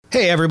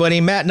Hey everybody,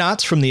 Matt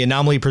Knotts from the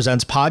Anomaly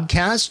Presents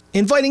podcast,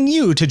 inviting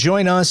you to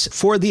join us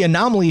for the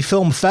Anomaly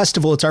Film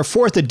Festival. It's our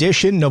 4th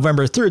edition,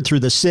 November 3rd through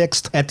the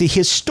 6th, at the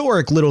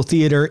historic Little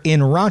Theater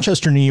in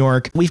Rochester, New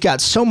York. We've got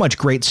so much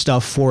great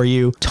stuff for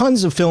you.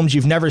 Tons of films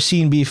you've never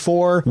seen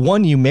before.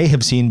 One you may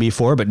have seen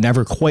before, but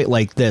never quite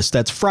like this.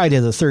 That's Friday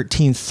the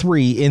 13th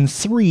 3 in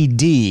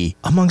 3D,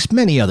 amongst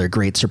many other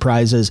great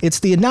surprises. It's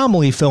the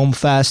Anomaly Film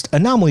Fest,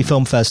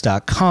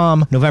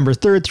 anomalyfilmfest.com, November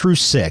 3rd through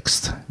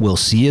 6th. We'll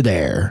see you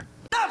there.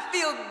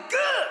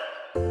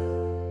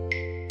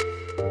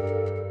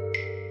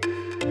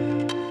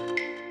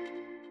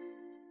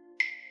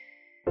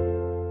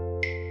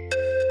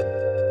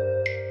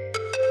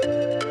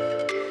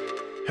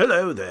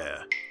 Hello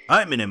there,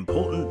 I'm an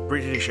important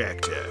British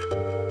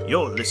actor.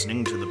 You're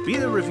listening to the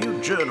Beer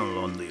Review Journal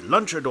on the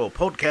Lunchador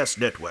Podcast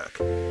Network.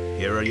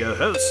 Here are your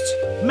hosts,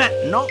 Matt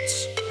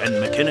Knotts and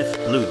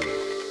McKenneth Blue.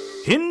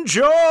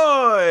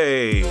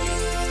 Enjoy!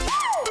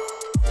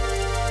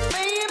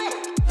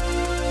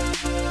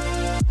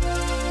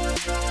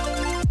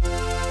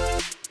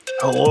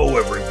 Hello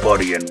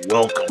everybody and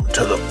welcome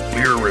to the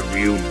Beer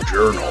Review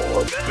Journal,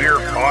 a beer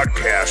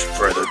podcast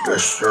for the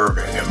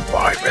discerning and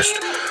biased.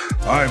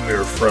 I'm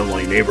your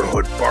friendly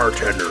neighborhood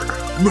bartender,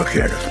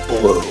 McKenneth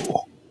Blue.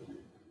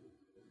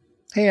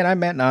 Hey, and I'm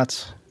Matt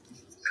Knotts.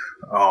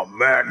 Oh,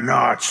 Matt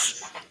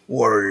Knotts,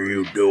 what are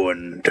you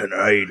doing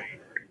tonight?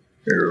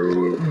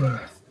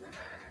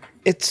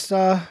 It's,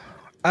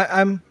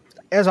 I'm,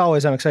 as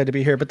always, I'm excited to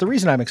be here, but the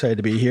reason I'm excited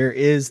to be here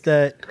is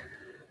that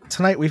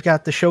tonight we've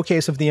got the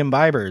showcase of the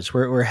Imbibers.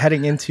 We're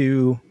heading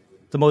into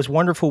the most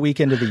wonderful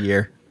weekend of the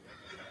year.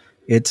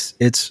 It's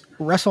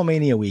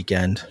WrestleMania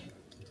weekend.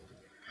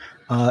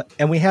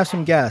 And we have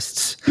some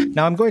guests.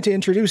 Now I'm going to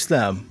introduce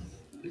them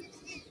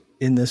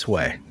in this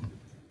way.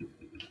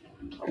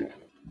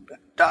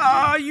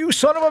 You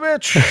son of a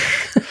bitch!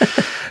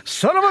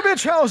 Son of a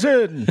bitch,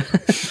 Hausen!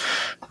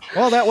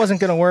 Well, that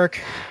wasn't going to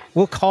work.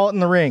 We'll call it in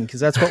the ring, because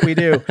that's what we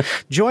do.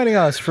 Joining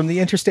us from the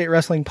Interstate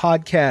Wrestling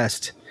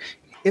Podcast,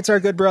 it's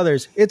our good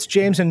brothers. It's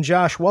James and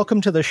Josh.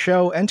 Welcome to the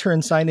show. Enter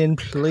and sign in,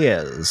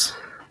 please.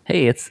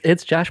 Hey,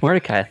 it's Josh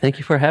Mordecai. Thank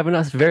you for having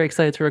us. Very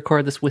excited to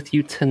record this with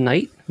you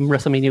tonight.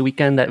 WrestleMania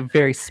weekend, that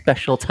very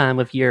special time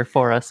of year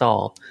for us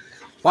all.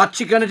 What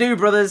you gonna do,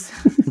 brothers?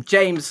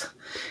 James,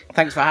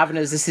 thanks for having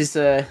us. This is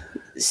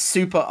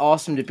super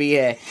awesome to be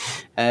here.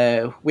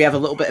 We have a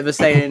little bit of a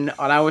saying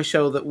on our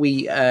show that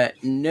we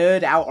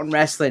nerd out on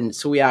wrestling,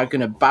 so we are going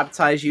to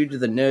baptize you to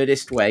the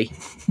nerdist way.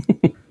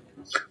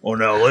 Well,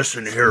 now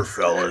listen here,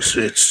 fellas.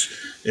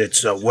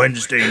 It's a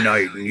Wednesday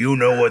night, and you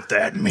know what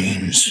that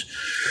means.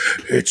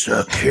 It's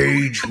a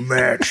cage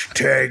match,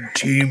 tag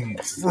team,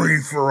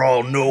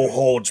 free-for-all, no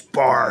holds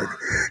barred,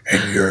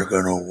 and you're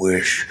gonna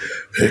wish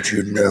that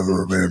you'd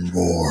never been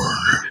born.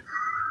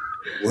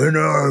 When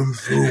I'm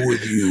through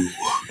with you,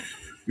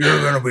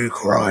 you're gonna be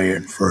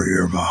crying for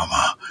your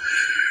mama,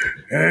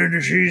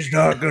 and she's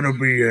not gonna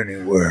be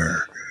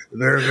anywhere.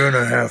 They're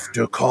gonna have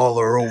to call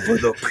her over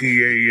the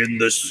PA in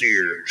the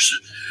Sears.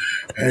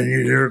 And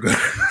you're gonna...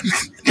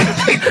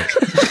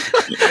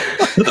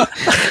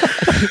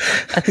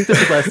 I think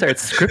this is when I start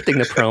scripting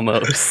the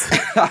promos.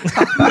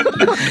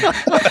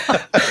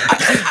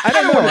 I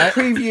don't want to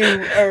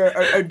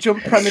preview or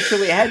jump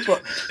prematurely ahead,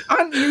 but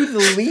aren't you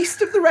the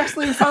least of the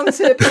wrestling fans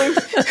here, Blue?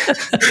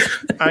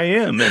 I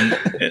am,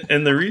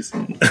 and the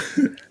reason...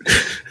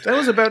 that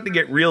was about to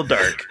get real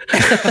dark.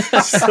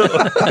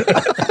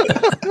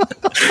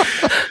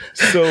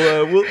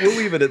 So we'll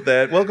leave it at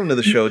that. Welcome to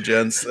the show,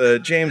 gents.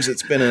 James,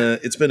 it's been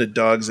a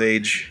dog's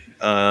age.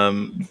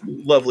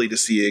 Lovely to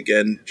see you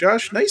again.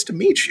 Josh, nice to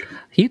meet you.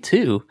 You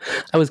too.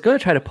 I was going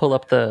to try to pull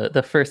up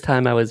the first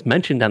time I was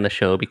mentioned on the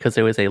show because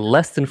there was a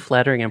less than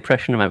flattering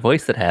impression of my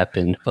voice that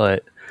happened,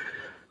 but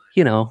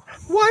you know,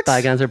 what?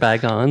 Bygones are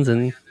bygones,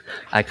 and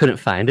I couldn't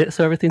find it,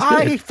 so everything's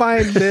good. I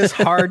find this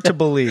hard to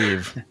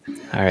believe.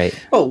 All right.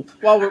 Well,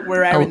 while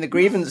we're airing the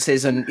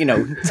grievances and,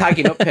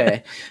 tagging up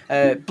here,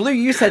 Blue,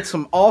 you said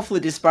some awfully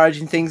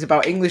disparaging things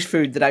about English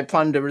food that I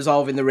plan to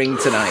resolve in the ring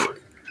tonight.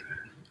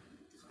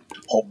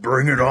 Oh,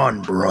 bring it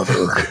on,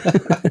 brother.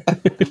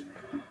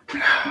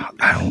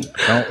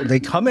 They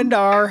come into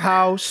our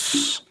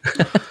house.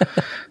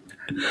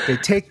 They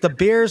take the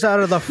beers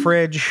out of the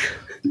fridge.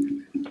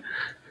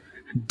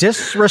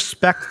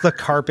 Disrespect the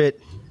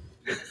carpet.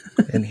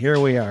 And here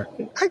we are.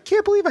 I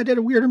can't believe I did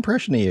a weird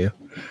impression of you.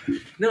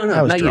 No,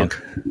 I was not drunk.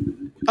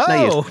 You.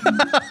 Oh.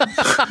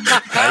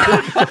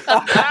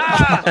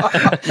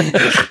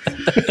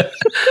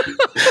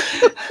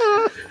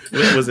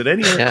 Was it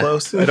anywhere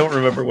close? I don't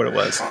remember what it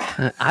was.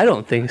 I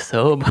don't think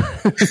so.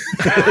 But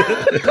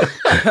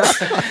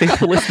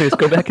faithful listeners,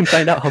 go back and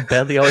find out how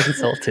badly I was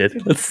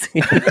insulted. Let's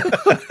see.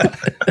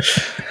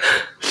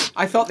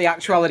 I thought the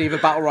actuality of a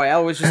battle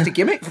royale was just a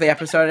gimmick for the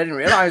episode. I didn't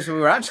realize we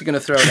were actually going to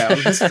throw down.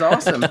 This is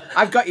awesome.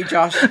 I've got you,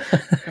 Josh.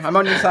 I'm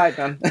on your side,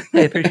 man. I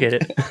appreciate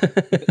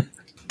it.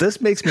 This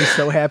makes me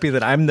so happy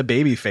that I'm the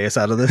baby face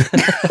out of this.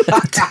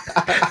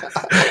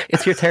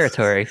 It's your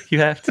territory. You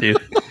have to.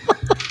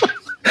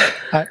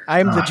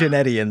 I'm the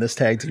Janetti in this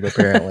tag team,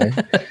 apparently.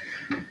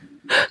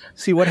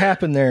 See, what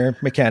happened there,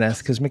 McKenneth,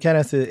 because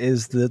McKenneth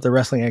is the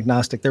wrestling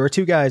agnostic. There were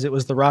two guys. It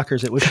was the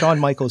Rockers. It was Shawn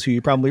Michaels, who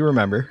you probably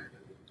remember.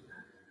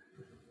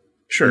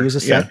 Sure. He was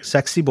a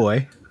sexy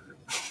boy.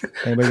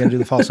 Anybody going to do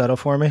the falsetto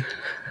for me?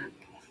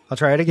 I'll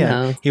try it again.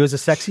 No. He was a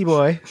sexy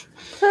boy.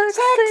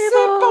 Sexy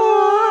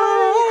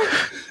boy.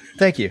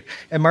 Thank you.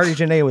 And Marty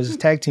Jannetty was his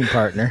tag team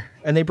partner.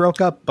 And they broke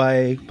up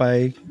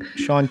by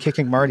Shawn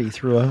kicking Marty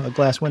through a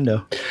glass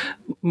window.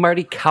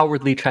 Marty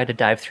cowardly tried to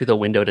dive through the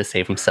window to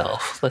save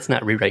himself. Let's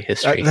not rewrite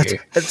history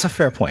here. That's a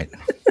fair point.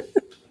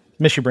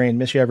 Miss you, brain.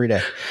 Miss you every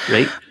day.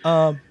 Right?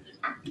 Oh,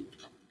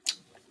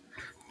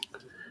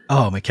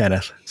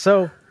 McKenneth.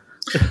 So...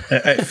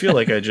 I feel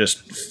like I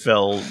just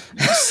fell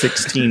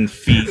 16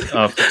 feet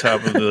off the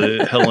top of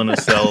the Hell in a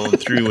Cell and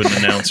through an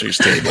announcer's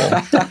table.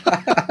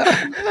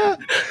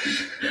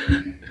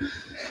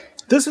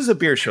 This is a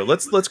beer show.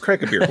 Let's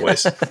crack a beer,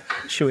 boys.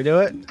 Should we do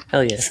it?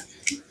 Hell yeah.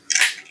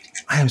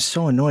 I am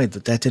so annoyed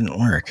that didn't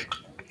work.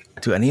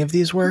 Do any of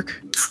these work?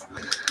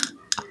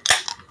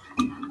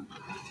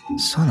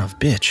 Son of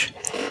bitch.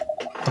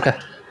 Okay.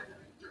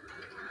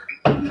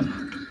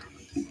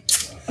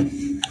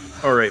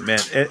 All right,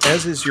 Matt.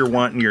 As is your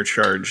wont and your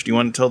charge, do you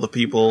want to tell the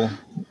people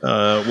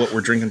what we're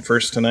drinking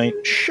first tonight?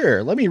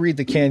 Sure. Let me read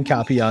the can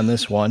copy on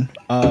this one.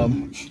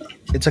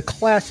 It's a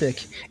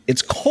classic.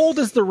 It's cold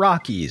as the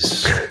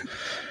Rockies.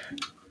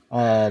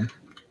 Coors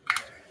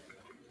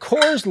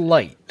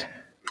Light.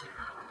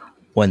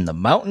 When the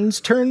mountains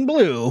turn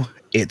blue,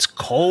 it's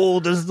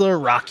cold as the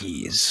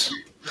Rockies.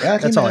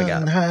 That's all I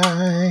got.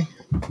 High.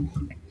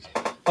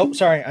 Oh,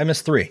 sorry. I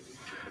missed 3.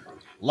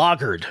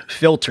 Lagered,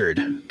 filtered,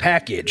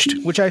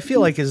 packaged, which I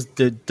feel like is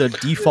the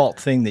default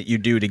thing that you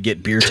do to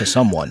get beer to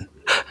someone.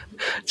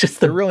 Just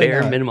the really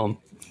bare not. minimum.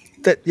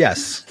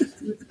 Yes.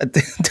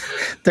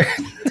 they're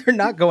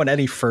not going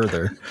any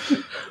further.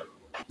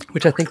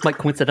 Which I think might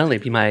coincidentally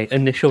be my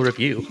initial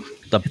review.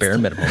 The bare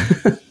minimum.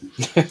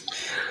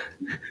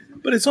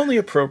 But it's only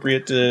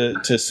appropriate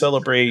to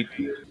celebrate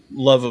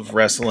love of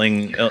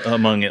wrestling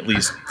among at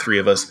least 3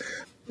 of us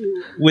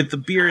with the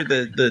beer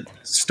that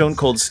Stone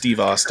Cold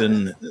Steve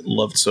Austin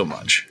loved so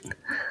much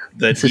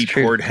that he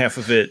poured half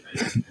of it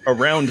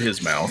around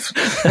his mouth.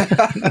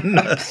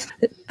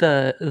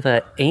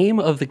 The aim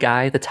of the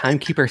guy, the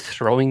timekeeper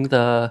throwing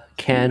the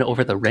can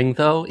over the ring,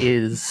 though,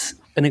 is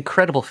an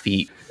incredible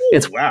feat.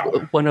 It's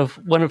one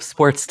of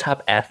sports'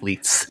 top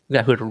athletes, the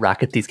guy who would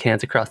rocket these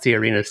cans across the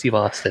arena, Steve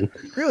Austin.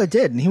 Really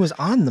did, and he was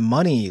on the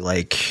money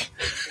like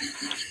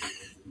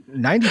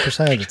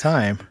 90% of the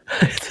time.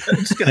 I'm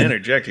just going to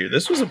interject here.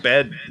 This was a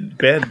bad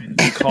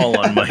call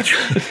on my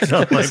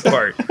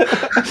part.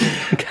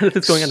 Kind of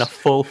just going on a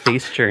full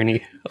face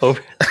journey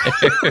over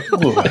there.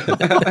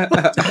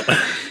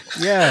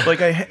 Yeah.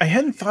 Like I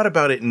hadn't thought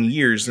about it in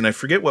years, and I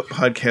forget what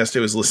podcast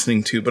I was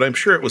listening to, but I'm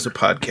sure it was a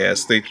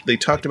podcast. They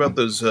talked about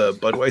those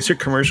Budweiser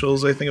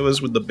commercials, I think it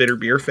was, with the bitter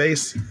beer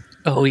face.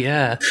 Oh,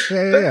 yeah.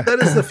 Yeah. That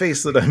is the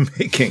face that I'm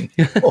making.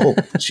 Oh,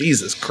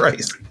 Jesus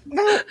Christ.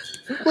 Now,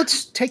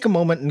 let's take a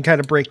moment and kind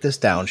of break this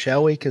down,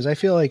 shall we? Because I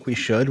feel like we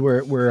should.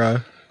 We're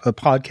a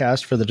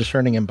podcast for the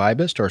discerning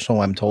imbibist, or so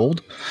I'm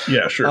told.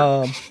 Yeah,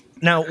 sure.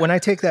 Now, when I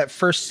take that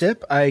first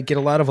sip, I get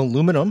a lot of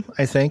aluminum,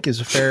 I think,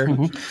 is a fair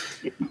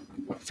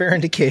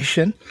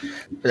indication.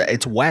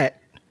 It's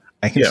wet.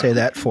 I can say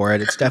that for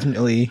it. It's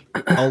definitely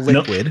a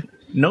liquid.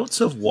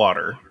 Notes of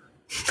water.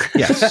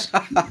 Yes.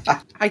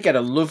 I get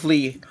a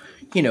lovely,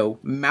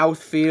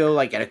 mouthfeel.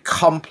 I get a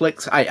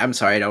complex. I'm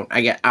sorry, I don't.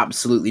 I get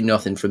absolutely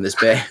nothing from this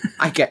beer.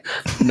 I get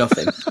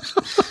nothing.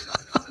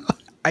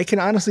 I can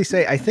honestly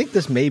say I think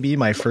this may be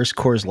my first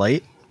Coors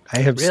Light. I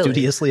have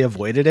studiously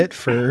avoided it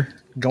for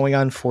going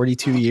on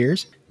 42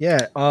 years.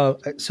 Yeah.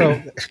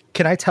 So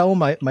can I tell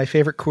my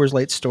favorite Coors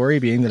Light story,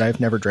 being that I've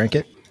never drank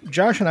it?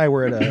 Josh and I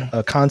were at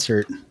a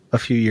concert a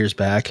few years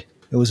back.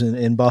 It was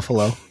in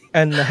Buffalo.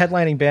 And the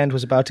headlining band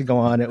was about to go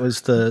on. It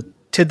was the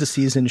Tid the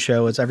Season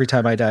show. It's Every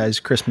Time I Die's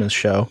Christmas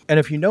show. And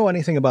if you know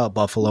anything about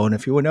Buffalo, and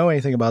if you know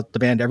anything about the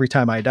band Every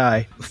Time I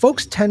Die,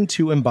 folks tend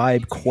to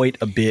imbibe quite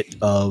a bit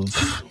of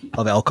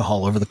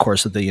alcohol over the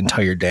course of the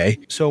entire day.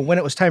 So when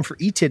it was time for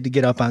E-Tid to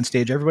get up on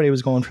stage, everybody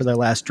was going for their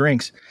last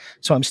drinks.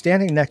 So I'm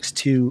standing next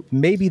to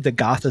maybe the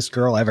gothest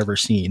girl I've ever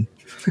seen.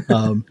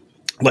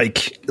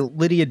 Like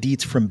Lydia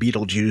Dietz from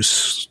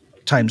Beetlejuice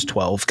times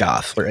 12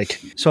 goth.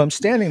 So I'm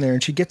standing there,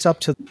 and she gets up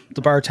to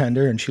the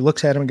bartender, and she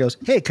looks at him and goes,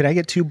 "Hey, can I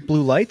get 2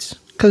 blue lights?"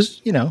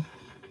 Because,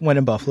 when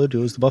in Buffalo,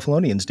 do as the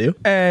Buffalonians do.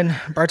 And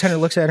bartender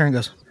looks at her and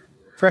goes,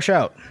 "Fresh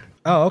out."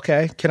 "Oh,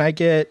 okay. Can I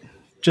get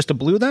just a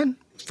blue then?"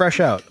 "Fresh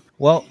out."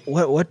 "Well,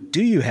 what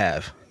do you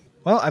have?"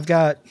 "Well, I've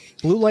got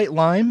Blue Light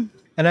Lime,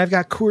 and I've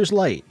got Coors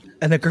Light."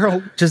 And the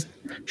girl just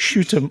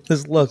shoots him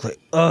this look like,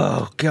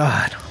 "Oh,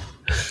 God.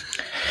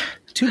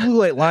 2 Blue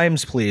Light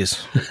Limes,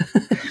 please."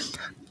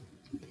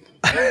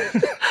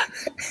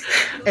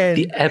 And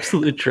the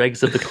absolute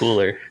dregs of the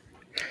cooler.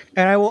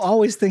 And I will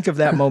always think of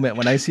that moment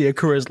when I see a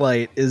Coors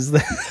Light, is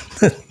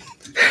that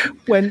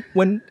when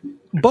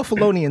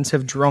Buffalonians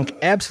have drunk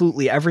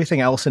absolutely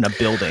everything else in a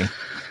building,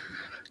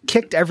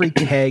 kicked every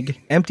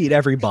keg, emptied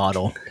every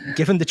bottle,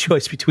 given the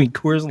choice between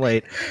Coors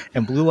Light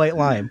and Blue Light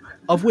Lime,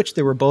 of which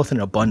there were both an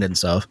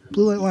abundance of.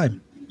 Blue Light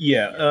Lime.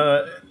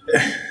 Yeah,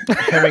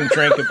 having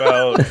drank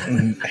about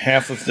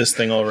half of this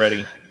thing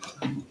already,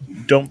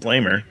 don't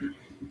blame her.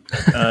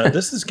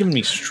 This has given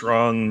me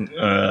strong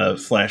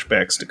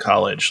flashbacks to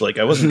college. Like,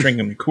 I wasn't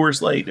drinking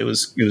Coors Light; it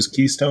was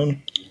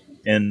Keystone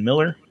and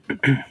Miller.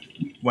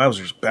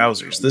 Wowzers,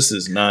 Bowsers! This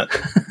is not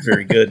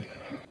very good.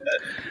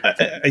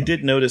 I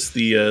did notice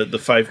the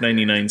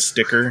 $5.99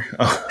 sticker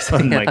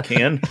on my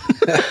can.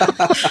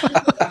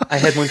 I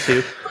had one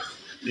too.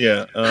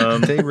 Yeah,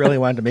 They really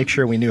wanted to make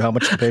sure we knew how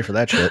much to pay for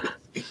that shit.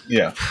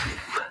 yeah.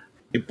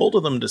 They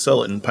bolted them to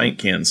sell it in pint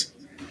cans.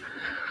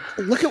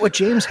 Look at what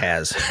James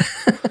has.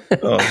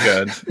 Oh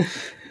God.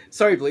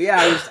 Sorry, Blue.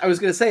 Yeah, I was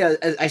going to say,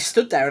 I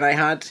stood there and I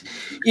had...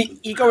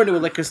 You go into a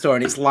liquor store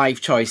and it's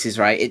life choices,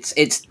 right?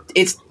 It's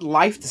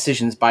life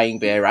decisions buying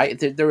beer, right?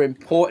 They're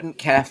important,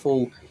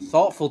 careful,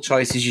 thoughtful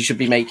choices you should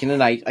be making.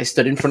 And I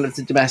stood in front of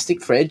the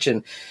domestic fridge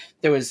and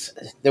there was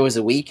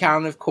a wee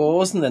can of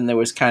Coors and then there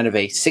was kind of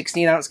a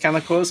 16-ounce can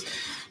of Coors.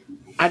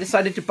 I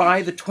decided to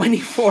buy the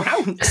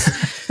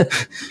 24-ounce.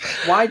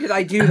 Why did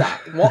I do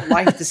that? What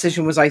life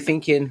decision was I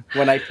thinking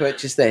when I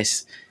purchased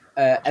this?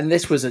 And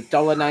this was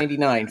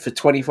 $1.99 for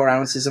 24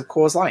 ounces of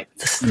Coors Light.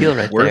 It's a steal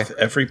right Worth there.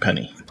 every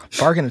penny.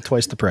 Bargain at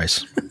twice the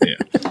price. Yeah.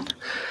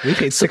 We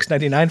paid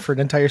 $6.99 for an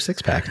entire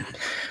 6-pack.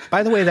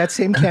 By the way, that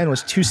same can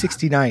was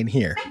 $2.69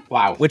 here.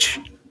 Wow. Which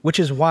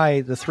is why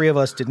the three of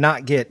us did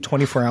not get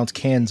 24-ounce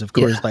cans of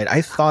Coors Light.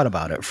 I thought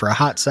about it for a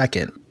hot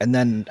second, and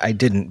then I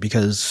didn't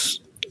because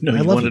No, I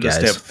you love wanted you us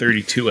guys. to have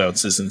 32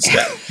 ounces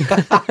instead.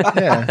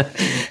 Yeah,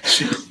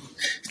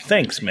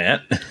 Thanks,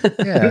 Matt.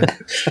 yeah.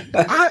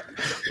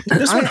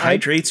 This one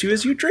hydrates you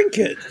as you drink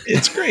it.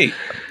 It's great.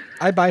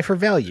 I buy for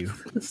value.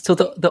 So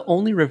the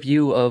only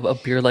review of a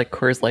beer like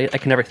Coors Light I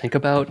can ever think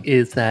about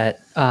is that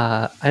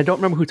I don't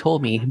remember who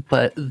told me,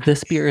 but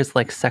this beer is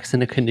like sex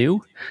in a canoe.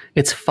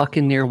 It's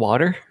fucking near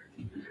water.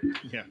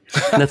 Yeah.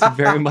 And that's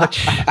very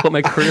much what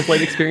my Coors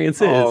Light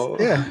experience is. Oh.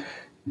 Yeah,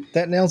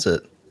 that nails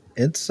it.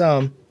 It's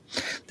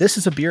this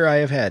is a beer I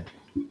have had.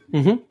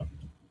 Mm-hmm.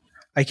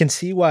 I can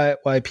see why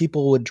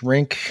people would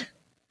drink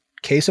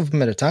a case of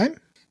them at a time.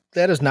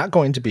 That is not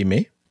going to be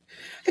me.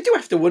 I do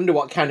have to wonder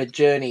what kind of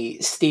journey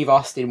Steve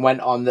Austin went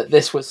on, that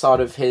this was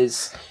sort of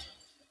his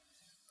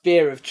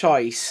beer of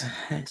choice,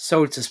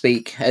 so to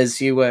speak.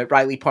 As you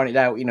rightly pointed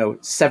out,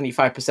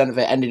 75% of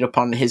it ended up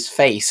on his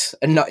face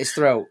and not his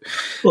throat.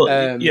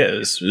 Well,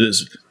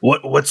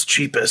 what's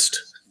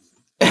cheapest?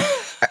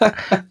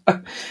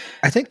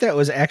 I think that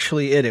was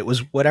actually it. It was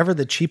whatever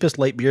the cheapest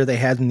light beer they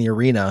had in the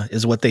arena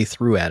is what they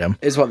threw at him.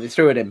 Is what they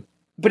threw at him.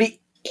 But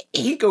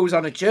he goes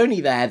on a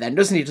journey there then,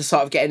 doesn't he, to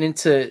sort of getting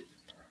into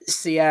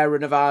Sierra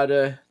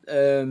Nevada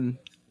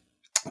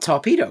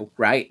Torpedo,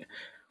 right?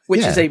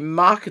 Which is a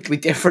markedly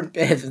different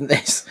beer than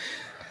this.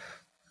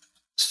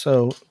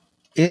 So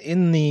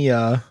in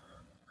the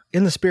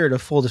spirit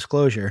of full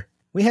disclosure,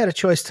 we had a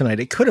choice tonight.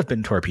 It could have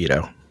been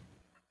Torpedo.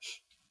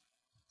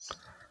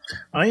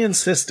 I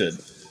insisted.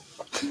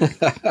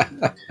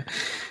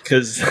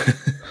 Because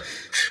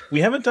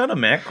we haven't done a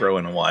macro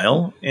in a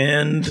while,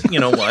 and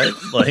you know what?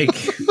 Like,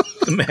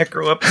 the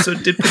macro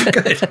episode did pretty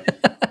good.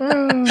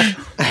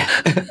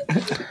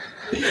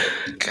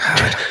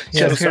 God.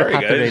 Yeah, So sorry,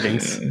 pop the guys.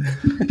 ratings.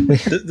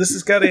 This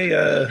has got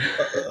a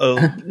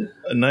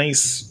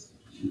nice,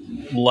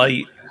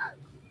 light,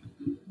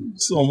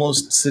 it's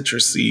almost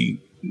citrusy,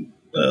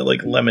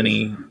 like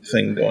lemony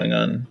thing going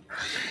on.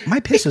 My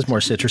piss is more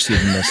citrusy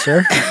than this,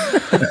 sir.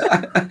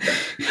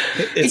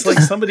 It's like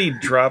somebody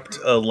dropped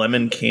a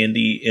lemon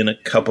candy in a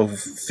cup of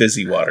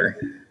fizzy water.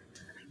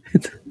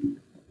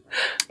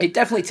 It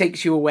definitely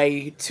takes you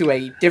away to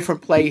a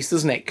different place,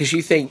 doesn't it? Because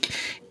you think,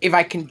 if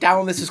I can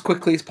down this as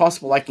quickly as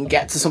possible, I can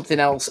get to something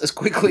else as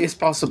quickly as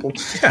possible.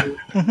 Yeah.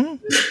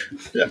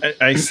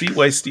 Mm-hmm. I see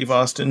why Steve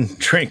Austin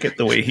drank it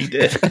the way he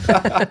did.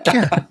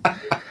 Yeah.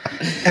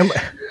 And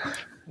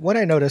what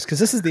I noticed, because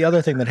this is the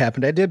other thing that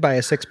happened, I did buy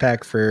a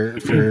 6-pack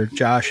for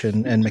Josh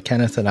and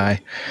McKenneth and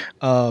I.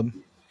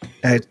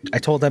 I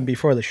told them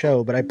before the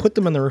show, but I put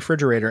them in the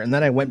refrigerator, and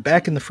then I went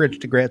back in the fridge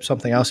to grab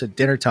something else at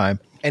dinner time,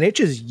 and it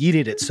just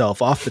yeeted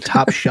itself off the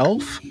top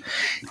shelf,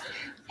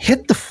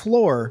 hit the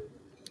floor,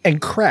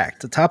 and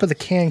cracked. The top of the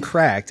can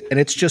cracked, and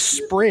it's just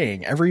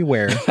spraying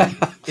everywhere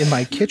in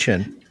my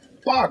kitchen.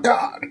 Oh,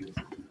 God.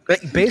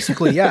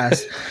 Basically,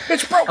 yes.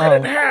 It's broken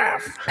in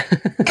half.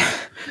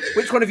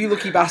 Which one of you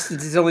lucky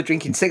bastards is only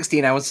drinking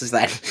 16 ounces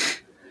then?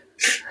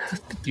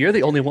 You're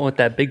the only one with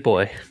that big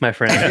boy, my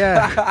friend.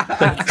 Yeah.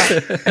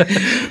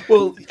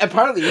 Well,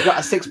 apparently you've got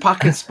a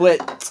 6-pack and split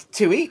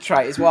 2 each,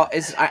 right?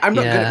 I'm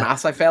not good at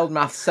maths. I failed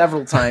maths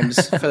several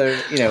times for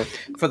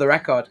the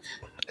record.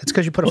 It's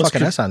because you put a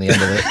fucking S on the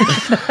end of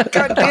it.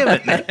 God damn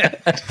it, man.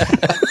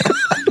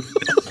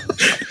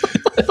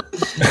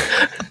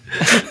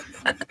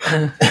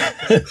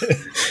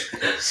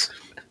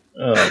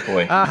 Oh,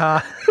 boy.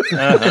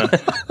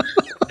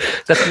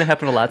 That's going to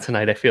happen a lot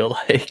tonight, I feel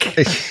like.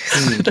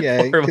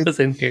 Yeah, The four of us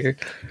in here.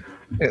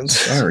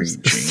 Sorry,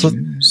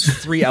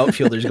 James. 3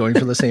 outfielders going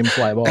for the same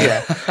fly ball.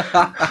 Yeah.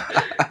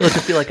 It'll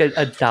just be like a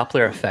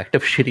Doppler effect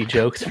of shitty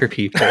jokes for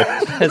people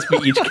as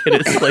we each get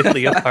it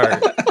slightly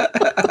apart.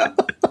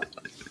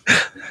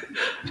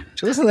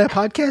 Did you listen to that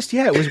podcast?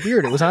 Yeah, it was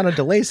weird. It was on a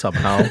delay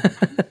somehow.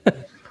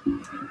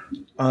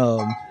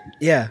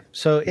 Yeah,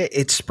 so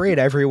it sprayed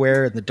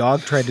everywhere, and the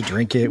dog tried to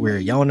drink it. We were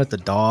yelling at the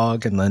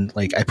dog, and then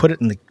I put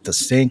it in the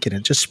sink, and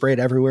it just sprayed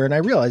everywhere. And I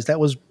realized that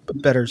was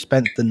better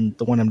spent than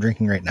the one I'm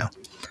drinking right now.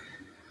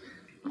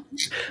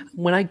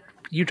 When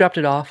you dropped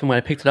it off, and when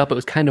I picked it up, it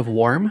was kind of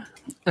warm,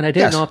 and I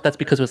didn't know if that's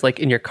because it was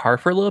in your car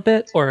for a little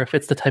bit, or if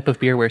it's the type of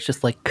beer where it's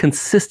just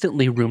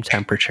consistently room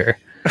temperature.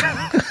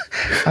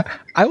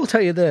 I will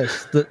tell you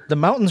this: the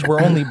mountains were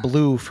only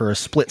blue for a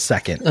split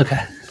second.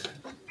 Okay.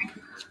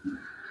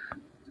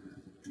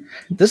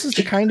 This is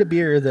the kind of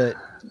beer that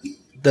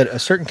a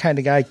certain kind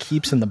of guy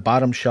keeps in the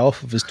bottom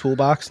shelf of his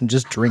toolbox and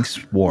just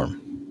drinks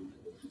warm.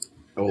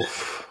 Oh.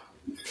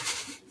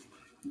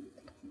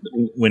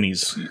 When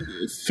he's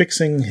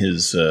fixing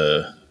his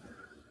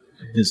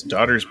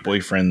daughter's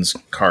boyfriend's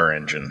car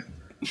engine.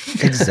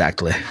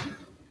 Exactly.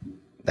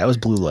 That was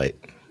Blue Light.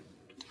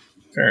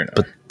 Fair enough.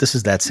 But this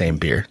is that same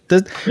beer.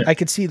 I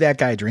could see that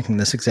guy drinking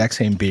this exact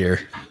same beer.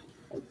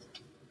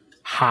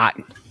 Hot.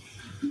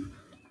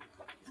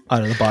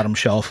 Out of the bottom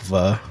shelf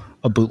of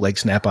a bootleg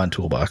Snap-on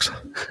toolbox.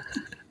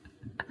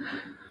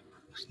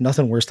 There's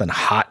nothing worse than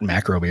hot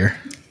macro beer.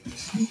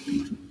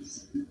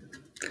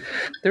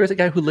 There was a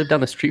guy who lived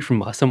down the street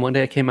from us, and one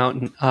day I came out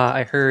and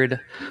I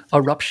heard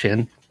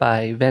Eruption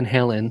by Van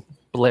Halen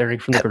blaring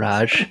from the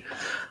garage.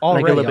 And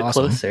I get a little bit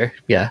closer.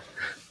 Yeah.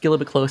 Get a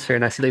little bit closer,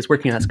 and I see that he's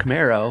working on his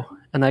Camaro,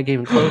 and I get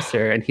even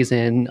closer, and he's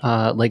in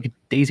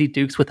Daisy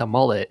Dukes with a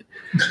mullet.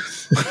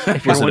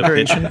 If was it a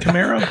pitching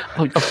Camaro?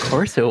 Oh, of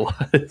course it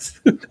was.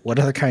 What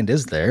other kind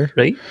is there?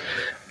 Right?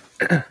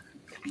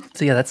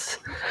 So yeah, that's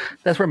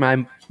where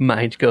my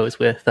mind goes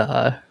with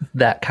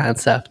that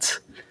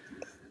concept.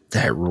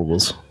 That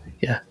rules.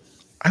 Yeah.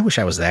 I wish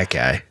I was that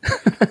guy.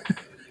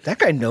 That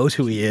guy knows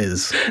who he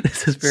is.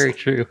 This is very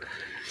true.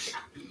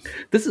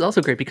 This is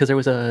also great because there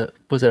was a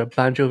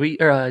Bon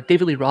Jovi or a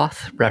David Lee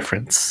Roth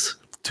reference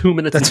 2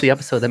 minutes into the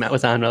episode that Matt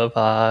was on of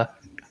our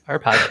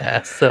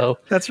podcast. So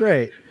that's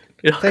right.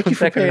 Thank you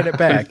for paying it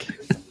back.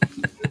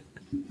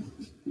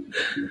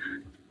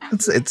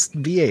 It's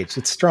VH.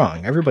 It's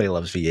strong. Everybody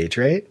loves VH,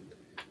 right?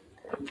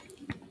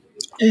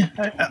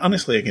 Yeah,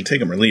 honestly, I can take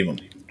them or leave them.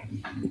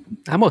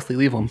 I mostly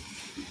leave them.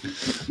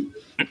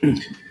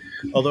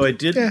 Although I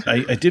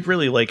did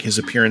really like his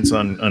appearance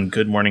on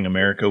Good Morning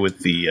America with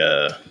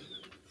the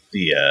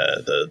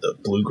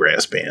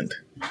bluegrass band,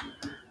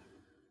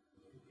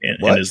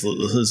 and his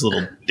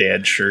little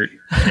dad shirt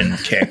and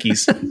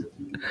khakis.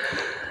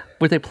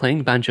 Were they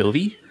playing Bon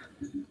Jovi?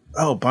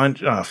 Oh,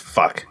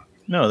 fuck.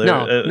 No,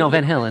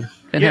 Van Halen.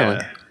 Van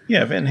Halen.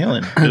 Yeah, Van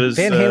Halen. It was,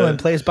 Van Halen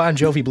plays Bon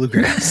Jovi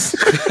bluegrass.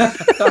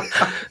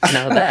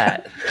 Now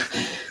that.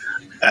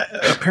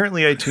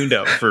 Apparently, I tuned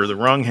out for the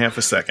wrong half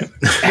a second.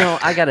 No,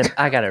 I got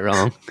it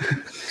wrong.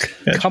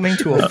 Coming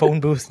to a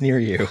phone booth near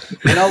you.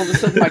 And all of a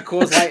sudden, my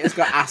Coors Light has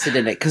got acid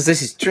in it because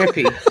this is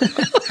trippy.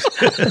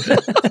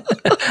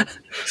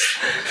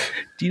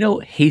 Do you know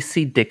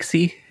Hasty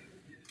Dixie?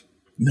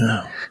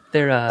 No.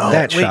 They're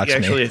that shocks me.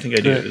 Actually, I think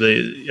I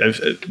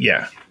do.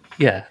 Yeah.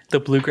 Yeah, the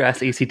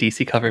bluegrass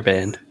AC/DC cover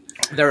band.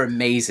 They're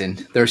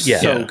amazing. They're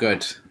so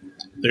good.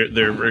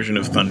 Their version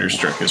of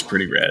Thunderstruck is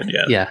pretty rad.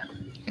 Yeah. Yeah.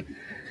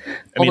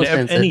 I mean,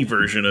 any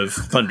version of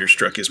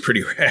Thunderstruck is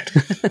pretty rad.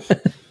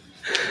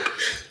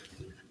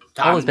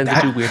 All those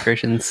bands do weird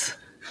versions.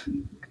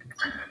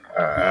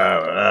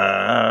 I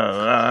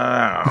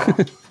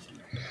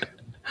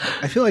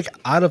feel like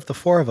out of the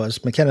four of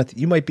us, McKenna,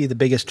 you might be the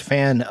biggest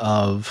fan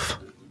of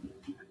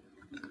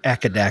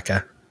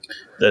Akadaka.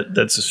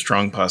 That's a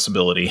strong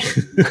possibility.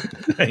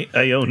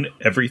 I own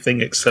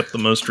everything except the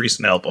most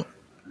recent album.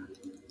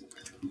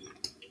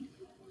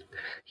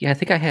 Yeah, I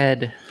think I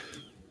had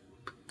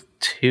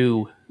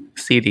 2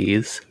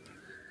 CDs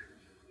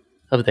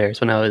of theirs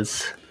when I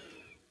was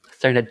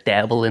starting to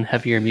dabble in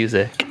heavier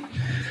music.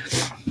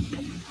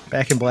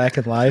 Back in Black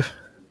and Live?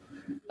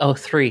 Oh,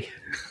 3.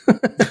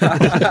 Back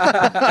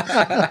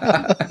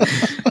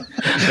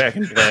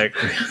in Black,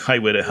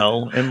 Highway to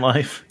Hell in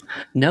Life.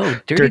 No,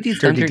 Dirty Deeds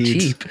Done Dirt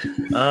Deeds. Cheap.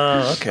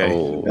 Oh,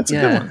 okay. That's a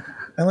good one.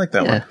 I like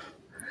that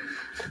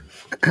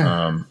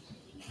one.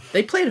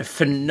 They played a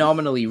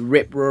phenomenally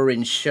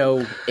rip-roaring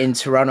show in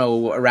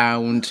Toronto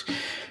around,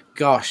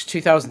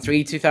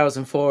 2003,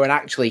 2004, and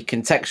actually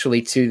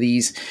contextually to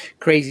these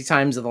crazy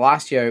times of the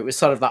last year. It was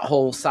sort of that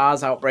whole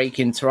SARS outbreak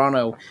in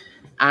Toronto,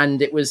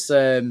 and it was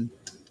like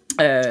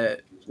a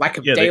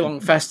day-long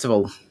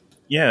festival.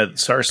 Yeah,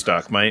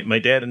 Sarstock. My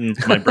dad and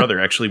my brother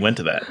actually went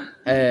to that.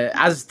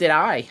 As did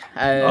I.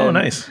 Oh,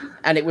 nice.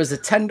 And it was a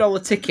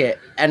 $10 ticket,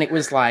 and it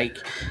was like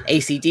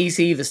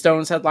AC/DC, the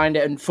Stones headlined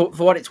it, and for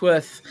what it's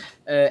worth,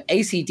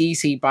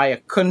 AC/DC by a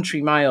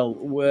country mile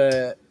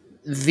were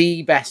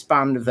the best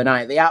band of the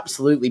night. They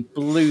absolutely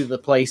blew the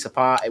place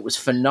apart. It was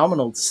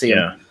phenomenal to see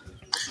them.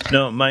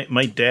 No,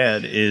 my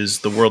dad is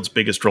the world's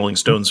biggest Rolling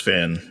Stones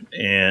fan,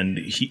 and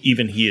he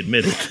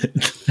admitted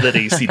that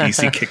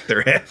AC/DC kicked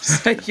their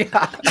ass.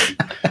 Yeah.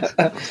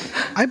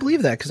 I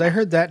believe that because I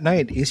heard that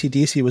night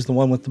AC/DC was the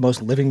one with the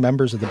most living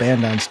members of the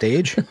band on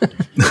stage.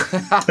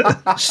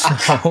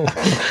 So,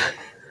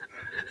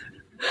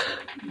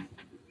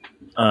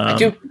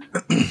 I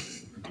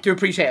do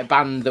appreciate a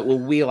band that will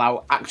wheel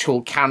out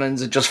actual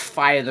cannons and just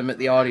fire them at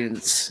the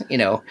audience. You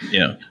know,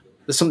 Yeah.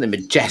 there's something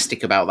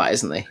majestic about that,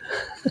 isn't there?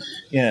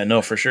 Yeah,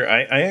 no, for sure.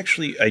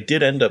 I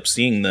did end up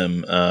seeing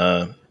them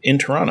in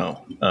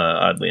Toronto,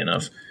 oddly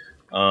enough.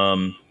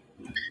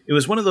 It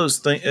was one of those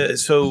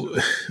things. So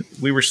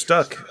we were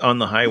stuck on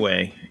the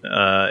highway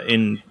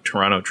in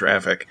Toronto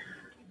traffic.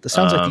 this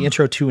sounds like the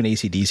intro to an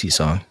AC/DC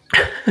song.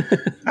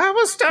 I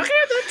was stuck in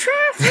the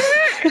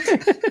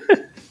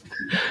traffic.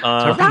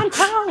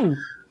 Toronto!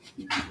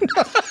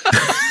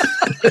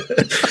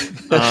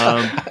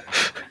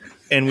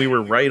 And we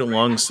were right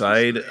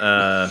alongside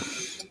the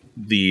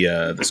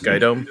Sky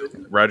Dome,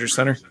 Rogers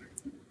Center,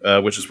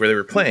 which is where they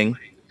were playing,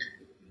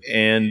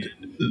 and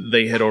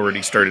they had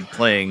already started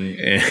playing,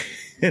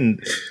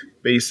 and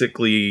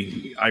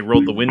basically I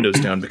rolled the windows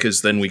down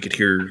because then we could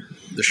hear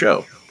the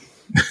show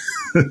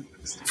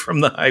from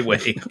the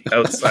highway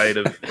outside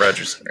of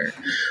Rogers Center.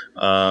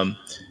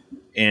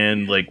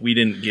 And like we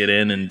didn't get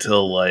in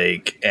until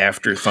like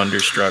after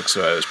Thunderstruck,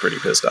 so I was pretty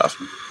pissed off.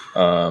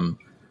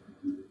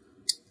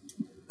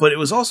 But it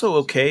was also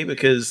okay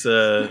because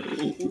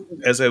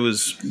as I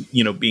was,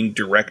 being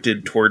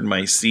directed toward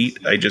my seat,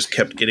 I just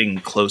kept getting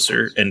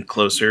closer and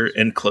closer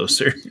and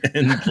closer.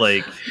 And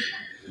like,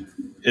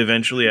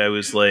 eventually I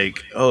was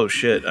like, oh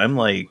shit, I'm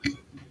like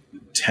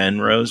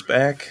 10 rows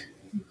back.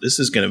 This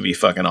is going to be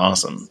fucking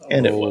awesome.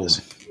 And it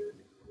was.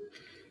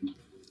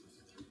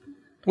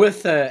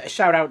 With a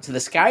shout out to the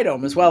Sky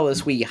Dome as well,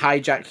 as we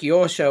hijack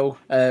your show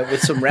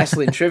with some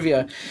wrestling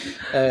trivia.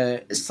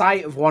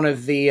 Site of one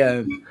of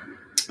the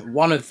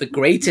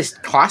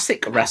greatest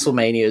classic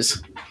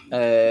WrestleManias,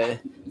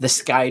 the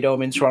Sky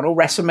Dome in Toronto,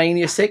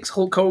 WrestleMania 6,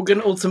 Hulk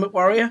Hogan, Ultimate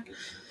Warrior.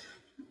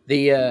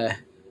 The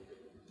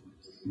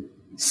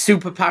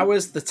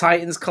superpowers, the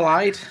Titans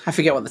collide. I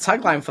forget what the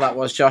tagline for that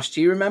was, Josh.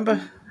 Do you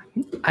remember?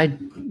 I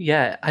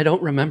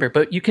don't remember,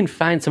 but you can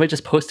find, somebody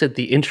just posted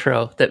the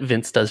intro that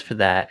Vince does for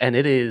that, and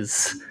it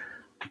is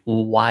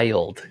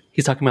wild.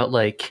 He's talking about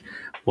like,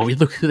 when we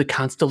look through the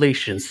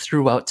constellations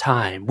throughout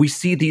time, we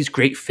see these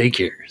great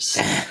figures.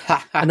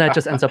 And that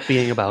just ends up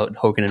being about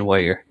Hogan and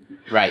Warrior.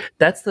 Right.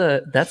 That's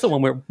the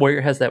one where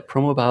Warrior has that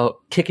promo about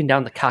kicking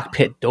down the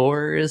cockpit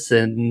doors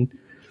and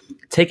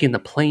taking the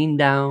plane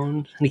down,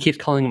 and he keeps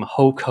calling him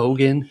Hulk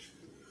Hogan.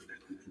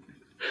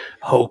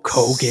 Hulk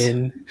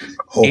Hogan.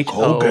 Hulk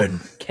Hogan.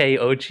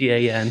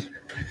 Hogan.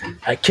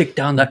 I kicked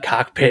down the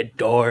cockpit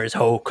doors,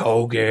 Hulk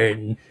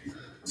Hogan.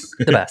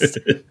 The best.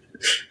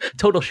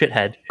 Total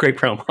shithead. Great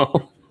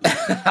promo.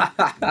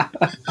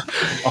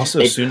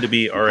 Also soon to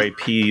be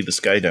RIP the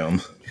Sky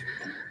Dome,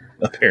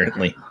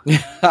 apparently.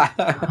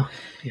 Yeah.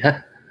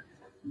 Yeah.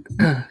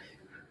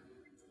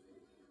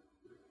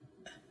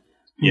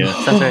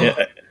 That's right.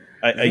 Yeah,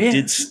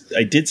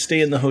 I did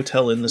stay in the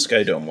hotel in the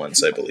Sky Dome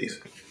once, I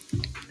believe.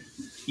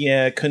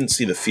 Yeah, I couldn't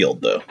see the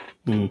field though.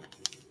 Would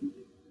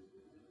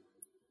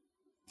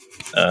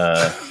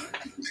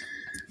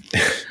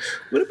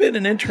have been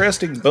an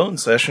interesting bone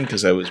session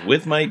because I was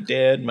with my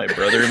dad, my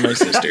brother, and my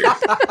sister.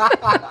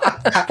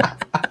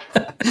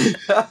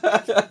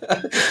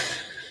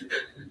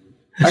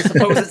 I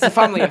suppose it's a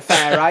family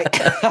affair, right?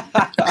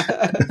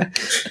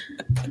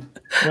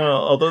 Well,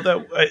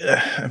 although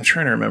I'm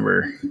trying to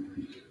remember.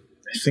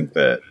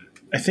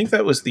 I think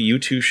that was the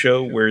U2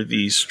 show where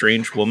the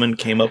strange woman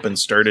came up and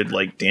started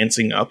like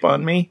dancing up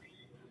on me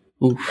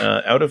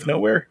out of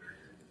nowhere.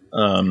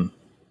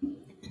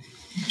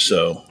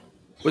 So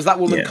was that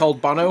woman called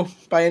Bono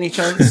by any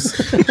chance?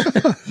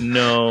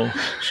 No.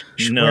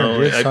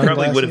 I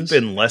probably would have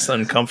been less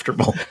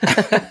uncomfortable.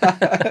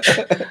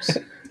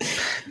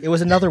 It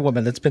was another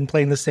woman that's been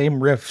playing the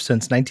same riff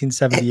since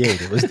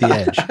 1978. It was The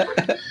Edge.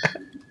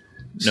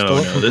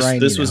 No.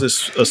 This was a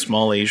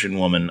small Asian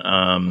woman.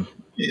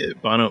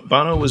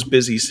 Bono was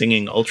busy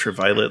singing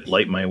Ultraviolet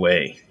Light My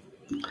Way.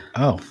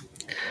 Oh,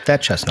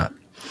 that chestnut.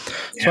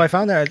 Yeah. So I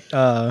found that,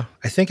 I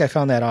think I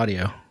found that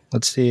audio.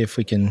 Let's see if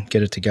we can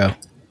get it to go.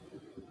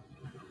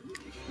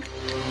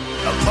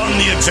 Upon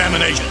the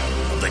examination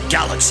of the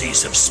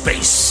galaxies of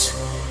space,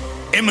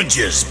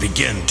 images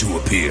begin to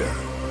appear.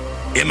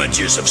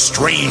 Images of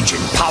strange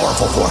and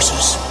powerful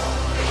forces.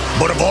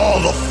 But of all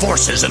the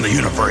forces in the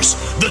universe,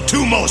 the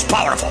two most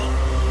powerful,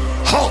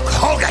 Hulk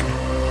Hogan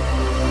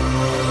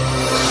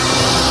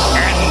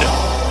and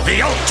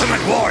the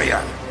Ultimate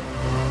Warrior,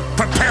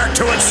 prepare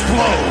to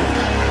explode.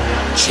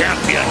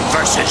 Champion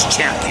versus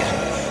champion.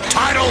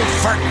 Title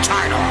for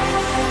title.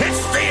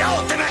 It's the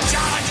ultimate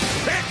challenge.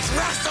 It's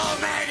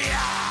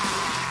WrestleMania.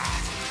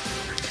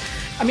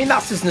 I mean,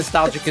 that's as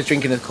nostalgic as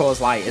drinking a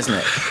Coors Light, isn't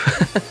it?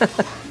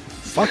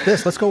 Fuck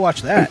this. Let's go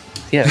watch that.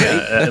 Yeah.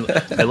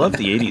 I love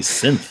the 80s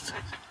synth.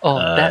 Oh,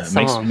 that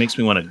song makes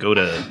me want to go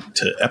to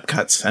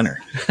Epcot Center.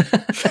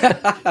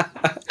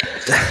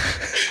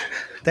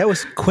 That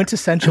was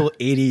quintessential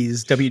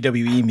 80s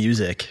WWE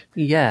music.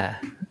 Yeah.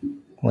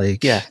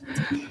 Like, Yeah.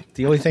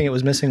 The only thing it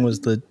was missing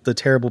was the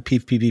terrible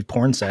peep peep peep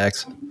porn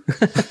sax.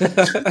 I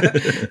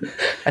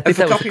think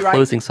that was the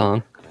closing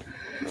song.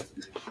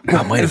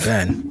 That might have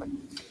been.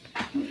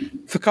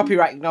 For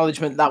copyright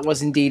acknowledgement, that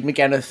was indeed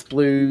McGenneth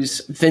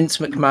Blues' Vince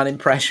McMahon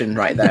impression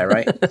right there,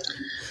 right?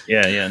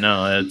 Yeah,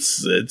 no,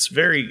 it's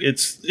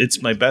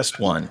my best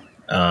one.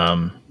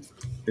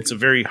 It's a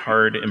very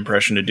hard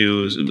impression to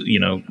do,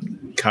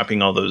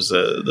 copying all those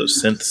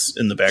synths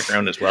in the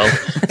background as well.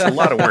 It's a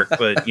lot of work,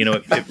 but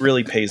it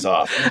really pays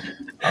off.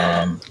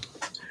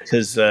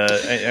 Because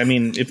I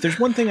mean, if there's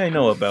one thing I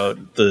know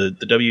about the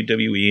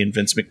WWE and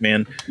Vince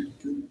McMahon,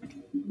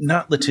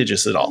 not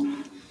litigious at all.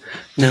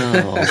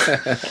 No.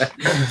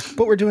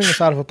 But we're doing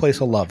this out of a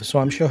place of love, so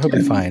I'm sure he'll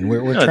be fine.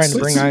 We're trying to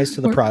bring eyes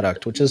to the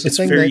product, which is a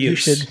thing that you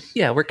should...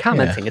 Yeah, we're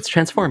commenting. Yeah. It's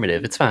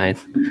transformative. It's fine.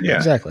 Yeah.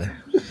 Exactly.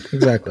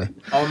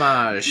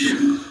 Homage.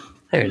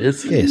 There it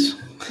is. Yes.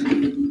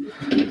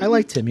 I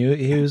liked him.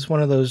 He was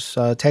one of those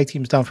tag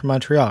teams down from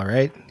Montreal,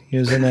 right? He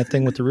was in that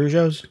thing with the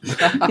Rougeos.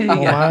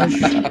 Homage.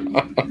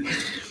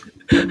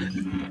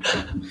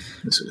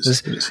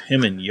 This was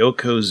him and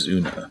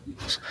Yokozuna.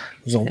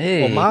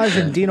 Homage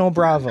and Dino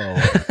Bravo.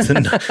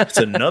 It's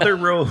another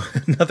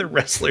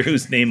wrestler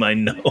whose name I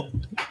know.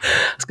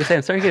 I was gonna say,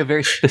 I'm starting to get a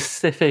very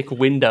specific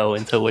window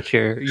into what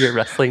your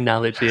wrestling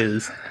knowledge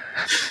is.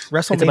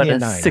 WrestleMania it's about a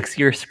 9.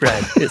 6-year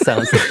spread, it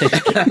sounds like.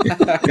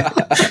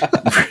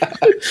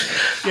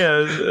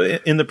 Yeah,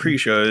 in the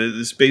pre-show,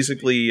 it's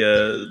basically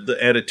the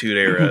Attitude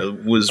Era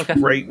was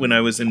right when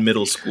I was in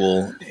middle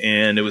school,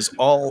 and it was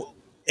all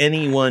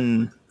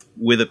anyone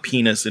with a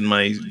penis in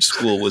my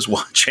school was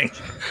watching.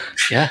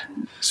 Yeah.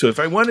 So if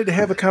I wanted to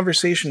have a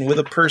conversation with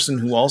a person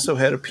who also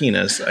had a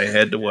penis, I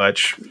had to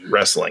watch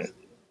wrestling.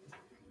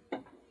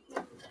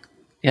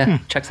 Yeah,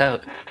 checks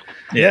out.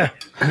 Yeah.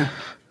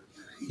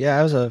 Yeah,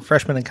 I was a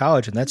freshman in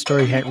college, and that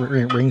story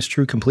rings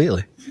true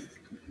completely.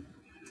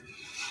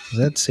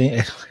 It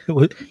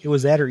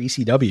was that or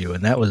ECW,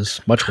 and that was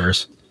much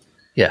worse.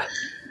 Yeah.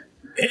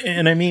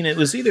 And I mean, it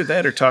was either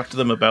that or talk to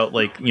them about,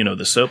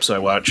 the soaps I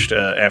watched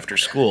after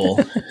school.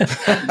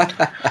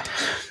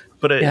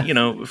 But,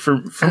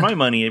 for my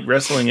money,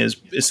 wrestling is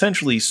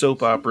essentially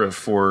soap opera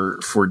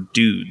for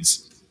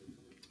dudes.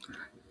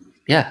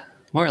 Yeah,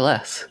 more or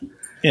less.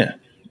 Yeah.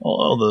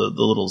 All the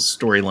little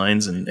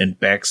storylines and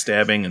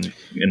backstabbing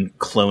and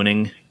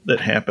cloning that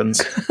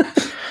happens.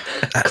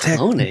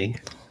 Cloning?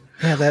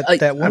 Yeah,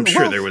 that one. I'm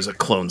sure there was a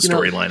clone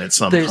storyline at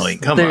some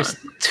point. Come on.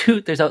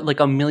 There's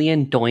a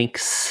million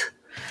doinks.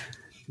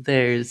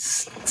 There's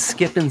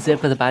Skip and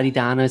Zip of the Body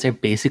Donnas are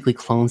basically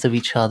clones of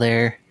each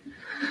other.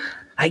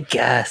 I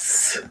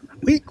guess.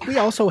 We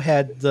also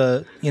had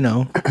the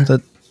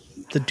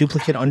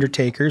duplicate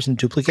Undertakers and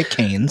duplicate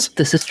Kanes.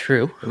 This is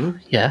true.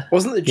 Yeah.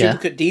 Wasn't the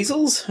duplicate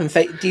Diesels and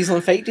fake Diesel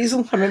and fake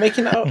Diesel? Am I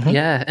making that up? Mm-hmm.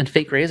 Yeah, and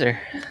fake Razor.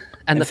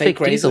 And the fake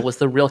Diesel was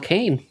the real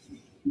Kane.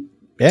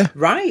 Yeah.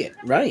 Right.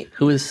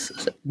 Who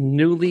is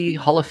newly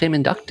Hall of Fame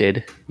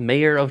inducted,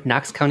 mayor of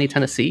Knox County,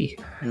 Tennessee.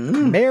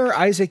 Mayor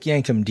Isaac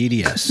Yankum,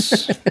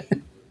 DDS.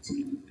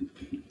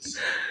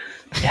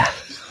 Yeah.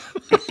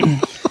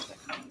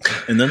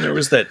 And then there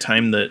was that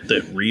time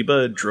that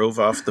Reba drove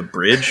off the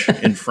bridge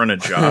in front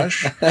of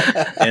Josh.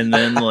 And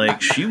then,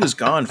 she was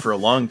gone for a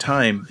long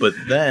time. But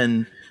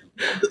then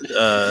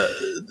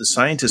the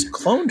scientist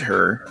cloned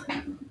her.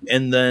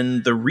 And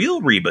then the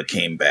real Reba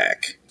came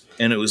back.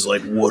 And it was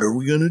like, what are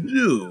we going to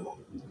do?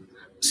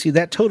 See,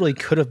 that totally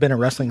could have been a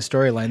wrestling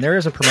storyline. There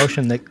is a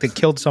promotion that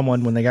killed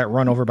someone when they got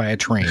run over by a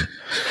train.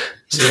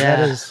 So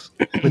that is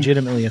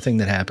legitimately a thing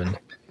that happened.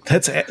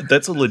 That's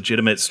a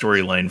legitimate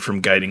storyline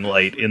from Guiding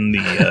Light in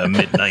the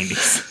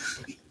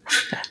mid-90s.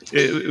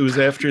 It was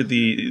after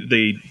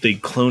they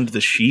cloned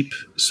the sheep,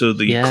 so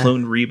the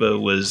cloned Reba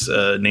was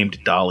named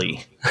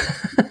Dolly.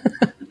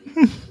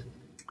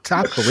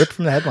 Topical, ripped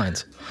from the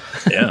headlines.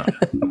 Yeah.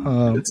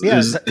 It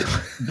was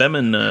them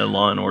and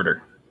Law and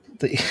Order.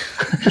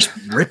 Just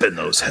ripping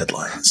those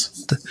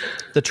headlines.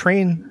 The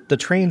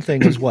train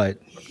thing was what?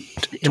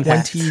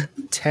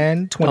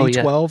 2010,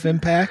 2012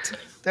 Impact?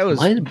 That was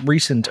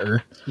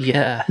recenter.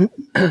 Yeah.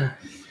 It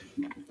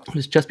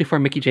was just before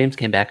Mickie James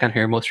came back on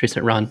her most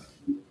recent run.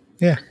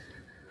 Yeah.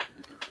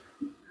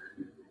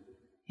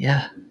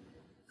 Yeah.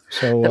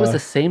 So that was around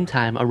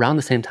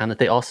the same time that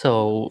they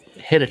also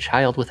hit a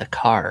child with a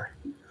car.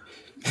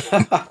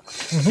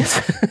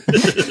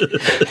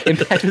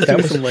 Impact was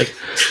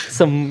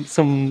doing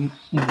some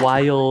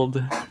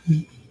wild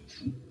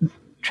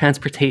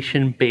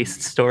transportation based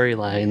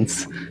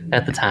storylines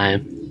at the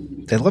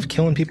time. They love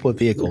killing people with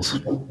vehicles.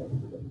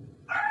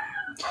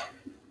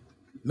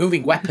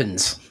 Moving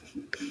weapons.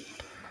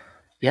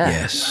 Yeah.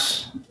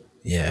 Yes.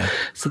 Yeah.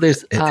 So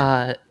there's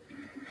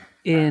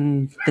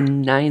In the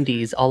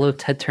 90s, all of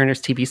Ted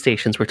Turner's TV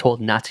stations were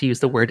told not to use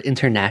the word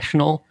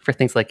international for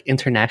things like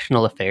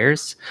international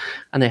affairs.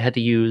 And they had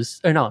to use,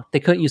 or no, they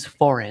couldn't use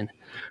foreign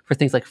for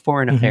things like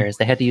foreign affairs.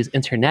 They had to use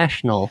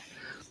international.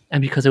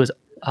 And because it was,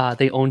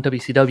 they owned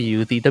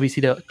WCW, the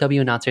WCW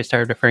announcers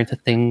started referring to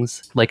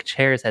things like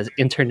chairs as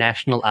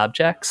international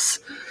objects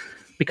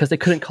because they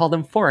couldn't call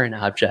them foreign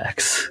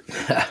objects.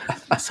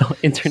 So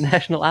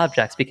international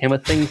objects became a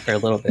thing for a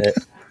little bit.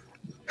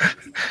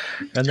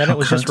 And then it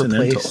was just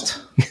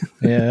replaced.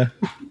 Yeah.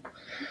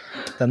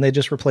 Then they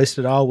just replaced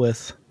it all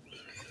with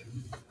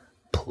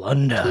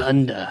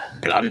plunder.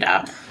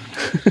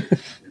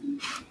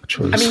 Which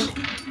was... I mean,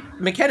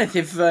 McKenneth,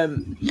 if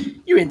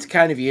you're into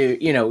kind of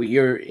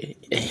your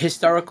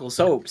historical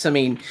soaps, I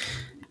mean,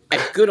 a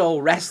good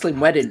old wrestling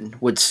wedding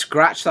would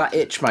scratch that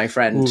itch, my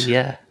friend. Ooh,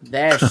 yeah.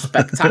 They're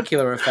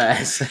spectacular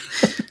affairs.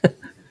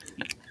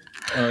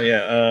 Oh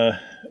yeah.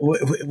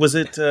 Was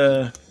it?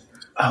 Who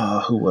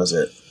was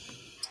it?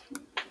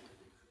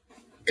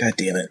 God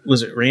damn it!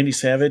 Was it Randy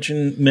Savage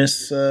and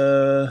Miss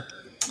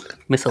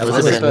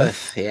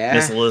Elizabeth? Yeah.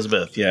 Miss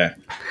Elizabeth, yeah.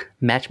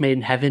 Match made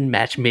in heaven,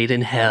 match made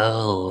in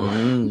hell.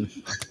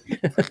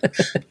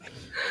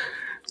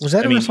 Was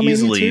that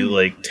easily too?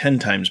 like 10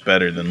 times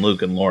better than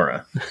Luke and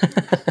Laura.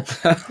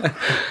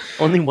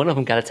 Only one of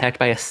them got attacked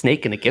by a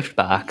snake in a gift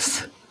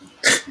box.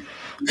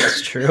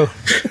 That's true.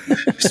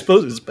 I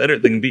suppose it's better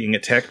than being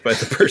attacked by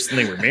the person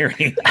they were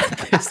marrying.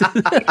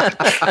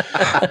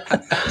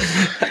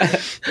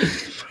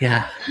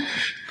 Yeah.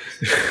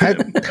 You're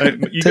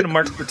going to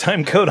mark the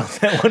time code on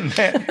that one,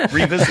 Matt?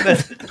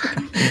 Revisit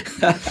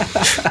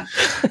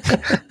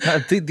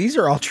it? These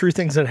are all true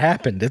things that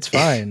happened. It's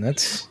fine.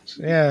 That's,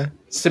 yeah.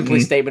 Simply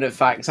statement of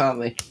facts, aren't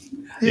they?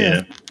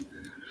 Yeah.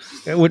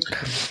 It would.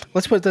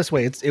 Let's put it this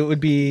way: it would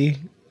be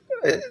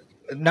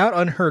not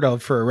unheard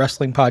of for a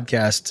wrestling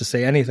podcast to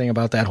say anything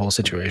about that whole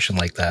situation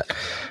like that.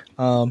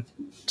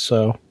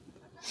 So,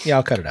 yeah,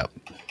 I'll cut it out.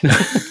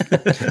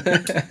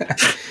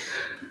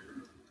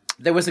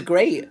 There was a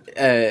great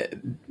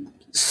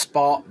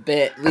spot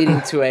bit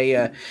leading to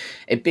a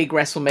big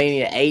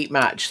WrestleMania 8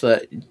 match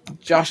that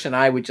Josh and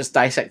I were just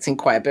dissecting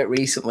quite a bit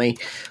recently.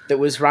 That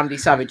was Randy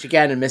Savage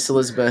again and Miss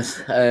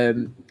Elizabeth.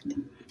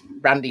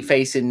 Randy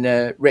facing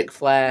Ric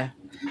Flair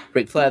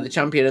the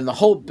champion, and the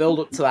whole build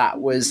up to that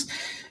was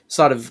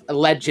sort of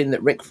alleging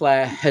that Ric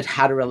Flair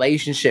had a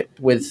relationship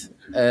with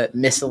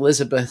Miss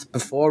Elizabeth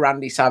before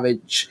Randy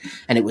Savage,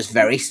 and it was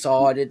very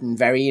sordid and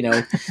very,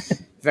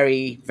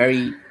 very,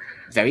 very,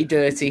 very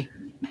dirty.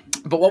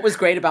 But what was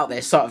great about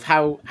this, sort of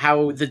how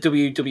the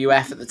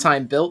WWF at the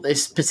time built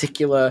this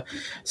particular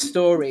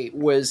story,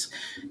 was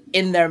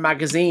in their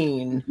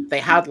magazine, they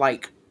had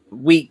like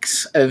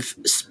weeks of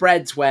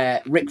spreads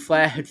where Ric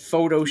Flair had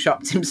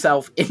photoshopped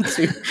himself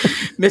into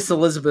Miss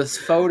Elizabeth's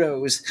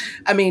photos.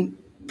 I mean,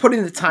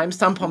 putting the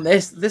timestamp on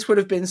this would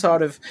have been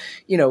sort of,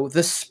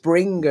 the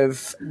spring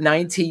of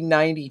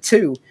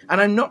 1992. And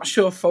I'm not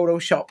sure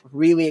Photoshop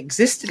really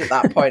existed at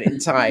that point in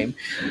time.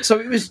 So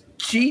it was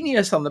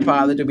genius on the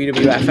part of the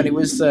WWF. And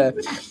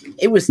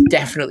it was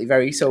definitely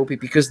very soapy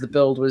because the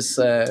build was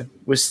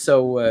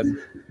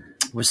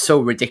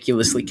so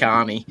ridiculously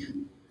carny.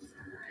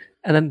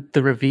 And then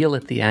the reveal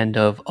at the end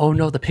of, oh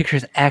no, the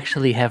pictures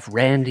actually have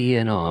Randy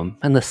in them.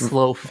 And the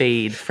slow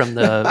fade from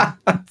the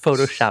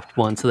photoshopped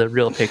one to the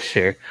real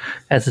picture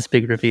as this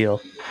big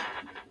reveal.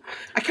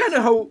 I kind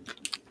of hope...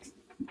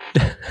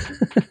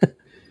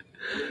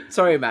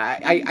 Sorry,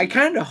 Matt. I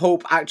kind of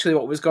hope actually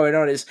what was going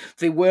on is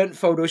they weren't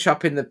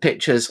photoshopping the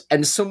pictures,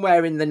 and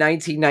somewhere in the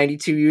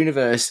 1992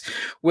 universe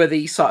were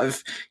these sort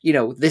of,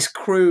 this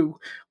crew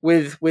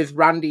with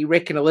Randy,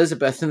 Rick, and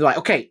Elizabeth, and they're like,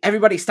 okay,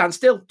 everybody stand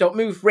still, don't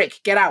move,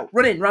 Rick, get out,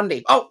 run in,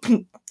 Randy, oh,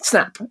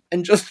 snap,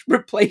 and just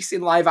replacing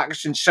live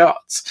action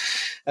shots.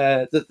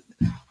 That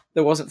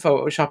there wasn't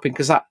photoshopping,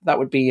 because that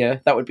would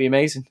be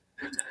amazing.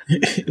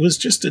 It was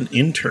just an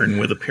intern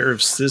with a pair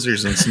of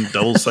scissors and some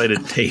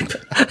double-sided tape.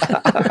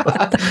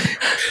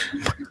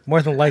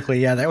 More than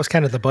likely, yeah, that was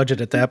kind of the budget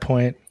at that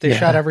point. They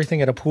shot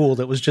everything at a pool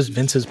that was just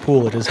Vince's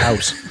pool at his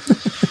house.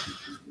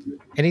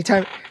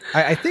 Anytime,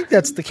 I think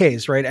that's the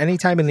case, right?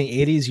 Anytime in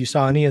the 80s you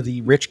saw any of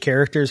the rich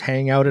characters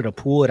hang out at a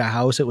pool at a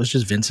house, it was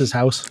just Vince's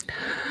house.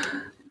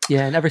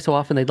 Yeah, and every so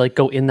often they'd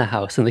go in the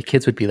house and the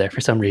kids would be there for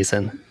some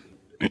reason.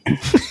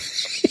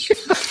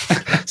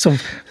 So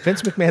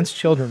Vince McMahon's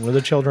children were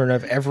the children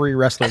of every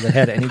wrestler that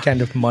had any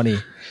kind of money.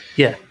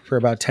 Yeah, for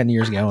about 10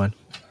 years going.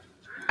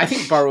 I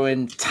think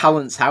borrowing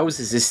talents'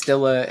 houses is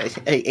still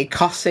a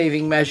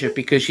cost-saving measure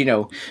because, the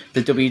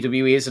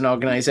WWE is an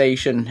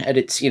organisation at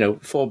its,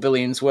 $4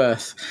 billion's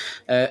worth,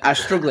 are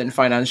struggling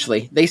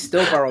financially. They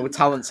still borrow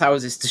talents'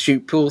 houses to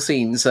shoot pool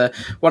scenes.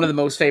 One of the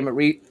most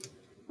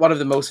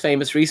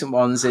famous recent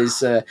ones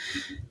is a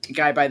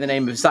guy by the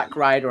name of Zack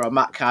Ryder, or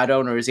Matt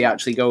Cardona as he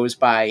actually goes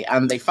by,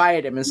 and they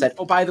fired him and said,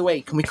 oh, by the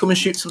way, can we come and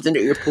shoot something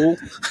at your pool?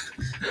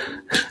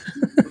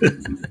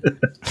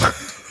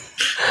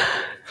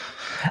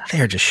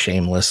 They're just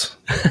shameless.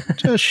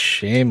 Just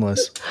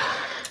shameless.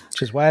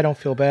 Which is why I don't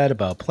feel bad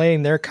about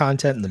playing their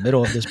content in the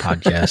middle of this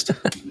podcast.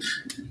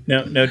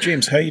 Now,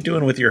 James, how you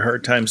doing with your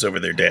hard times over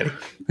there, Daddy?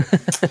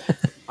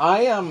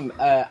 I am.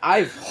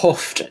 I've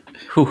huffed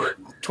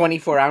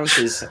 24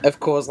 ounces of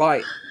Coors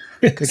Light.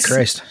 Good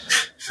Christ.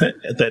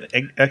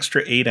 that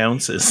extra 8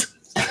 ounces.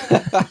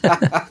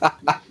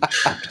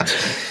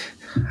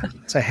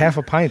 It's a half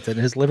a pint that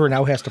his liver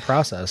now has to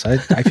process.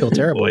 I feel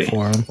terrible Boy.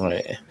 for him.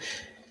 Right.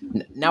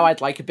 Now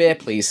I'd like a beer,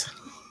 please.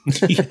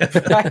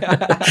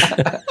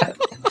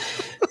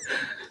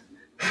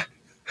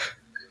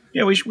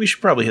 Yeah, we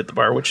should probably hit the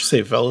bar. What you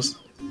say, fellas?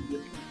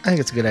 I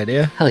think it's a good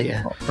idea. Hell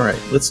yeah. All right,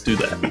 let's do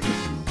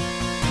that.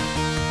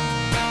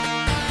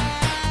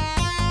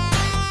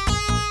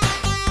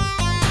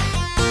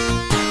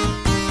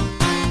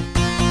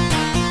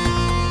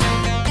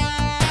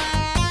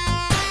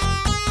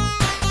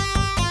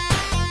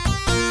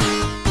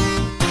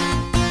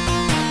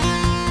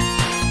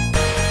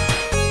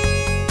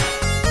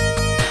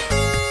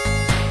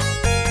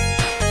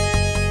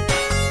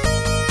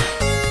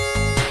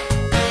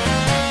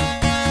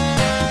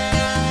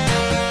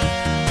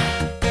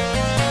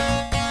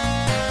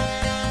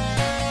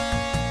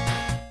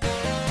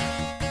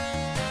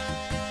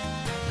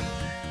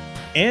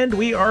 And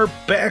we are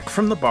back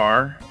from the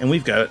bar, and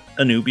we've got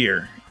a new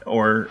beer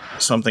or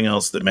something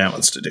else that Matt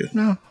wants to do.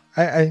 No,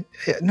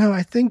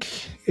 I think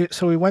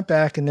so. We went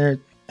back and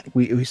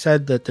we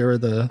said that there were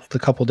the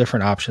couple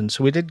different options.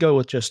 So we did go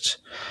with just.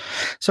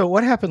 So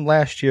what happened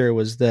last year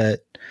was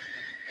that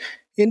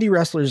indie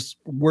wrestlers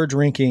were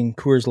drinking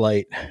Coors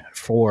Light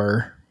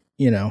for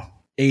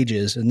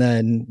ages, and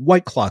then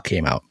White Claw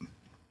came out,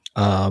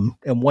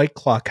 and White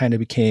Claw kind of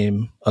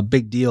became a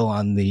big deal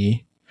on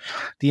the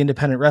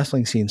independent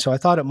wrestling scene. So I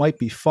thought it might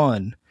be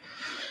fun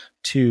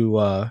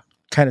to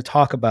kind of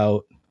talk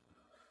about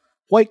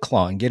White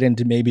Claw and get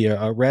into maybe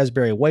a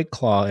raspberry White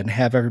Claw and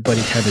have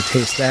everybody kind of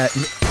taste that.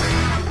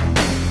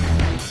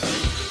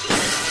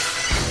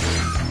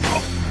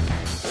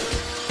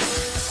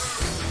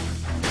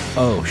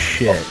 Oh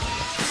shit.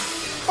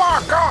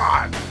 Fuck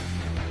on!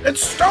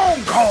 It's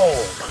Stone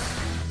Cold!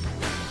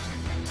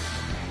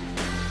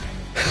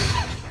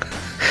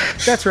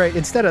 That's right.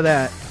 Instead of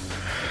that,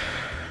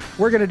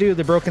 we're going to do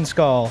the Broken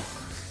Skull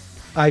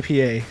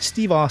IPA,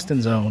 Steve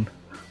Austin's own.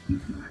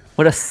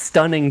 What a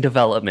stunning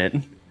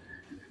development.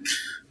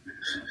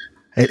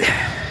 Hear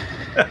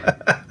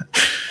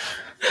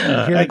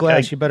the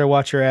glass, you better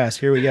watch your ass.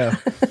 Here we go.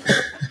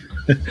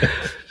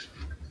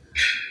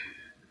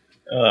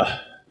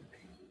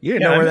 You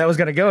didn't know where that was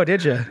going to go,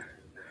 did you?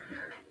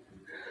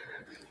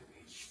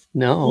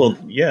 No. Well,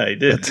 yeah, I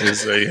did,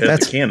 because I had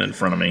the can in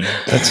front of me.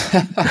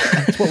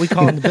 That's what we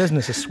call in the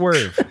business a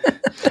swerve.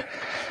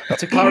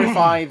 To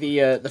clarify,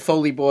 the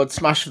Foley board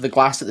smash of the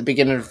glass at the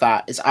beginning of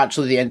that is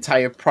actually the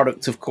entire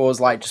product of Coors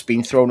Light just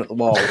being thrown at the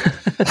wall.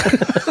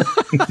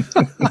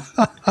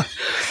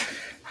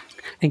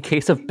 In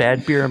case of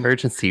bad beer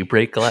emergency,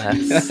 break glass.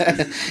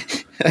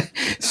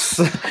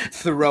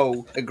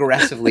 Throw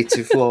aggressively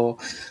to floor.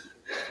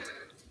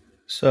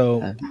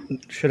 So,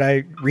 should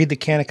I read the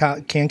can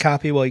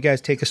copy while you guys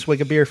take a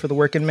swig of beer for the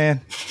working man?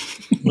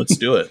 Let's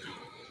do it.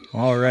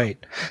 All right.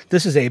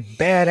 This is a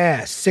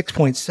badass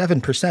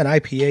 6.7%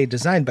 IPA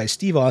designed by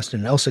Steve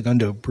Austin and El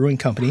Segundo Brewing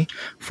Company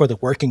for the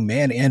working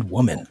man and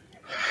woman.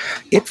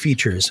 It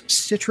features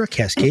Citra,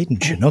 Cascade,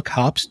 and Chinook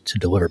hops to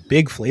deliver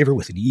big flavor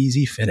with an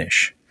easy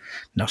finish.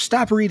 Now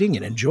stop reading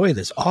and enjoy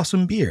this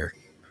awesome beer.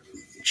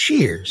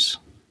 Cheers.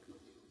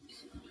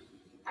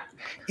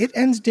 It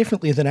ends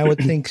differently than I would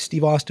think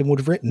Steve Austin would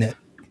have written it,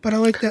 but I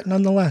like that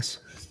nonetheless.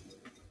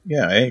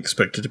 Yeah, I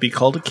expect it to be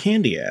called a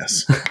candy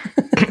ass.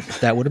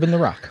 That would have been The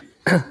Rock.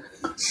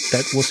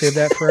 We'll save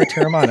that for our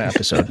Terramana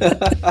episode.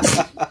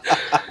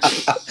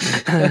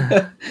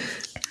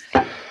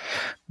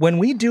 When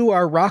we do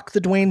our Rock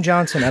the Dwayne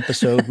Johnson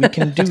episode, we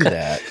can do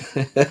that.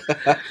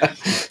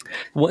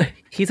 Well,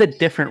 he's a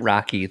different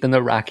Rocky than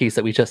the Rockies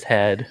that we just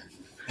had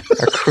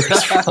our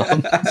cruise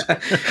from.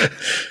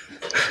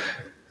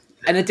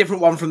 And a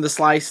different one from the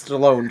Sliced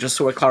alone, just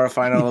so we're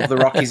clarifying all of the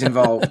Rockies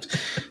involved.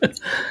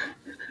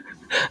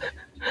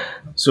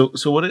 So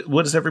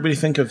what does everybody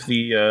think of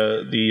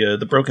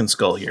the Broken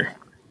Skull here?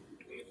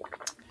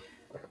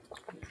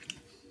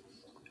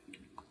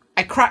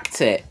 I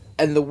cracked it,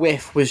 and the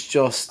whiff was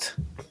just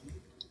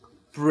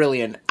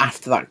brilliant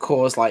after that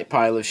Coors Light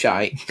pile of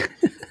shite.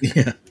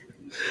 Yeah.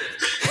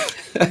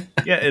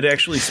 Yeah, it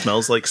actually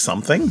smells like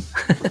something.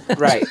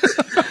 Right.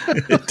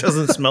 It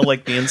doesn't smell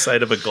like the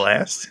inside of a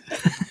glass.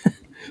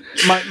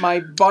 My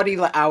body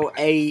let out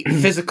a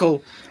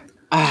physical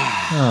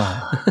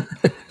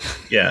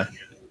Yeah.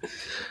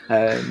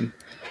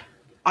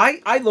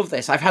 I love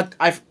this.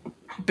 I've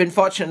been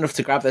fortunate enough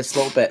to grab this a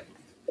little bit.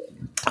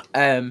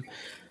 And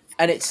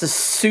it's a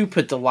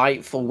super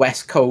delightful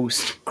West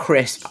Coast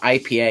crisp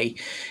IPA.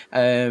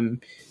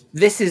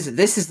 This is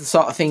the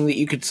sort of thing that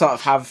you could sort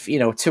of have,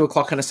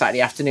 2:00 on a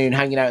Saturday afternoon,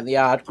 hanging out in the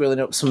yard, grilling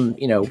up some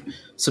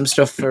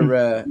stuff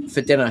for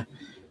dinner.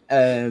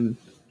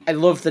 I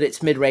love that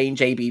it's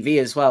mid-range ABV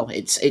as well.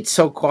 It's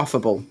so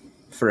quaffable,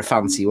 for a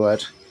fancy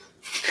word.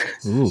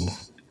 Ooh.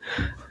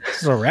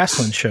 This is a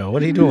wrestling show.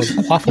 What are you doing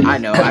with Quaffle? I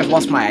know. I've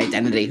lost my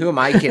identity. Who am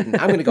I kidding?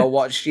 I'm going to go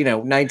watch,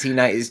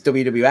 1990s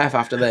WWF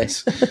after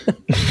this.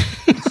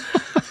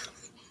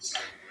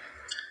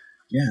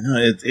 Yeah,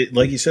 no, it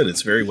like you said,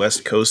 it's very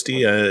West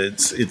Coasty.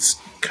 It's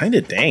kind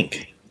of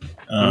dank.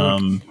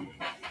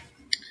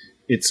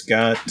 It's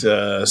got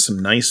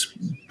some nice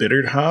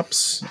bittered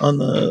hops on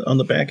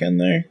the back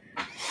end there.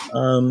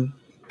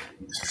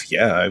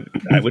 Yeah,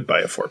 I would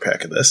buy a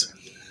 4-pack of this.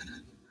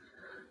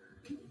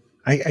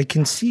 I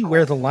can see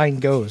where the line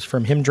goes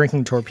from him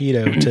drinking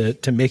Torpedo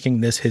to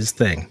making this his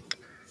thing.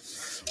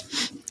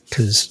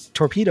 Because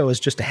Torpedo is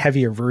just a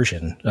heavier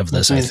version of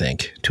this, I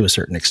think, to a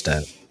certain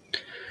extent.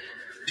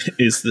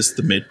 Is this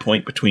the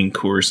midpoint between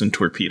Coors and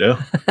Torpedo?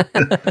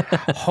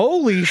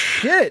 Holy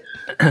shit!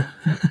 I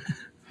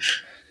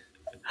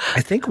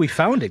think we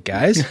found it,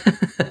 guys.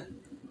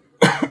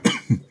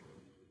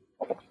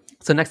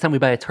 So next time we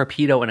buy a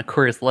Torpedo and a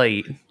Coors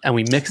Light and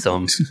we mix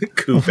them.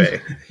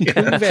 Cuvée.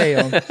 Cuvée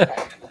 'em.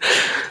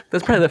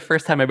 That's probably the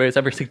first time anybody's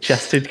ever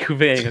suggested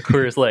cuvée a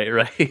Coors Light,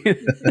 right?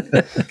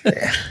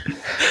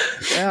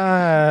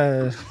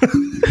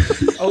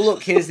 Oh,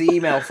 look, here's the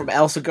email from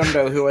El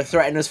Segundo who are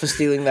threatening us for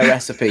stealing their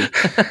recipe.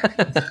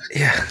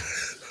 Yeah.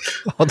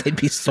 Oh, they'd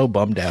be so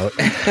bummed out.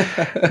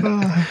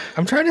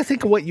 I'm trying to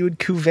think of what you would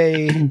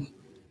cuvée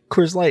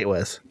Coors Light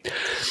with.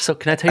 So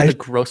can I tell you the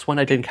gross one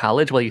I did in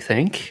college while you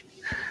think?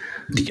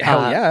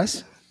 Hell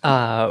yes.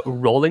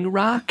 Rolling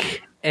Rock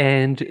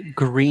and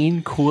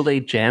green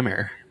Kool-Aid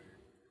Jammer.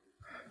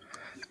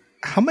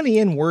 How many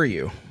in were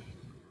you?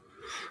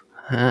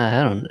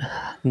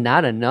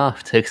 Not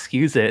enough to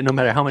excuse it, no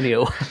matter how many it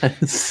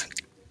was.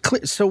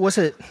 So was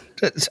it?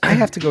 I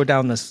have to go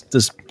down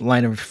this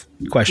line of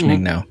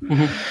questioning now.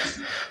 Mm-hmm.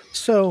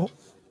 So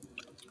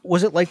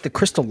was it like the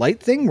Crystal Light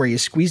thing where you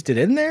squeezed it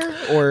in there,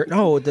 or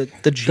no, the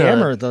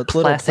jammer, the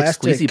little plastic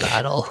squeezy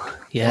bottle?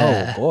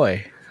 Yeah. Oh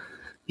boy.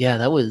 Yeah,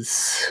 that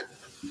was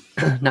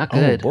not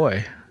good. Oh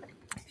boy.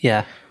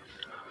 Yeah.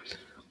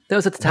 That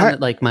was at the time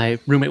that my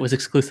roommate was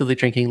exclusively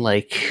drinking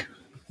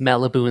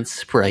Malibu and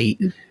Sprite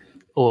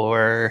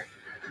or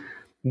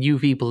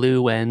UV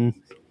Blue and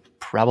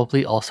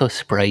probably also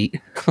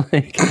Sprite.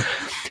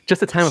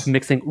 Just a time of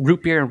mixing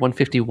root beer and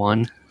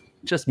 151.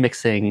 Just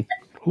mixing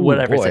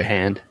whatever's at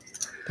hand.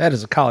 That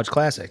is a college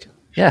classic.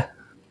 Yeah.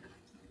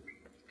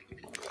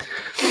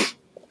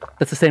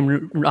 That's the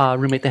same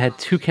roommate that had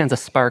 2 cans of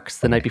Sparks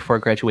the night before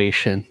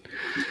graduation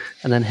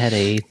and then had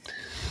a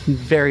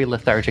very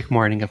lethargic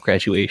morning of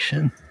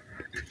graduation.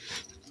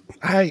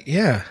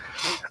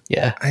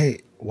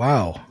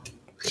 Wow.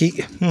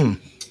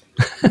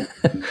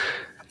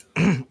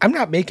 I'm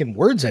not making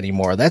words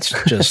anymore. That's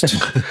just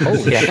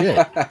holy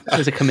shit.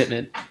 There's a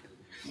commitment.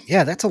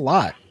 Yeah, that's a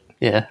lot.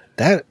 Yeah.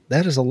 That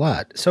is a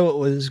lot. So it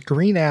was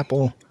green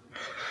apple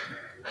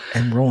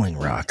and Rolling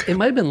Rock. It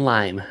might have been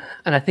lime.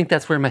 And I think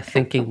that's where my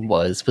thinking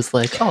was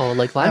lime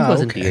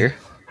goes in beer.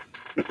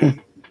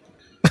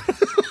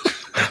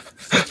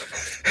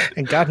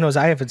 And God knows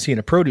I haven't seen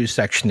a produce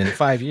section in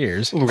 5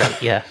 years.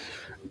 Right, yeah.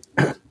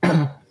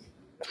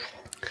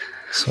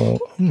 So,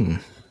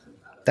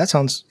 that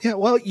sounds, yeah,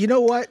 well, you know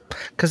what?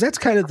 Because that's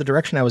kind of the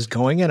direction I was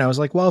going in. I was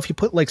like, well, if you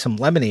put some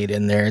lemonade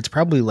in there, it's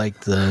probably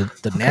like the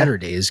Natter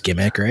Days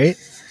gimmick, right?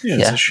 Yeah,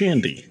 it's a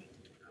shandy.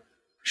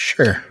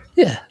 Sure.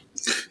 Yeah.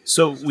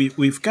 So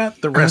we've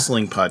got the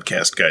wrestling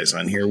podcast guys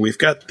on here. We've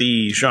got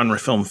the genre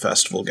film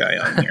festival guy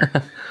on here.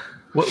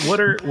 What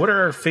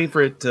are our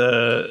favorite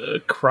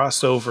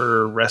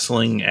crossover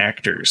wrestling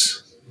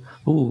actors?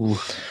 Ooh.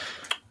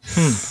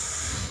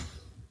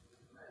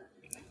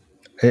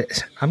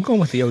 I'm going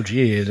with the OG.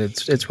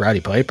 It's Roddy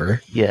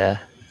Piper. Yeah.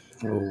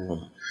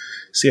 Ooh.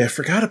 See, I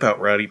forgot about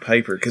Roddy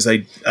Piper because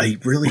I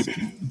really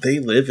They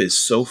Live is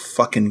so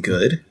fucking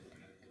good.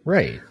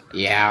 Right.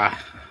 Yeah.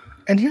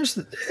 And here's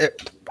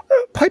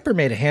Piper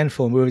made a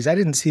handful of movies. I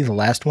didn't see the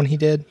last one he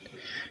did,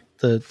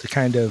 the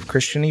kind of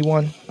Christian-y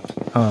one.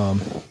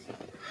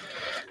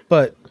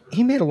 But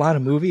he made a lot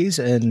of movies,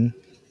 and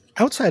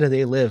outside of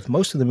They Live,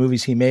 most of the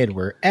movies he made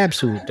were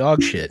absolute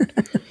dog shit.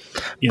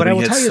 Yeah, but I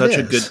will tell you such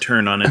a good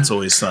turn on It's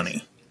Always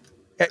Sunny.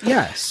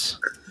 Yes.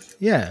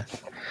 Yeah.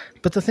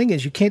 But the thing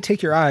is, you can't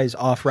take your eyes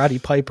off Roddy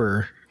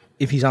Piper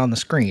if he's on the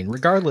screen.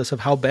 Regardless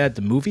of how bad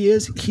the movie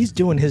is, he's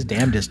doing his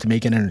damnedest to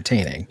make it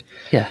entertaining.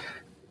 Yeah.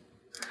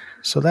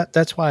 So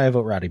that's why I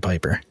vote Roddy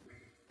Piper.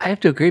 I have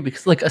to agree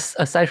because,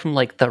 aside from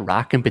The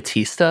Rock and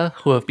Batista,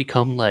 who have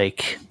become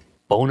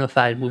bona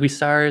fide movie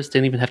stars,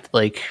 didn't even have to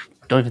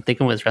don't even think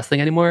of him as wrestling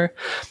anymore.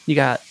 You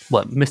got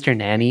Mr.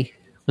 Nanny.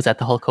 Was that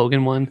the Hulk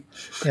Hogan one?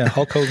 Yeah,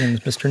 Hulk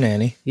Hogan's Mr.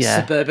 Nanny. Yeah,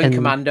 Suburban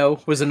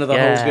Commando was another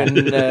Hogan.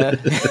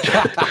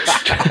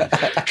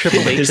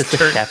 Triple H is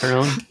the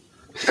chaperone.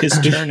 His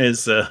turn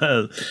is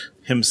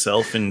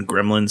himself in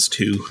Gremlins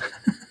 2.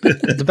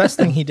 The best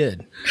thing he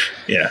did.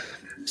 Yeah.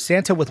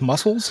 Santa with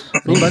muscles?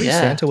 Anybody? Yeah.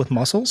 Santa with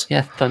muscles?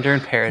 Yeah, Thunder in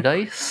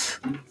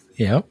Paradise.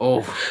 Yeah.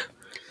 Oh.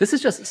 This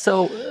is just,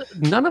 so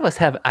none of us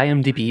have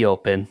IMDb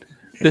open.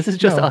 This is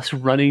just us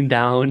running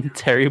down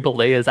Terry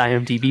Bollea's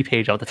IMDb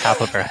page off the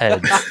top of our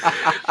heads,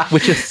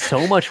 which is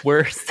so much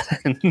worse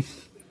than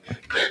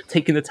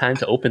taking the time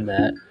to open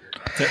that.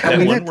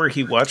 That one where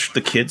he watched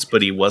the kids,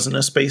 but he wasn't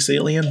a space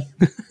alien?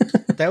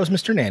 That was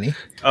Mr. Nanny.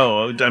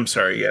 Oh, I'm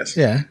sorry, yes.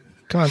 Yeah.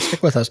 Come on,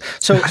 stick with us.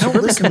 So I don't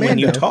listen when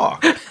you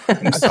talk.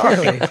 I'm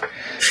sorry.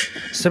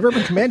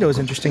 Suburban Commando is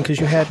interesting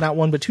because you had not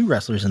one but two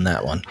wrestlers in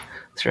that one.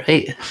 That's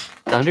right.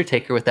 The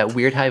Undertaker with that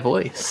weird high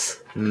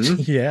voice.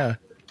 Yeah.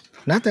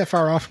 Not that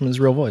far off from his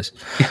real voice.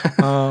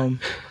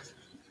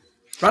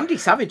 Randy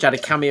Savage had a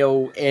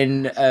cameo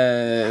in,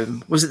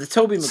 was it the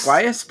Tobey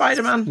Maguire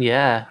Spider-Man?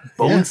 Yeah.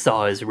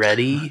 Bonesaw is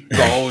ready.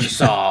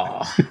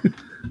 Bonesaw.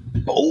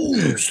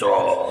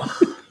 Bonesaw.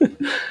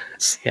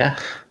 Yeah.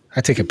 I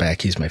take it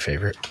back. He's my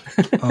favorite.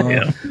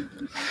 Yeah.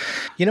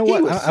 You know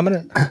what? I'm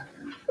going to...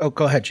 Oh,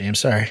 go ahead, James.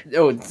 Sorry.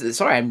 Oh,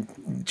 sorry, I'm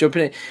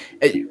jumping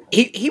in.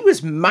 He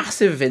was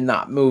massive in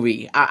that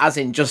movie, as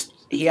in just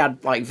he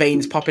had like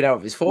veins popping out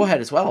of his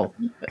forehead as well.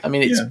 I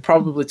mean, it's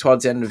probably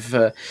towards the end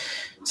of,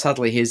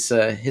 sadly,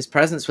 his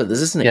presence with us,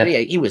 isn't it? Yeah.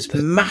 He was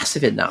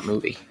massive in that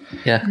movie.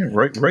 Yeah.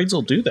 Raids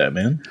will do that,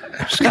 man.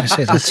 I was going to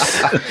say that's...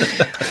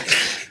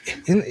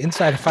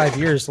 Inside of 5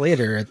 years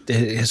later,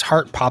 his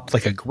heart popped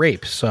like a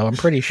grape, so I'm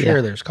pretty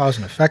sure there's cause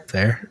and effect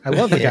there. I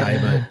love the guy,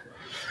 but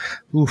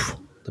oof,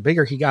 the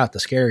bigger he got, the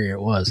scarier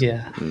it was.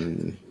 Yeah.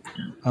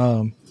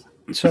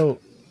 So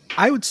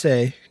I would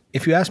say,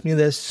 if you ask me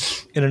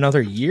this in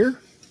another year,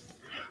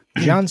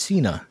 John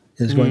Cena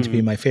is going to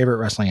be my favorite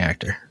wrestling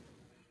actor.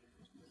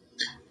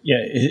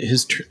 Yeah,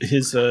 his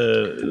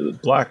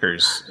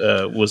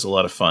blockers was a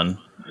lot of fun.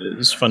 It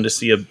was fun to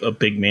see a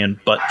big man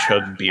butt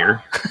chug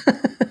beer.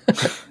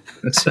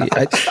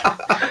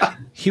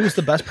 He was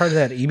the best part of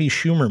that Amy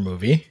Schumer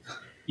movie.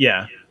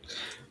 Yeah.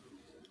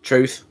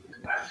 Truth.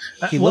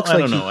 He looks I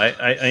like don't know.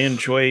 I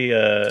enjoy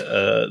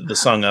the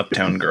song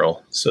Uptown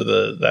Girl, so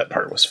that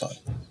part was fun.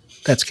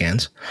 That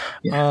scans.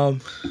 Yeah.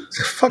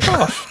 Fuck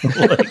off.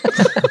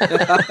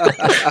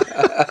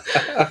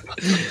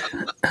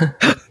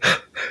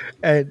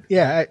 And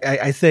yeah,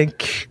 I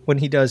think when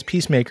he does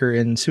Peacemaker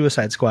in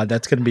Suicide Squad,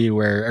 that's going to be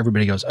where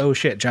everybody goes, "Oh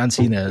shit, John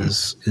Cena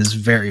is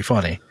very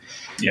funny."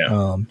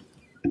 Yeah.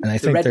 And I The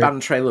think Red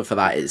Band trailer for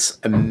that is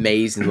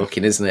amazing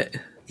looking, isn't it?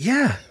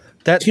 Yeah,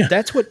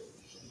 that's what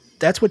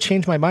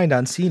changed my mind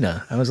on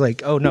Cena. I was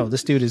like, oh no,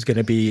 this dude is going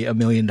to be $1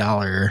 million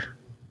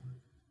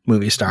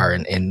movie star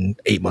in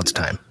 8 months'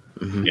 time.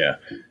 Mm-hmm. Yeah.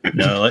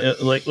 No,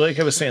 like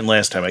I was saying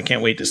last time, I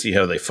can't wait to see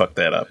how they fuck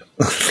that up.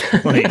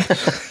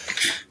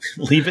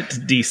 Leave it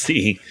to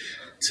DC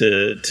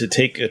to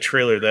take a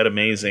trailer that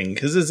amazing,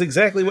 because it's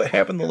exactly what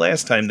happened the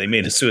last time they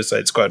made a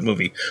Suicide Squad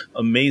movie.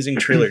 Amazing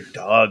trailer,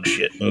 dog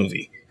shit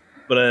movie.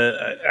 But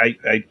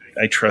I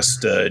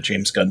trust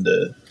James Gunn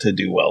to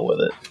do well with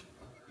it.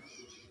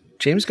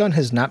 James Gunn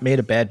has not made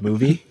a bad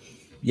movie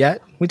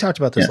yet. We talked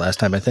about this last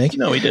time, I think.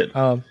 No, we did.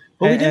 But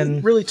we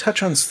didn't really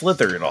touch on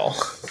Slither at all.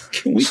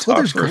 Can we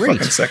talk for a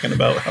fucking second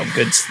about how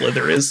good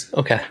Slither is?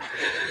 Okay.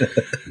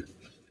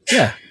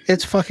 Yeah,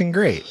 it's fucking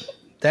great.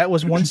 That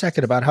was 1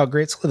 second about how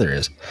great Slither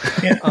is.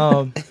 Yeah.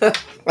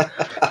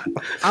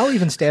 I'll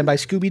even stand by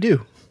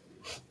Scooby-Doo.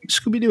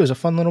 Scooby-Doo is a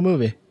fun little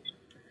movie.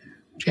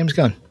 James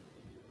Gunn.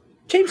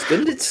 James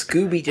Gunn did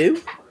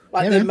Scooby-Doo?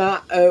 Like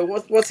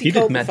what's he He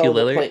called? did Matthew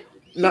Lillard.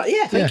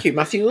 Thank you,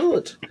 Matthew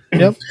Lillard.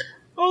 Yep.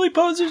 Only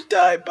posers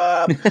die,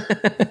 Bob.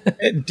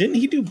 Didn't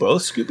he do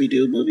both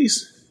Scooby-Doo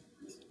movies?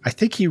 I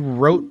think he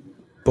wrote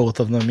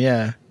both of them,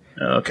 yeah.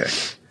 Oh, okay.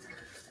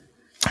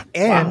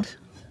 And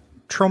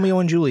Romeo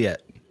and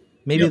Juliet.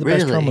 Maybe the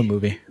best Roma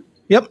movie.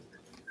 Yep.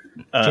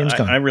 James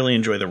Gunn. I really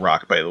enjoy The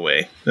Rock, by the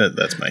way.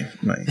 That's my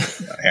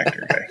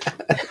actor guy.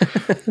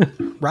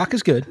 Rock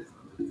is good.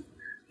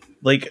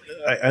 Like,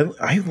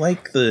 I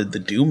like the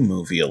Doom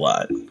movie a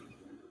lot.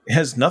 It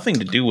has nothing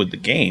to do with the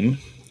game,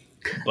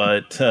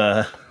 but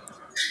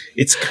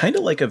it's kind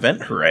of like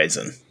Event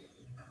Horizon.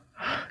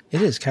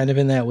 It is kind of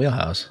in that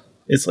wheelhouse.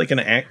 It's like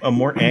a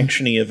more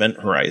actiony Event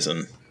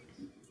Horizon.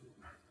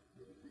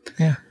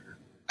 Yeah.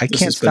 I This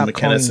can't has stop been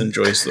calling... McKennis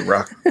enjoys The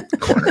Rock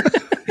corner.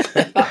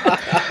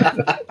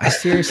 I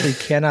seriously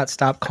cannot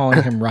stop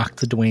calling him Rock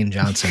the Dwayne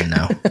Johnson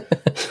now.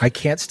 I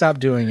can't stop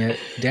doing it.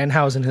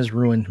 Danhausen has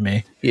ruined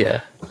me. Yeah.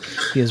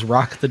 He is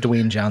Rock the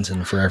Dwayne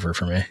Johnson forever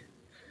for me.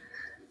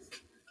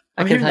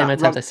 I can tell you my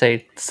times I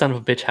say son of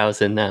a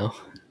bitchhausen now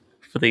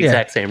for the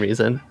exact same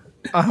reason.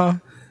 Uh-huh.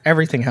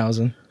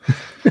 Everythinghausen.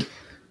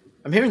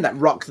 I'm hearing that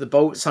Rock the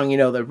Boat song,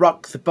 the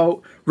Rock the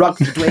Boat, Rock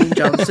the Dwayne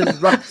Johnson,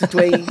 Rock the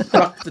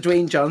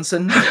Dwayne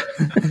Johnson.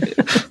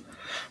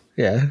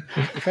 Yeah.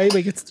 If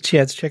anybody gets the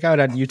chance, check out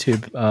on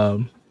YouTube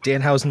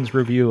Danhausen's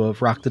review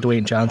of Rock the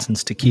Dwayne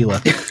Johnson's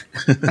tequila.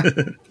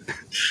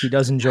 He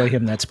does enjoy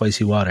that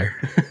spicy water.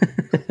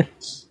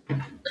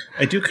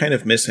 I do kind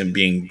of miss him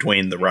being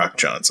Dwayne The Rock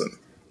Johnson.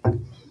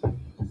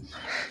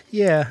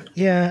 Yeah.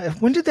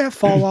 When did that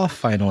fall off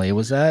finally?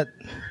 Was that...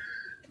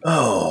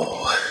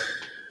 Oh...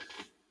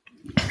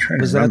 I'm trying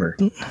to remember.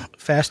 That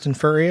Fast and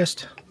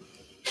Furious?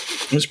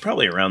 It was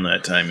probably around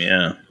that time,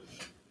 yeah.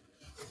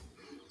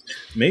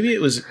 Maybe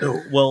it was.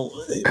 Well,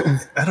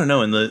 I don't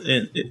know. In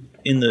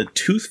the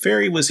Tooth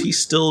Fairy, was he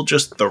still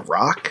just The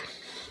Rock?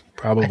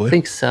 Probably. I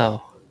think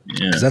so.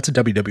 Because that's a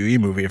WWE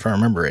movie, if I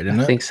remember it, isn't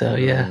it? I think so,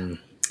 yeah.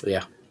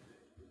 Yeah.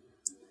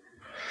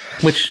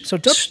 Which, So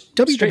straight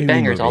WWE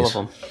bangers, all movies.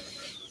 of them.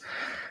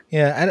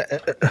 Yeah,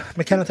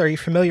 McKenneth, are you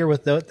familiar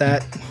with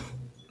that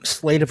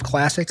slate of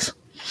classics?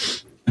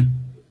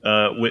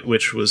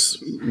 Which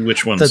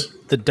ones?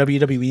 The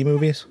WWE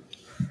movies?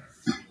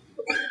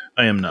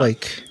 I am not.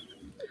 Like,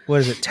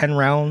 what is it, 10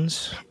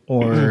 rounds?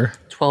 Or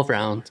 12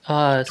 rounds.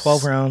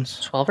 12 rounds?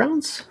 12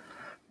 rounds?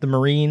 The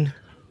Marine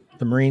 2,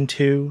 the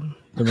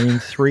Marine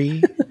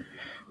 3,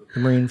 the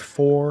Marine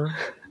 4,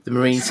 The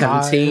Marine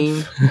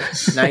 17,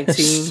 19,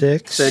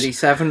 6.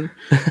 37,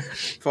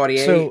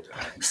 48. So,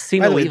 See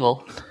By the no way-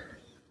 evil.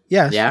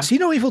 yeah, See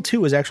No Evil 2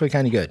 was actually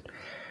kind of good.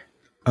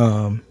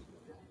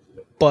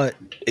 But,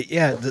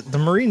 yeah, the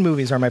Marine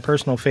movies are my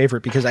personal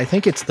favorite because I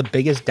think it's the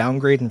biggest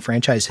downgrade in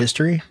franchise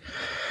history.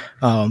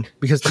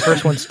 Because the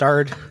first one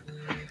starred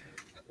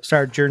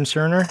Jern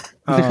Cerner.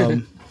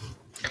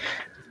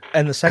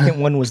 And the second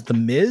one was The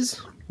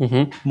Miz.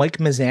 Mike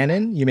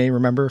Mizanin, you may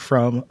remember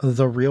from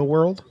The Real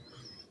World.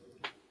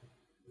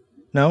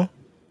 No?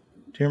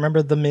 Do you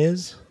remember The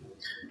Miz?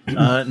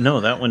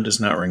 No, that one does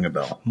not ring a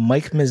bell.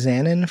 Mike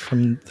Mizanin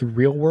from The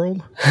Real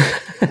World?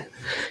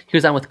 He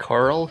was on with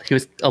Carl. He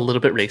was a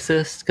little bit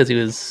racist because he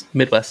was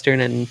Midwestern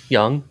and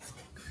young.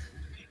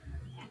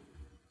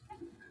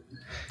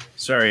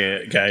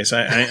 Sorry, guys.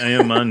 I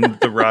am on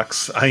The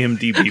Rock's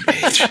IMDb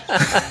page.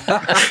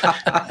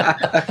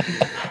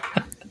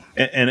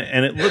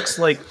 And it looks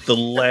like the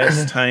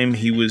last time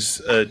he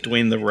was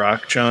Dwayne The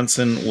Rock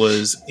Johnson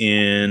was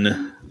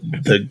in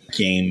The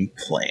Game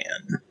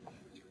Plan.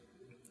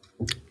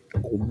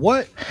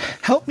 What?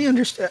 Help me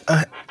understand.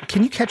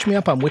 Can you catch me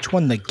up on which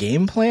one The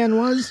Game Plan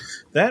was?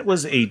 That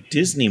was a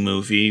Disney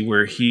movie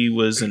where he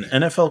was an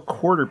NFL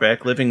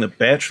quarterback living the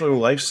bachelor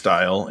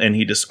lifestyle, and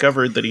he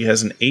discovered that he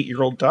has an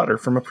 8-year-old daughter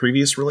from a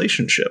previous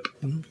relationship.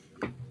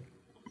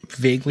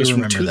 Vaguely It was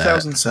from remember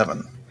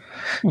 2007.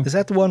 that. Is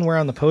that the one where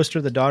on the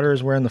poster the daughter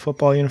is wearing the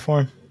football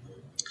uniform?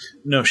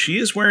 No, she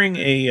is wearing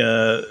a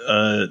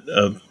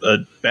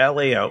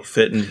ballet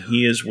outfit, and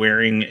he is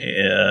wearing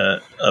a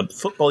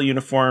football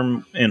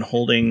uniform and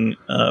holding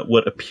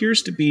what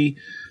appears to be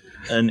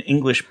an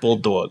English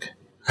bulldog.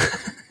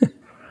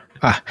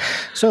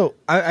 So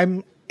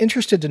I'm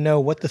interested to know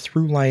what the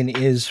through line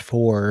is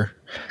for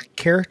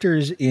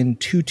characters in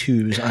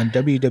tutus on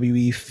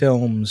WWE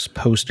Films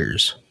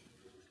posters.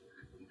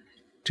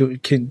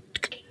 Can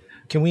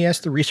we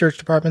ask the research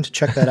department to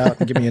check that out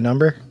and give me a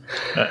number?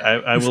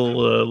 I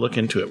will look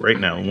into it right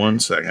now. 1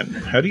 second.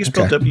 How do you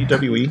spell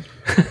WWE?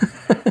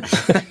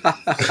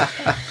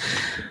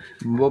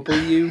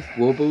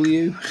 Wobble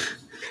you.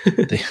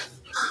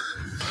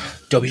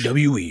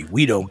 WWE,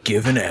 we don't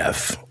give an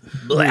F.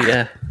 Oh,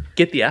 yeah.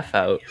 Get the F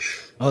out.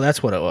 Oh,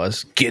 that's what it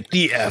was. Get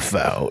the F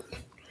out.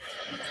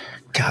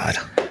 God.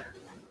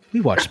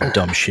 We watch some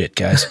dumb shit,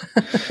 guys.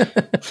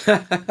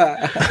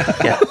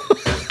 Yeah.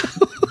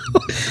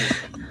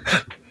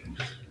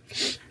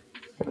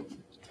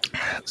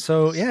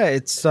 So, yeah,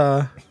 it's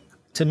to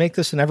make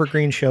this an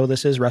evergreen show,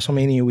 this is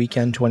WrestleMania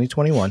weekend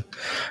 2021.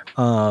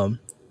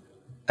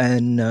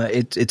 And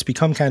it's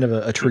become kind of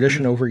a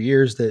tradition over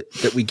years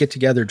that we get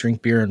together,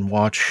 drink beer, and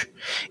watch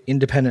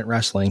independent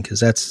wrestling because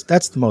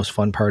that's the most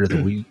fun part of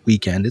the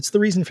weekend. It's the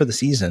reason for the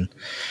season.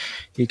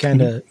 You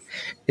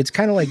it's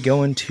kind of like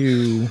going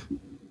to,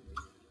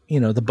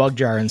 the Bug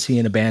Jar and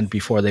seeing a band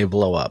before they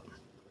blow up.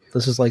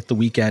 This is like the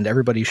weekend.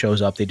 Everybody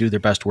shows up, they do their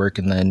best work,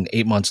 and then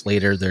 8 months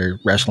later, they're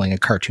wrestling a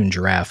cartoon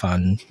giraffe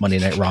on Monday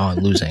Night Raw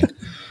and losing.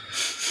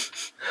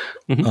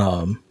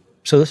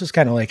 So this is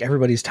kind of like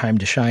everybody's time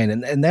to shine,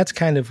 and that's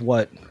kind of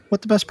what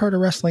the best part of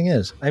wrestling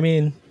is. I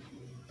mean,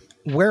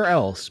 where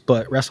else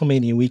but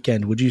WrestleMania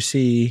weekend would you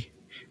see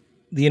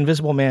the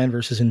Invisible Man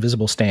versus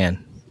Invisible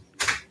Stan?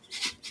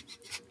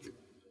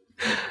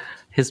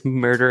 His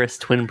murderous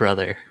twin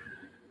brother.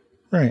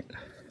 Right.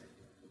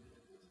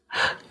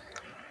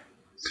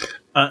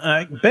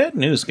 Bad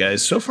news,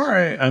 guys. So far,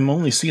 I'm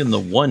only seeing the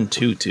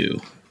 1-2-2.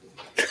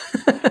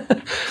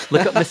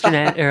 Look up Mr.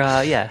 Nanny,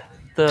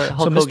 the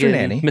Hulk Mr. Hogan,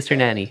 Nanny. Mr.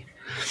 Nanny.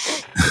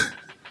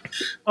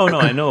 Oh, no,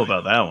 I know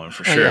about that one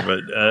for sure. yeah.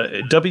 But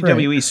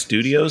WWE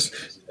Studios,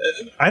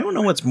 I don't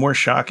know what's more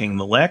shocking,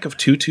 the lack of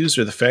tutus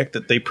or the fact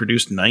that they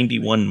produced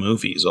 91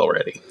 movies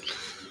already.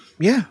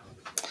 Yeah.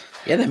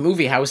 Yeah, their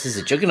movie house is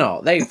a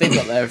juggernaut. They've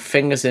got their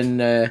fingers in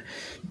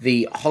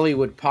the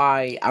Hollywood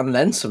pie and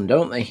then some,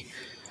 don't they?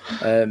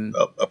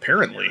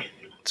 Apparently.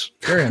 It's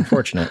very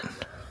unfortunate.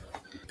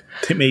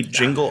 They made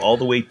Jingle All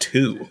the Way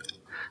 2.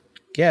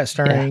 Yeah,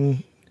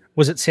 starring,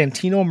 was it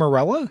Santino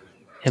Marella?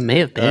 It may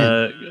have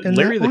been.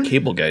 Larry that the one?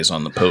 Cable Guy's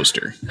on the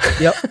poster.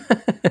 Yep.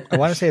 I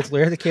want to say it's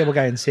Larry the Cable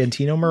Guy and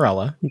Santino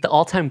Marella. The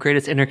all-time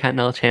greatest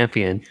Intercontinental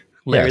Champion,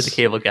 Larry Yes. the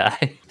Cable Guy.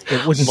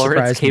 It wouldn't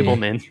Lawrence surprise me.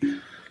 Cableman.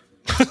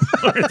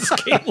 Lawrence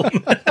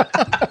Cableman.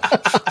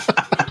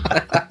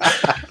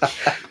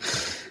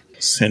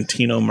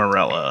 Santino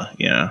Marella,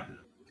 yeah.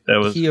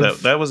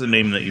 That was a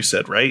name that you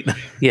said, right?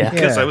 Yeah.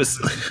 Because Yeah.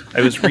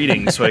 I was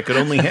reading, so I could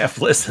only half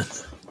listen.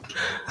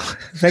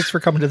 Thanks for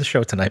coming to the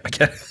show tonight,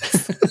 McKenna.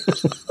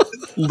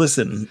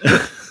 Listen,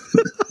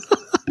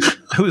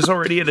 I was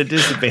already at a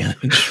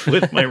disadvantage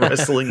with my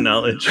wrestling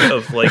knowledge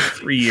of like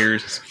 3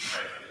 years.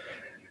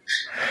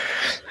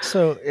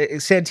 So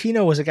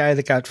Santino was a guy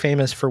that got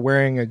famous for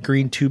wearing a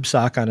green tube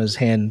sock on his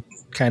hand,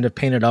 kind of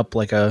painted up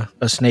like a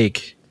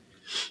snake,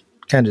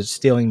 kind of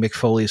stealing Mick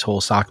Foley's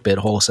whole sock bit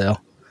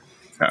wholesale.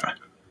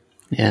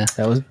 Yeah,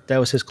 that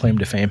was his claim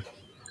to fame.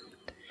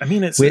 I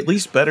mean, it's at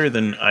least better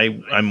than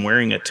I'm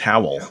wearing a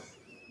towel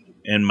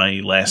and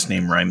my last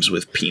name rhymes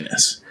with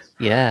penis.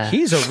 Yeah.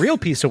 He's a real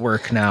piece of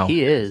work now.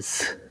 He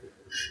is.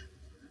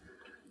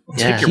 I'll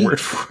take your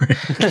word for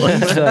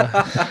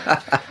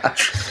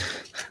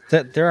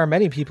it. There are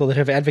many people that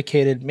have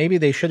advocated maybe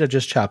they should have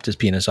just chopped his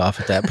penis off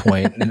at that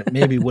point, and it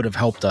maybe would have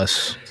helped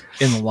us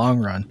in the long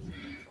run.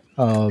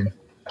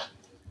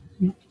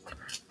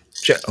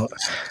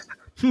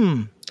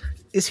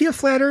 Is he a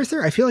flat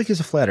earther? I feel like he's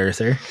a flat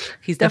earther.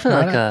 He's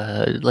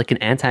definitely like an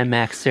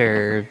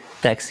anti-maxer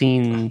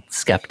vaccine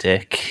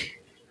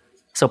skeptic.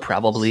 So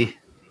probably.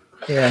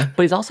 Yeah.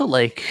 But he's also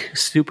like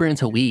super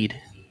into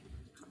weed,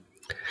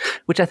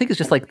 which I think is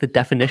just like the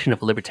definition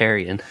of a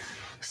libertarian.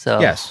 So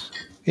yes.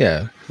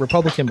 Yeah.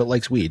 Republican but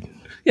likes weed.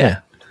 Yeah.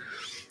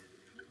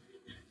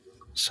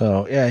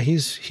 So yeah,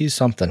 he's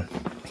something.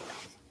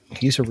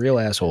 He's a real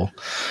asshole.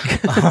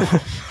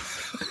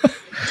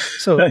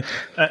 So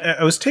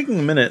I was taking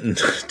a minute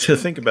to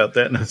think about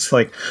that, and it's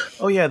like,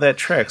 oh yeah, that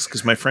tracks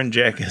because my friend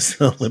Jack is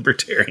a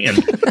libertarian.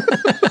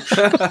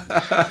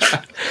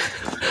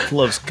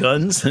 Loves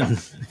guns and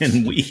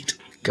weed.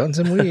 Guns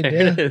and weed,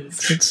 yeah.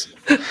 It's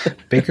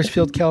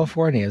Bakersfield,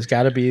 California has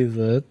got to be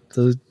the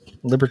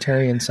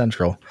libertarian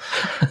central.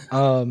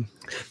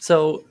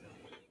 So,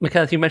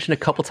 McKenna, you mentioned a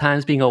couple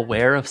times being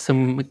aware of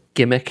some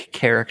gimmick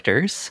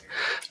characters.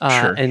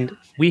 Sure. And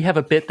we have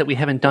a bit that we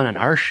haven't done on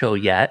our show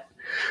yet.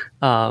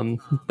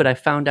 But I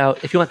found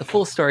out, if you want the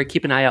full story,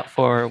 keep an eye out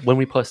for when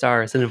we post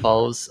ours. It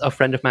involves a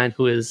friend of mine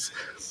who is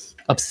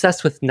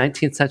obsessed with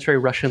 19th century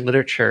Russian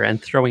literature and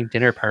throwing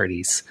dinner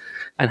parties,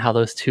 and how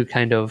those two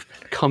kind of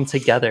come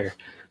together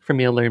for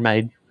me to learn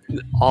my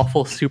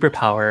awful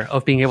superpower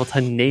of being able to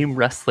name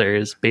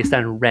wrestlers based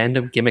on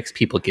random gimmicks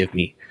people give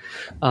me.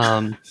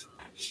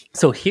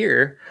 So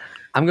here,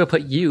 I'm going to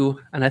put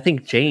you, and I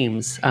think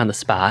James, on the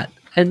spot,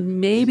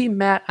 and maybe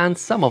Matt on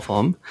some of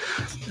them.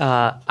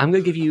 I'm going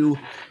to give you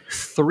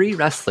 3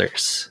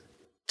 wrestlers.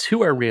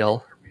 2 are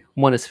real,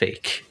 1 is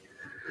fake.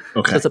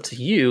 Okay. So it's up to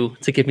you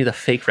to give me the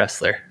fake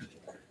wrestler.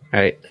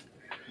 All right.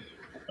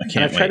 I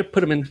can't try to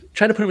put them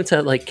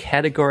into like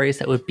categories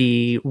that would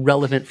be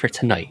relevant for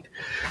tonight.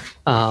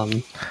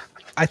 I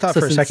thought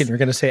for a second you were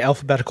going to say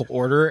alphabetical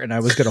order, and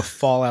I was going to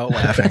fall out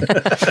laughing.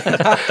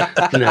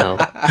 No,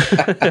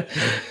 I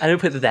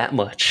didn't put that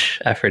much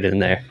effort in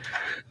there.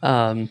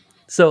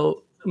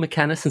 So,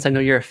 McKenna, since I know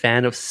you're a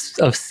fan of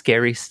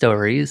scary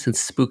stories and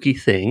spooky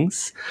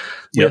things,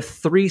 we have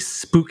 3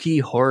 spooky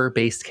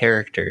horror-based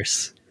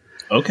characters.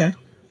 Okay.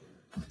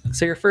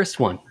 So your first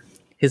one,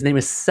 his name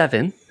is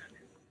Seven.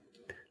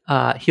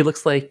 He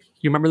looks like,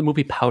 you remember the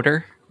movie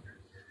Powder?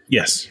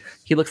 Yes.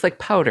 He looks like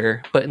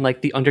Powder, but in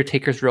like the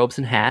Undertaker's robes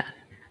and hat.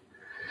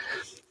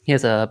 He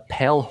has a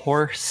pale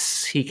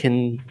horse. He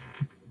can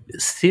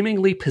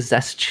seemingly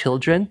possess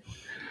children.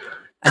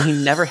 And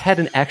he never had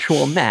an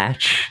actual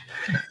match.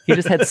 He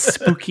just had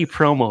spooky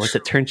promos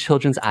that turned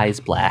children's eyes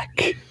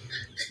black.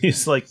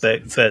 He's like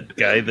that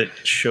guy that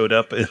showed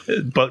up,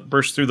 but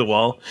burst through the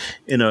wall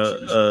in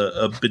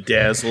a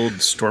bedazzled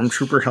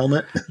stormtrooper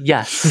helmet.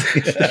 Yes,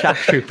 the shock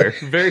trooper.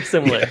 Very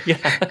similar.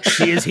 Yeah.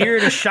 He is here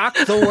to shock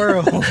the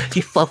world.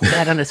 He fluffed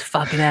that on his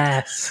fucking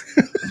ass.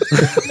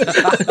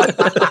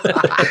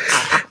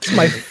 It's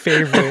my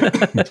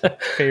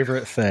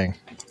favorite thing.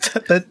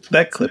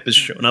 That clip has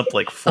shown up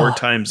like 4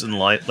 times in the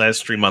last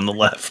stream on the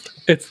left.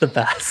 It's the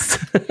best.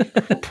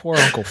 Poor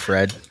Uncle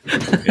Fred.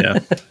 Yeah.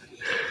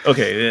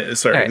 Okay,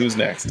 sorry, right. Who's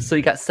next? So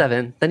you got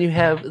 7. Then you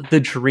have the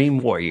Dream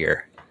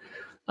Warrior.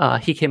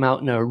 He came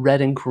out in a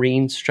red and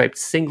green striped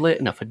singlet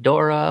and a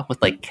fedora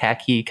with like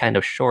khaki kind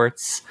of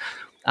shorts.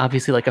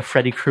 Obviously like a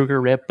Freddy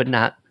Krueger rip, but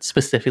not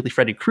specifically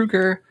Freddy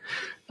Krueger.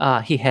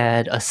 He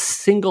had a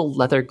single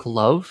leather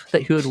glove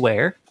that he would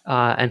wear.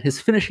 And his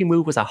finishing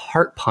move was a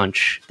heart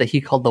punch that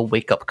he called the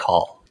wake up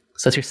call.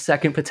 So that's your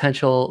second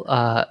potential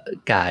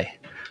guy.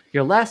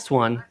 Your last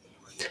one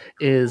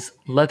is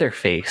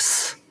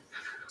Leatherface.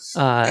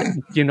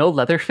 You know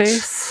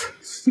Leatherface?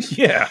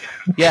 Yeah.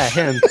 Yeah,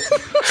 him.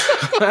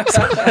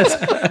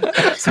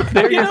 So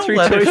there are your 3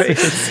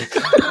 choices.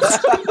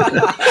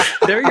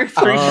 There are your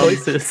 3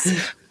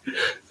 choices.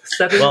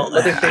 7,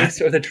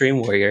 Leatherface, or the Dream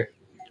Warrior.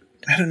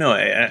 I don't know.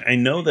 I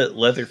know that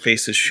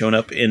Leatherface has shown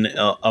up in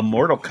a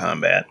Mortal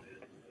Kombat.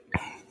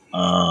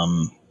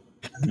 I'm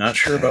not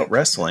sure about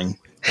wrestling.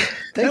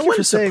 That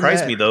wouldn't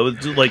surprise me though,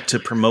 like to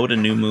promote a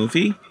new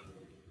movie,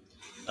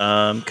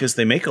 because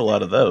they make a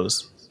lot of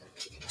those.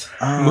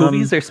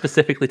 Movies or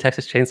specifically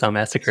Texas Chainsaw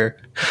Massacre?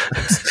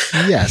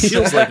 Yes.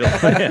 Feels like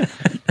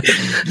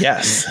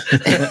yes.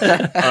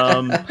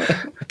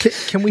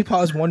 Can we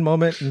pause one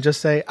moment and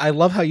just say, I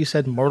love how you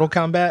said Mortal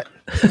Kombat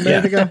a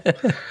minute ago?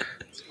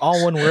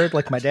 All one word,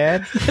 like my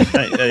dad.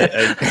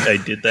 I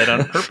did that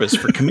on purpose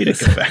for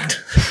comedic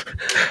effect.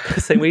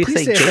 Same way you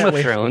say Game of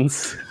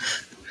Thrones.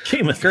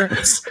 Game of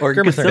Thrones. Or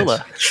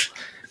Godzilla.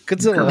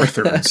 Godzilla.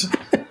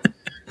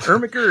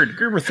 Ermagerd,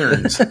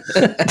 Germerthurns.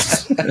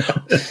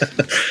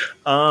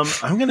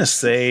 I'm going to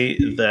say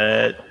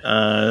that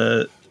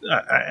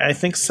I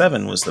think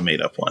 7 was the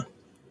made-up one.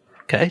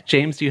 Okay.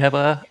 James, do you have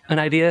an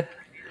idea?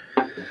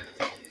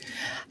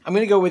 I'm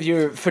going to go with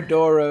your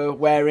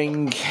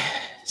fedora-wearing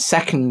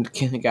second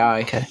kind of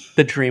guy. Okay.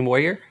 The Dream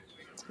Warrior?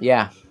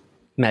 Yeah.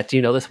 Matt, do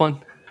you know this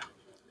one?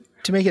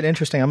 To make it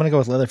interesting, I'm going to go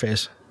with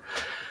Leatherface.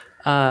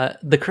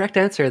 The correct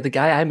answer, the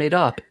guy I made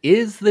up,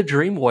 is the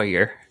Dream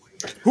Warrior.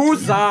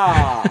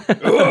 Huzzah!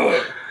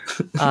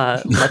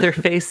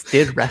 Leatherface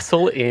did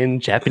wrestle in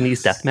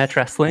Japanese deathmatch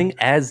wrestling,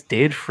 as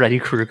did Freddy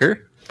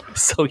Krueger.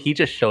 So he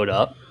just showed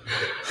up.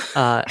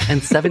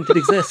 And 7 did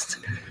exist.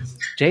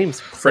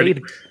 James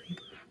played...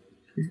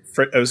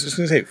 I was just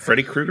going to say,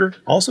 Freddy Krueger,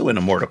 also in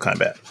a Mortal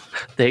Kombat.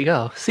 There you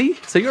go. See?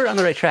 So you're on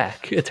the right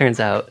track, it turns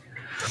out.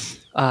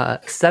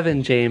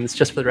 7, James,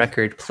 just for the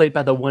record, played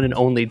by the one and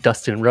only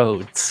Dustin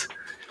Rhodes.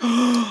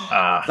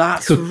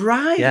 That's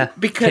right. Yeah,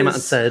 because came out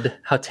and said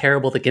how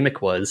terrible the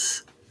gimmick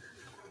was.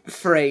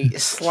 For a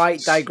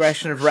slight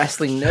digression of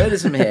wrestling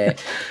nerdism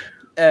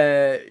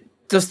here,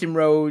 Dustin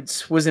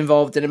Rhodes was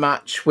involved in a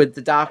match with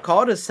the Dark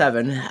Order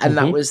 7, and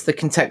that was the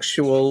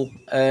contextual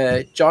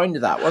join to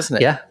that,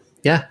 wasn't it?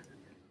 Yeah.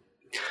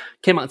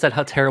 Came out and said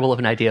how terrible of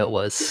an idea it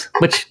was,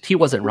 which he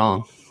wasn't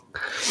wrong.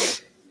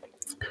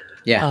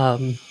 Yeah. All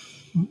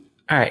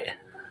right.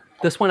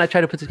 This one I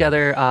tried to put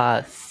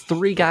together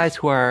 3 guys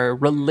who are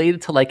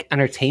related to like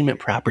entertainment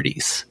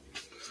properties.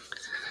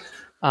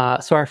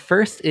 So our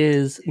first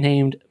is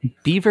named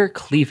Beaver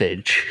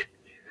Cleavage.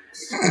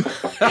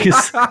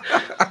 It's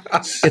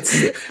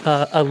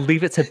a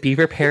Leave It to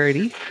Beaver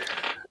parody.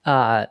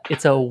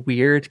 It's a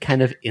weird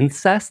kind of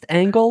incest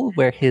angle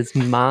where his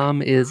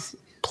mom is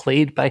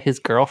played by his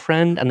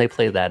girlfriend, and they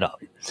play that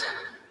up.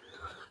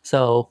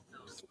 So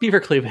Beaver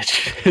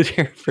Cleavage is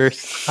your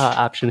first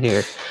option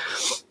here.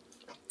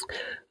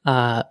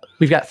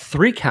 We've got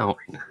 3 Count,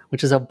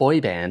 which is a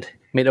boy band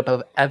made up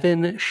of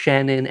Evan,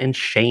 Shannon, and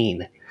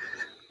Shane,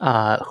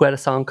 who had a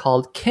song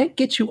called Can't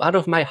Get You Out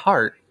of My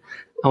Heart,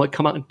 and would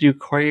come out and do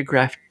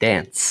choreographed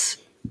dance.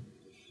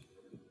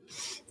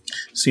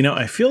 So,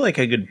 I feel like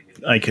I could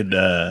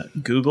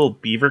Google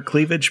beaver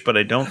cleavage, but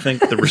I don't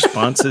think the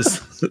responses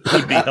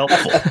would be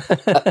helpful.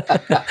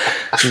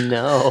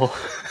 No.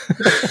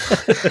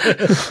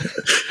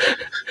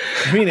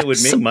 I mean, it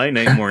would make my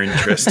night more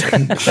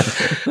interesting.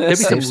 There'd be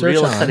some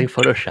real upsetting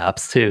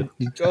Photoshops, too.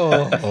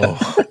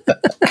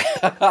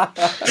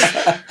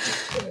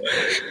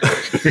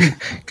 You're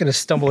going to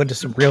stumble into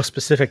some real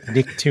specific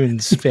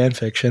Nicktoons fan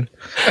fiction.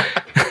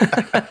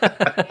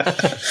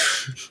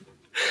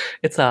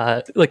 It's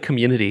like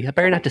Community. I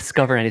better not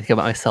discover anything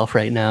about myself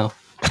right now.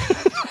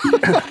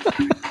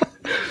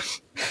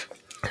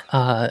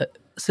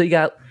 So you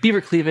got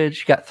Beaver Cleavage,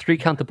 you got 3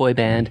 Count the Boy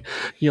Band.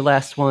 Your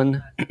last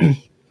one,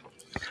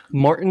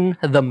 Morton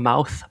the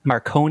Mouth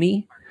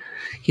Marconi.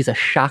 He's a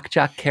shock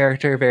jock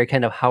character, very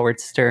kind of Howard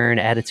Stern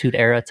Attitude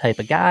Era type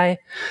of guy.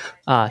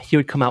 He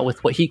would come out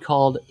with what he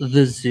called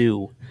the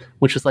Zoo,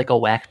 which was like a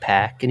whack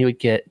pack, and he would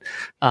get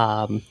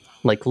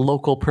like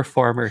local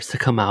performers to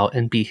come out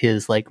and be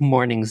his like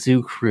morning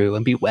zoo crew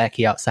and be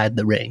wacky outside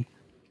the ring.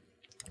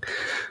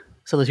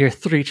 So those are your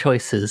 3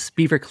 choices: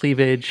 Beaver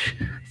Cleavage,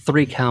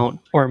 3 Count,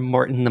 or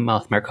Morton the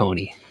Mouth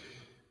Marconi.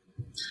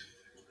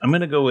 I'm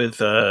gonna go with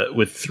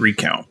 3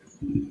 Count.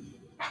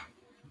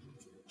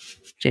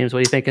 James, what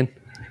are you thinking?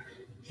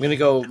 I'm going to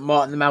go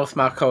Martin the Mouth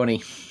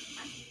Marconi.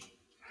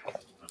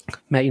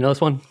 Matt, you know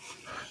this one?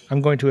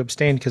 I'm going to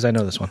abstain because I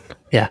know this one.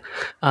 Yeah.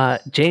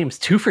 James,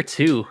 2 for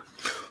 2.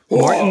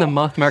 Morton the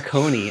Mouth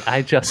Marconi,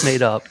 I just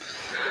made up.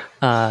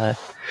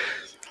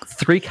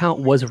 3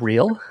 Count was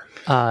real.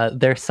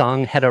 Their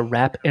song had a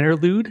rap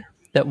interlude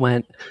that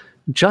went,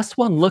 "Just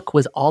one look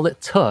was all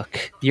it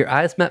took. Your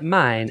eyes met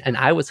mine, and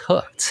I was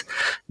hooked.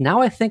 Now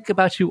I think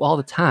about you all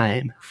the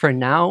time. For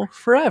now,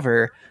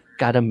 forever,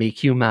 gotta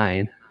make you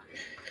mine."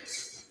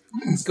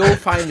 Go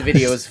find the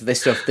videos for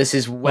this stuff. This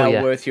is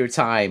well worth your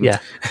time. Yeah.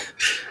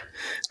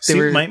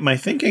 See, my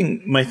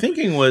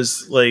thinking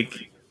was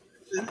like,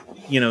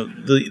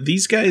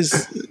 these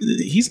guys,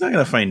 he's not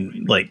going to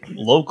find like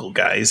local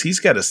guys.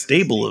 He's got a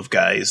stable of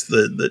guys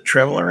that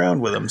travel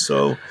around with him.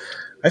 So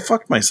I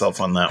fucked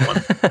myself on that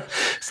one.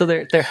 So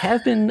there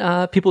have been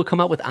people who come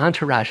out with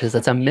entourages.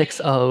 That's a mix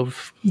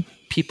of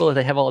people that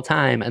they have all the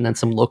time and then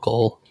some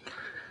local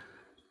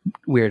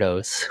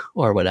weirdos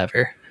or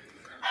whatever.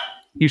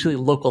 Usually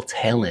local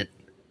talent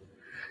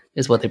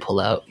is what they pull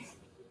out.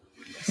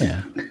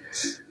 Yeah.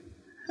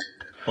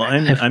 Well,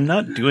 I'm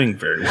not doing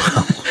very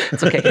well.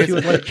 It's okay.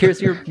 Here's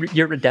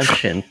your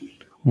redemption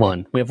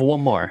one. We have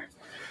one more.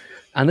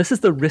 And this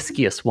is the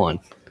riskiest one.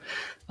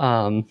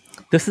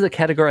 This is a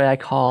category I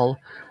call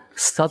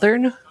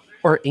Southern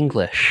or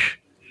English.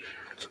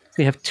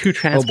 We have 2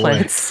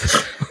 transplants.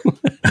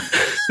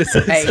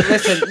 Hey,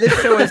 listen,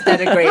 this show has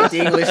denigrated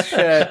the English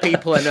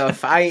people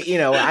enough. I,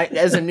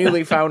 as a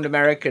newly found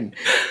American,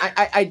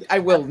 I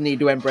will need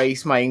to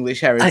embrace my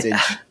English heritage.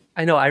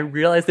 I know. I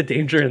realize the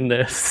danger in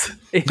this,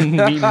 in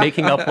me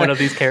making up one of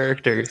these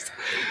characters.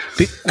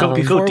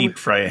 Go deep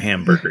fry a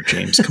hamburger,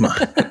 James. Come on.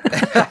 Deep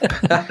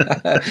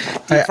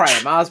fry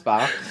a Mars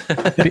bar.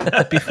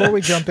 Before we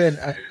jump in,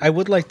 I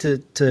would like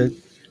to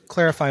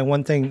clarify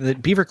one thing.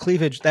 That Beaver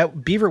Cleavage,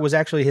 that Beaver was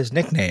actually his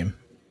nickname.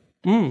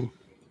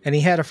 And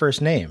he had a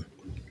first name.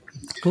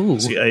 Ooh.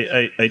 See,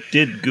 I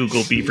did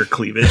Google beaver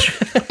cleavage.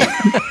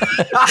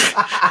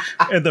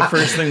 And the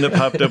first thing that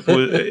popped up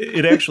was,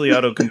 it actually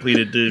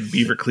auto-completed to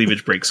beaver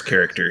cleavage breaks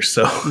character.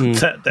 So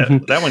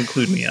that one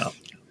clued me out.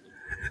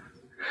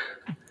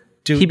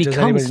 He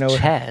becomes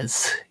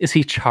Chaz. Is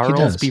he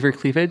Charles Beaver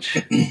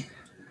Cleavage?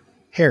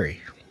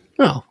 Harry.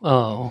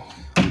 Oh.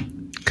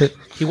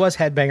 He was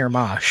Headbanger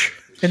Mosh.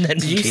 And then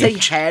Did you say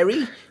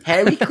Harry?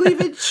 Harry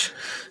Cleavage?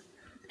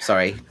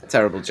 Sorry,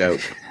 terrible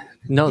joke.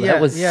 No, that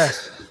was...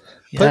 Yes.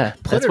 Yeah,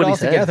 put it all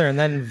together and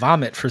then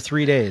vomit for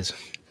 3 days.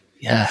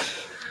 Yeah.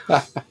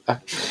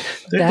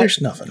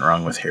 There's nothing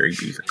wrong with Harry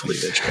Beaver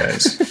Cleavage,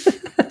 guys.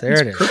 There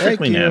it is.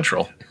 Perfectly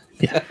natural.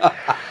 Yeah.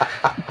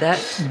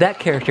 That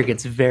character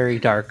gets very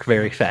dark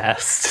very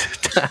fast.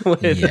 I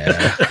would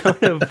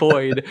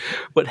avoid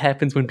what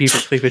happens when Beaver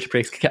Cleavage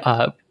breaks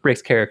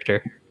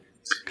character.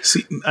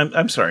 See,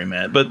 I'm sorry,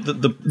 Matt, but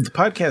the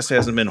podcast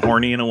hasn't been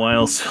horny in a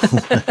while, so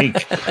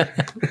like,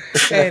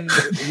 and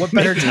what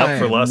better time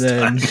for lost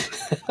than time.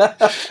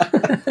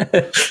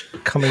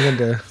 Coming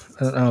into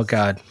oh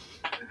god.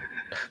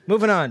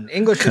 Moving on,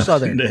 English to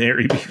Southern. Into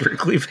Harry Beaver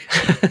Cleavage.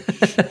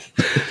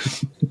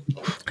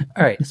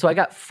 All right, so I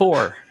got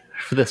 4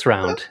 for this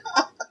round.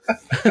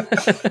 We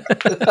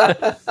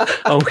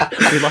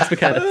lost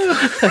McKenna.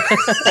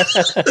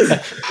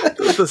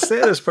 The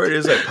saddest part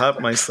is I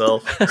popped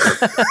myself.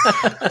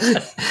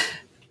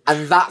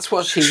 And that's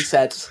what she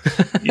said.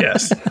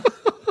 Yes.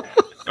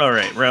 All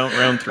right,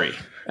 round 3.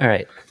 All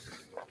right.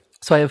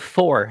 So I have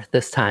 4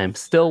 this time.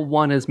 Still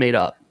 1 is made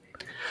up.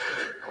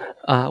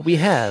 We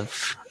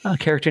have a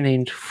character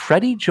named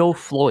Freddie Joe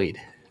Floyd.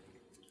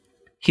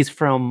 He's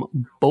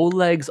from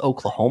Bowlegs,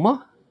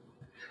 Oklahoma.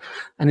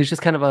 And he's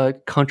just kind of a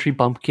country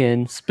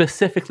bumpkin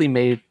specifically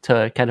made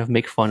to kind of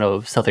make fun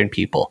of Southern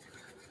people.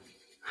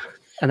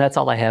 And that's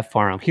all I have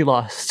for him. He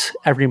lost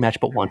every match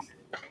but 1.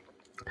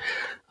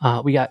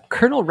 We got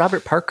Colonel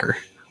Robert Parker,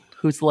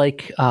 who's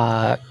like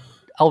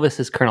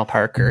Elvis's Colonel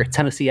Parker.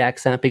 Tennessee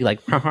accent, big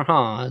like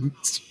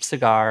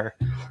cigar,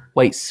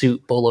 white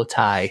suit, bolo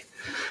tie.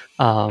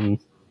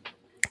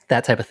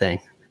 That type of thing.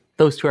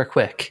 Those 2 are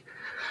quick.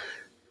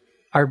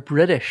 Our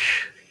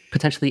British,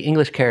 potentially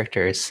English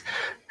characters,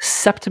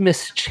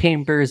 Septimus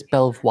Chambers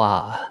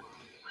Belvoir,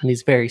 and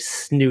he's very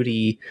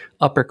snooty,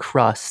 upper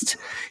crust.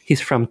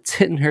 He's from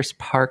Tittenhurst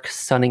Park,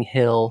 Sunning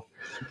Hill,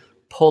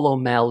 polo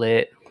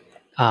mallet,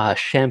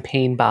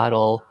 champagne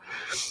bottle,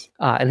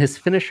 and his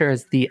finisher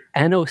is the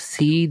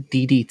NOC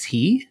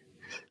DDT,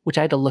 which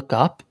I had to look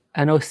up.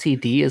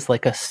 NOCD is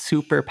like a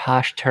super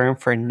posh term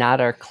for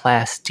not our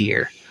class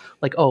deer.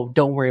 Like, oh,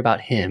 don't worry about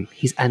him.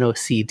 He's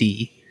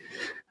NOCD.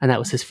 And that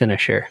was his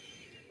finisher.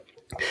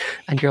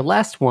 And your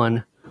last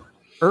one,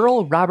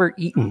 Earl Robert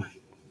Eaton.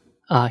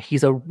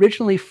 He's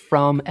originally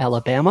from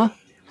Alabama,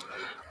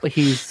 but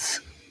he's,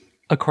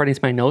 according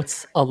to my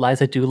notes,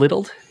 Eliza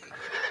Doolittle.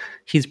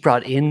 He's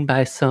brought in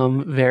by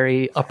some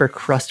very upper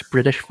crust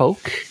British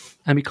folk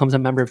and becomes a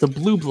member of the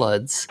Blue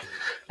Bloods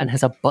and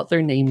has a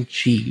butler named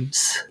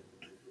Jeeves.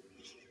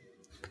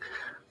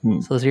 So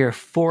those are your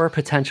 4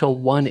 potential.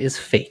 1 is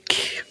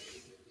fake.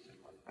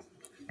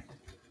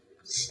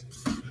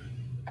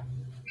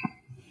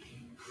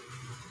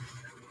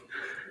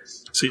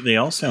 See, they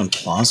all sound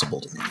plausible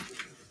to me.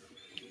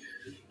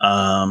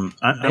 I'm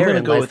going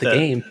to go with the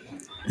game.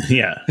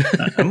 Yeah,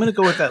 I'm going to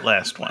go with that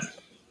last one.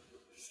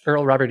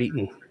 Earl Robert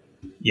Eaton.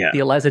 Yeah, the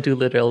Eliza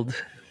Doolittle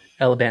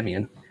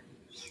Alabamian.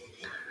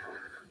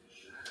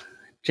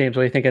 James,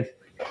 what are you thinking?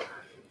 I'm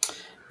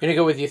gonna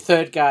go with your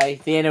third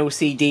guy, the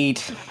NOC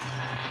deed.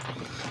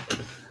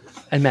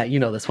 And Matt, you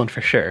know this one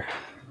for sure.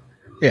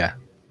 Yeah.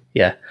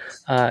 Yeah.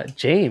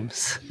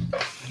 James,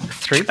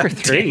 3 for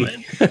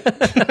 3.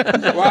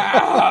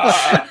 Wow.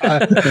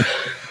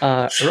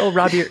 Earl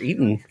Robert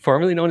Eaton,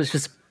 formerly known as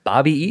just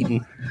Bobby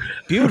Eaton.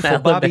 Beautiful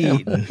Bobby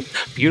Eaton.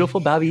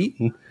 Beautiful Bobby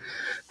Eaton.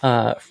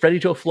 Freddie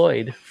Joe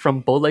Floyd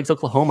from Bowlegs,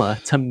 Oklahoma,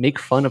 to make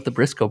fun of the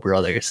Briscoe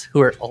brothers, who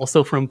are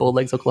also from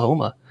Bowlegs,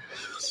 Oklahoma.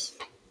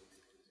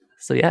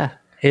 So yeah,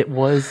 it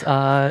was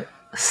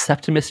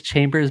Septimus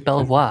Chambers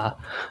Belvoir,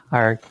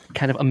 our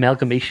kind of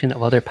amalgamation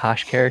of other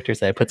posh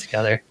characters that I put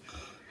together.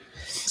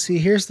 See,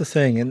 here's the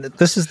thing, and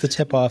this is the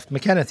tip-off.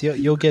 McKenneth,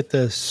 you'll get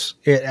this.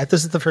 This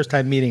is the first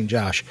time meeting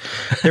Josh.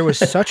 There was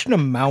such an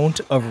amount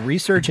of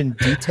research and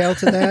detail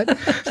to that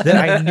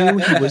I knew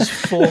he was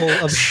full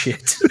of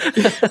shit.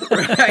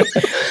 Right.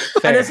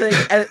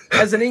 And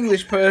as an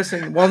English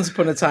person, once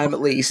upon a time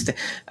at least,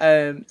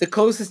 the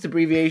closest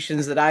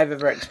abbreviations that I've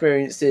ever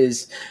experienced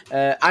is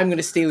 "I'm going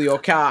to steal your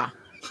car."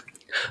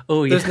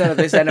 Oh yeah. There's none of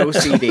this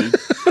NOCD.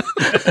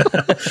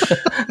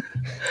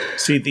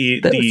 See,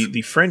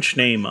 the French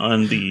name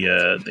on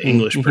the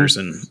English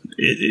person,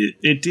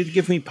 it did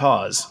give me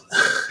pause,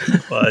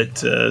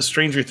 but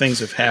stranger things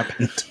have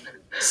happened.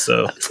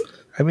 So,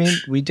 I mean,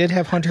 we did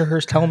have Hunter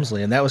Hearst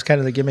Helmsley, and that was kind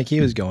of the gimmick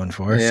he was going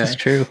for. Yeah. It's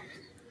true.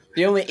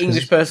 The only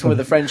English person with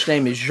a French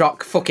name is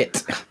Jacques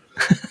Fuckit.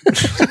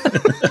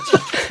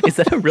 Is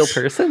that a real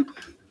person?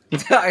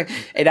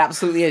 It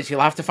absolutely is.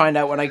 You'll have to find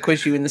out when I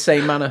quiz you in the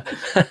same manner.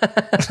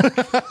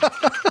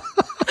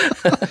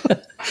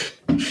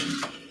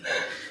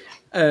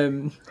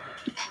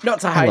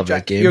 Not to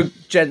hijack your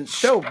gents'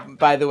 show,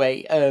 by the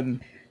way.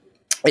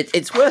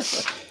 It's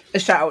worth a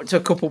shout out to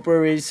a couple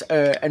breweries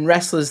and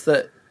wrestlers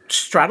that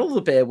straddle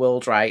the beer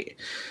world, right?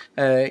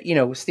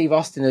 Steve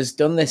Austin has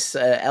done this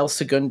El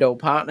Segundo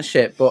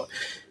partnership, but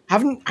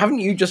haven't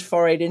you just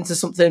forayed into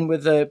something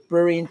with a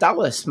brewery in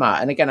Dallas,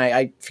 Matt? And again,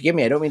 I forgive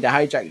me, I don't mean to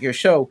hijack your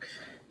show,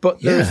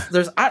 but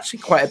there's actually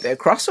quite a bit of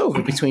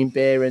crossover between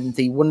beer and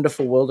the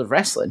wonderful world of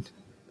wrestling.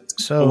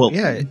 So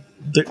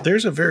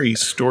there's a very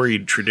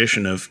storied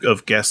tradition of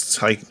guests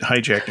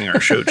hijacking our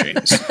show,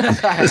 James.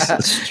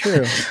 That's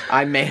true.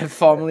 I may have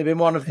formerly been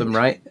one of them,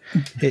 right?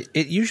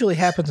 It usually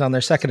happens on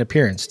their second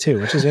appearance too,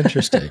 which is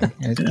interesting.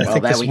 I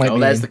think there we go.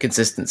 There's the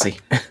consistency.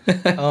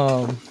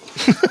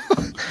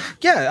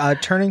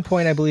 Turning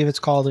Point, I believe it's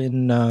called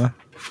in the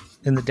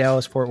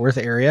Dallas-Fort Worth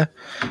area.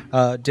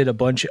 Did a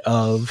bunch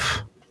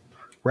of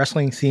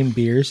wrestling-themed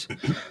beers.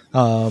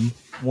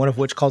 One of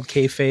which called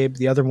Kayfabe.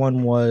 The other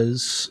one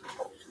was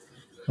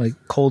like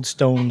Cold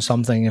Stone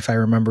something, if I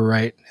remember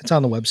right. It's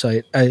on the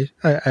website. I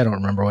don't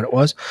remember what it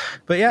was,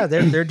 but yeah,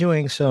 they're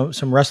doing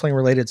some wrestling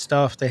related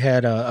stuff. They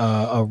had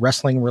a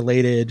wrestling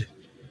related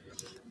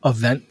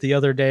event the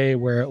other day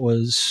where it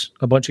was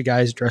a bunch of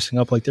guys dressing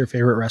up like their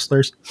favorite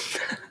wrestlers.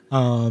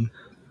 So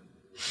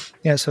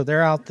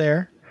they're out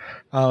there.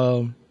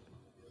 The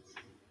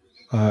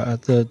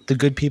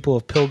good people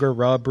of Pilger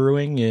Raw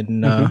Brewing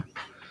in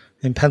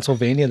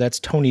Pennsylvania. That's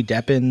Tony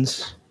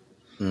Deppin's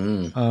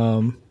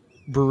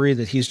brewery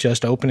that he's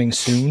just opening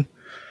soon.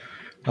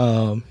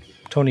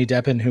 Tony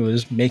Deppin, who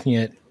is making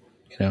it,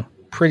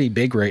 pretty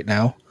big right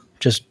now.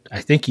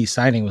 I think he's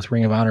signing with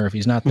Ring of Honor if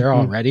he's not there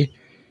already.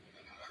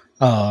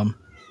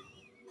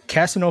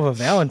 Casanova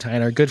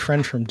Valentine, our good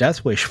friend from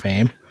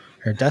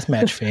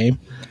Deathmatch fame,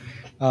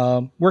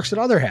 works at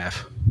Other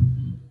Half.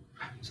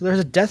 So there's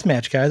a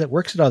deathmatch guy that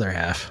works at Other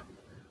Half.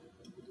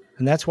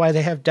 And that's why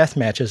they have death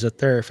matches at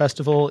their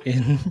festival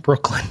in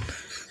Brooklyn.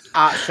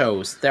 Art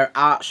shows. They're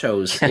art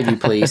shows, if you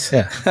please.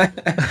 Yeah.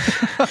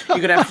 You're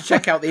going to have to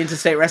check out the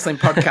Interstate Wrestling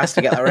podcast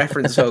to get that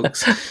reference,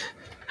 folks.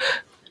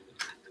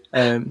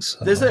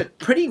 There's a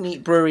pretty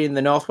neat brewery in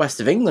the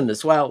northwest of England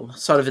as well,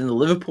 sort of in the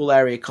Liverpool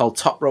area, called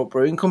Top Rope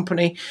Brewing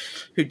Company,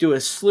 who do a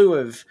slew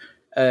of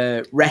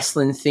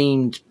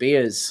wrestling-themed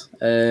beers.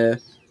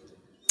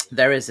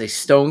 There is a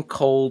Stone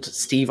Cold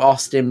Steve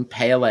Austin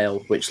Pale Ale,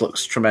 which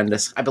looks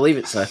tremendous. I believe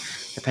it's a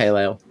Pale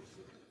Ale.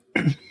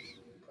 I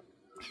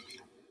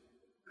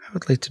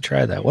would like to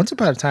try that. Once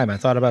upon a time, I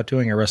thought about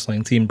doing a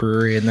wrestling-themed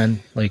brewery, and then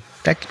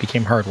that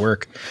became hard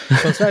work.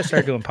 So instead I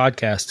started doing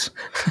podcasts.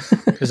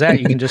 Because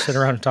you can just sit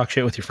around and talk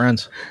shit with your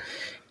friends.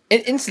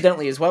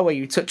 Incidentally, as well, where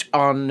you touch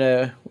on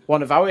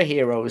one of our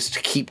heroes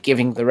to keep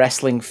giving the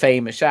wrestling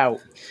fame a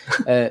shout,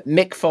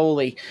 Mick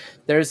Foley.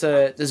 There's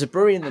a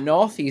brewery in the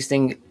northeast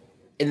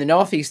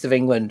of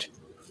England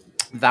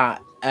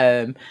that,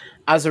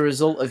 as a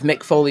result of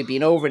Mick Foley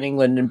being over in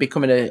England and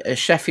becoming a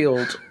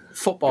Sheffield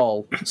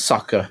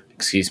soccer,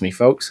 excuse me,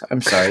 folks, I'm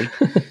sorry,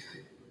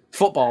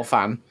 football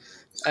fan.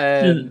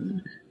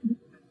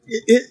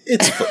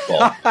 It's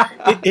football.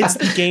 It's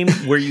the game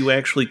where you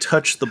actually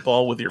touch the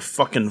ball with your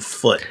fucking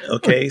foot.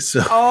 Okay,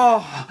 so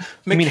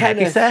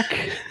McKenna.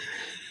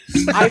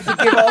 I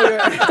forgive all your...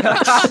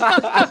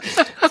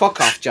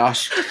 Fuck off,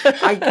 Josh.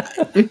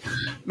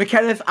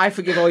 McKenneth, I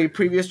forgive all your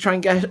previous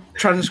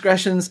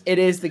transgressions. It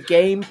is the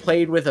game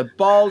played with a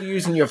ball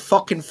using your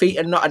fucking feet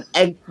and not an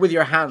egg with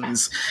your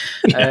hands.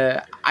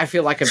 I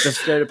feel like I've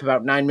just stirred up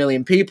about 9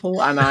 million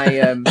people, and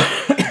I...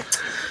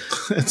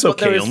 It's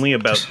okay, only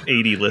about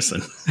 80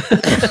 listen.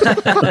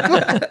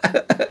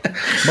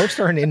 Most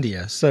are in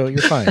India, so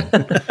you're fine.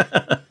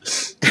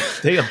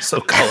 They also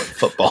call it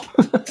football.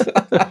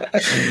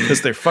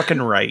 Because they're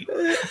fucking right.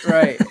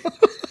 Right.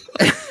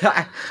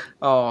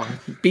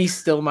 Be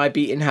still my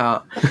beating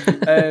heart.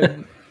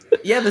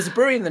 There's a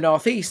brewery in the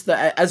northeast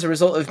that, as a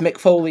result of Mick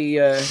Foley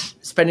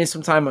spending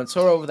some time on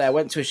tour over there,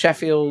 went to a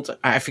Sheffield,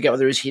 I forget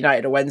whether it was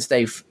United or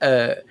Wednesday,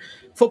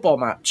 football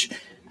match,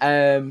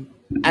 and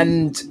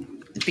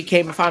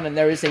became a fan. And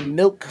there is a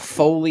Milk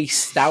Foley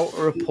Stout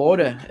or a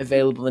Porter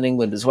available in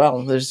England as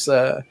well. There's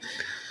some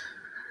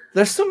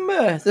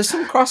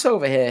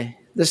crossover here.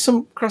 There's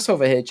some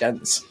crossover here,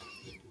 gents.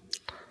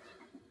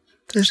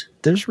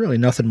 There's really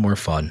nothing more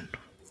fun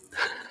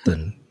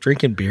than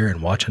drinking beer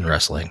and watching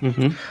wrestling.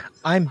 Mm-hmm.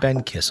 I'm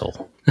Ben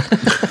Kissel.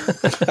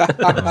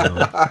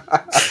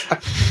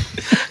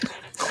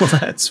 Well,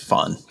 that's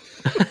fun.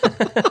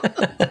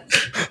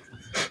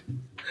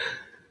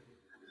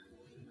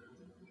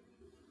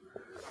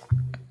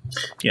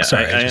 Yeah,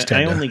 sorry,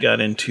 I only got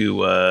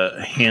into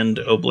hand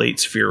oblate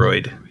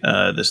spheroid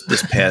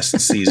this past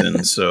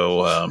season,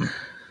 so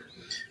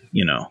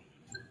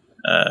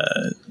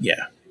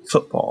yeah,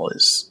 football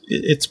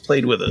it's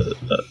played with a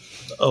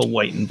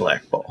white and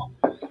black ball.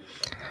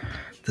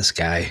 This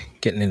guy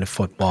getting into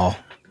football.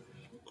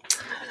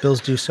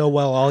 Bills do so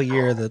well all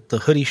year that the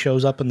hoodie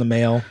shows up in the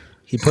mail.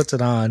 He puts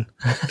it on.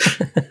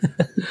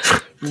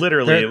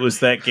 Literally, it was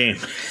that game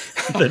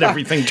that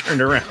everything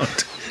turned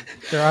around.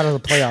 They're out of the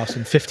playoffs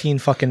in 15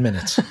 fucking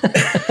minutes.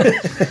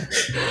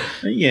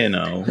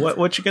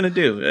 What you gonna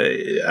do?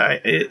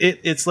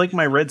 It's like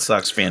my Red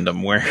Sox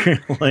fandom, where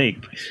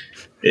like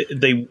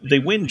they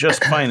win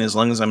just fine as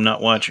long as I'm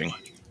not watching.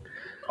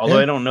 Although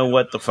I don't know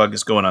what the fuck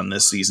is going on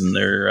this season.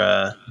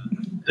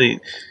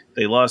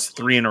 They lost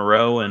 3 in a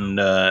row,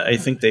 and I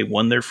think they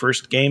won their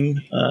first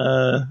game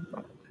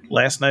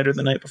last night or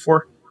the night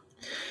before.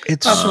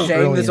 It's a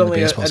shame there's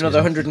only another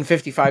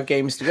 155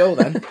 games to go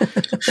then.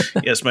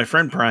 Yes, my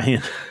friend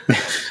Brian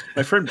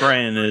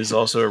is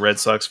also a Red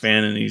Sox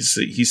fan, and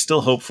he's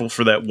still hopeful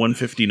for that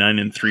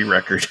 159-3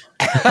 record.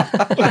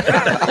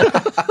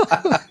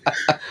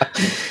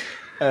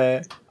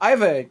 I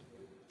have a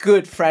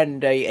good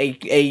friend,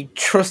 a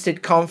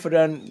trusted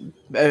confidant,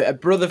 a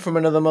brother from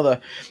another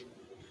mother.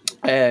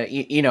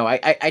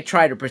 I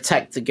try to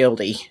protect the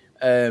guilty.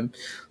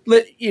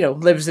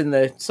 Lives in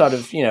the sort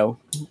of,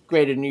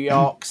 greater New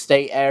York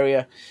State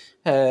area.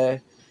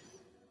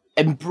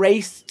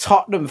 Embrace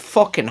Tottenham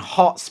fucking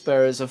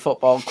Hotspur as a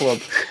football club.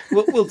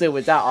 We'll deal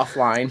with that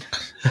offline.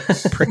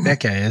 Prick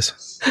that guy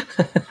is.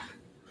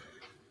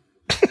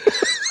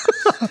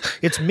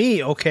 It's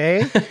me,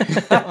 okay?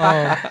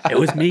 It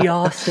was me,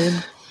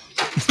 Austin.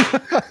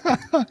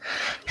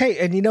 Hey,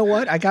 and you know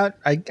what? I got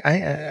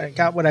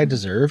what I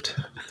deserved.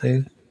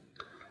 They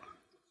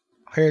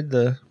hired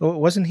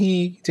wasn't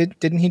he?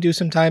 Didn't he do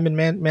some time in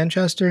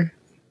Manchester?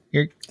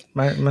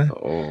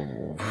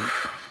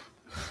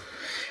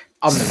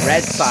 On the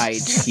red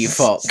side, you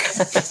fuck.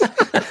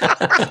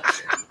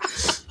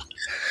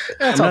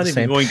 I'm not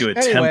even going to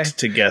attempt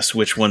to guess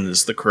which one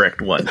is the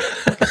correct one.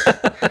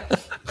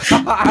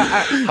 How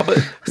about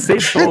say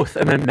both,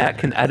 and then Matt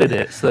can edit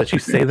it so that you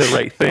say the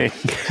right thing.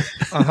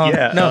 Uh-huh.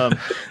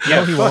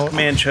 Yeah, fuck won't.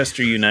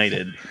 Manchester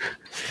United.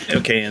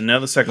 Okay, and now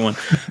the second one.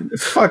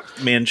 Fuck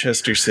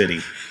Manchester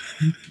City.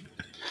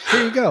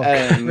 Here you go.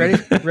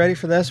 Ready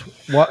for this?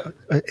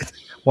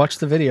 Watch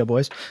the video,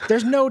 boys.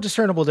 There's no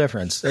discernible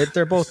difference.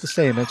 They're both the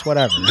same. It's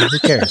whatever. Who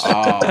cares?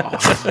 Oh.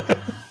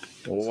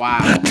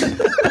 Wow.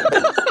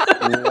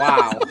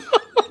 Wow.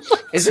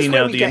 See,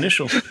 now the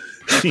initial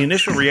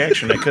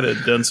reaction, I could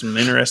have done some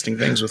interesting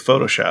things with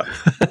Photoshop.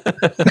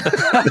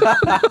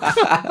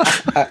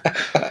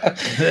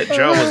 That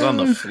jaw was on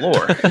the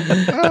floor.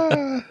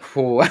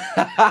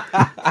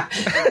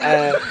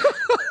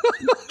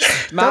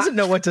 Doesn't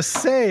know what to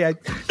say. I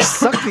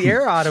sucked the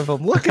air out of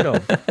him. Look at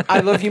him. I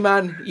love you,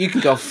 man. You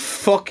can go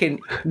fucking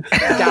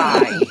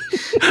die.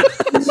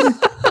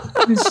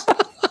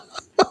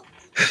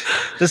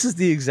 This is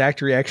the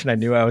exact reaction I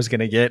knew I was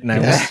going to get, and I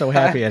was so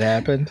happy it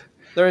happened.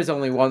 There is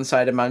only one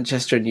side of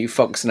Manchester, and you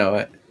fucks know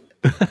it.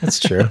 That's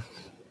true.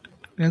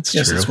 That's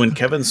true. It's when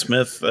Kevin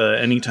Smith,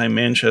 anytime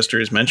Manchester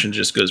is mentioned,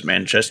 just goes,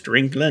 Manchester,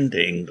 England,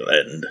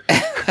 England.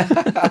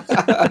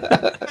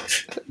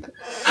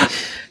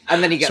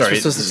 And then he gets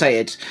supposed to say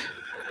it.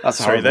 That's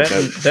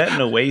that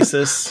and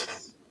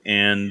Oasis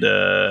and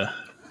I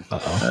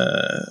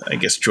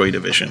guess Joy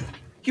Division.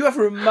 You have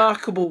a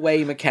remarkable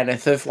way,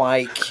 McKenneth, of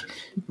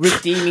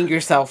redeeming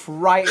yourself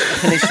right at the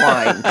finish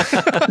line.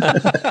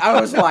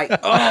 I was like,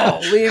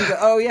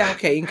 Liam, yeah,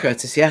 okay, Ian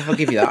Curtis, yeah, I'll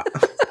give you that.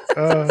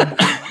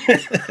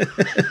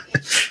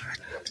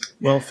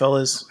 Well,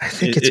 fellas, I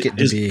think it's getting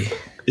to be.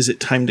 Is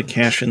it time to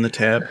cash in the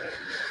tab?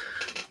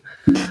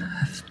 I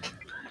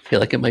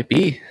feel like it might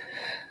be.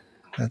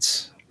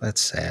 That's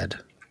sad.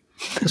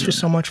 This was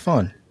so much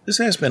fun. This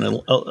has been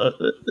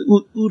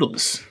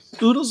oodles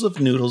of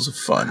noodles of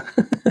fun,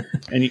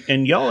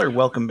 and y'all are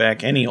welcome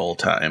back any old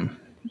time.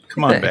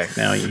 Come on back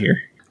now, you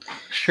hear?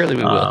 Surely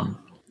we will.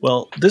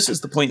 Well, this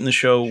is the point in the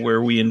show where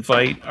we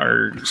invite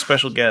our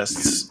special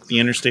guests, the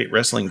Interstate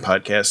Wrestling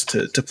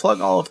Podcast, to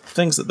plug all of the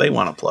things that they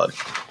want to plug.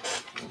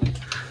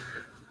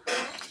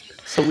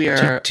 So we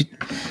are. Do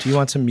you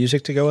want some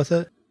music to go with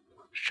it?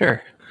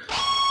 Sure.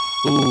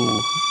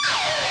 Ooh.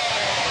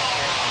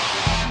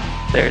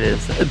 There it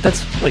is.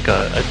 That's like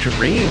a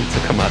dream to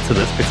come out to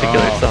this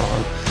particular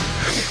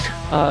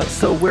song.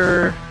 So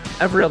we're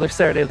every other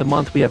Saturday of the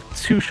month. We have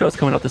 2 shows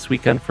coming out this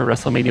weekend for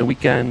WrestleMania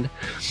weekend.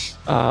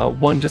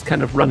 One just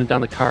kind of running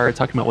down the card,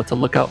 talking about what to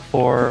look out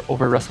for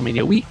over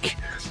WrestleMania week.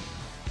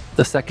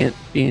 The second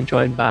being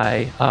joined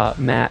by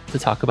Matt to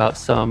talk about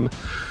some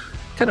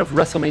kind of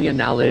WrestleMania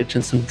knowledge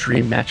and some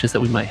dream matches that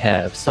we might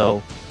have.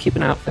 So keep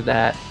an eye out for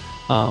that.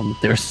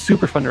 They're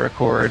super fun to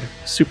record,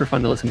 super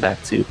fun to listen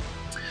back to.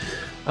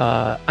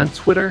 On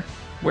Twitter,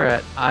 we're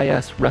at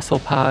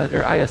ISWrestlePod,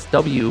 or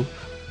ISW.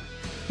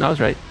 No, I was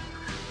right.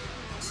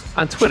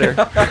 On Twitter,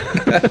 we're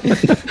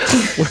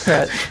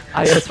at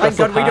IS Thank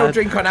God we don't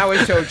drink on our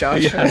show,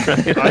 Josh. Yeah, right.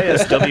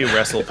 ISW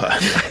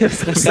WrestlePod.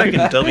 The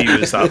second W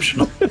is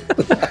optional.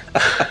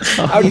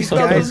 How do you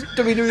spell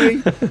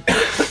WWE?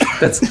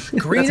 That's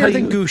Greener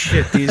than goose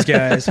shit, these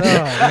guys. Oh,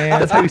 man.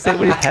 That's how we say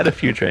when we've had a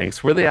few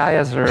drinks. We're the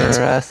IS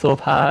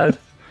WrestlePod.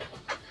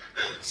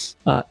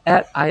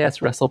 At IS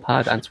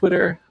WrestlePod on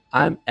Twitter.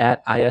 I'm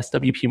at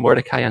ISWP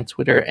Mordecai on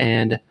Twitter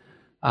and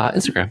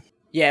Instagram.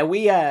 Yeah,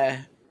 we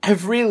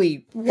have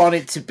really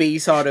wanted to be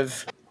sort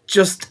of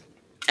just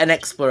an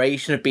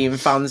exploration of being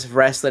fans of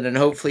wrestling, and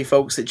hopefully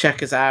folks that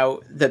check us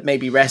out that may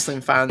be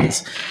wrestling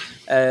fans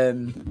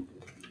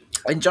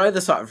enjoy the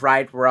sort of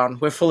ride we're on.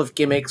 We're full of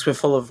gimmicks, we're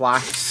full of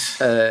laughs,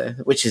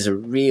 which is a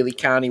really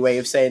carny way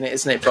of saying it,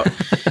 isn't it? But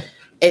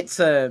it's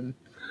a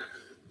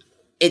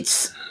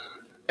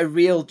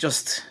real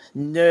just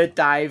nerd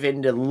dive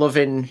into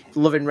loving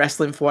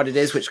wrestling for what it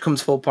is, which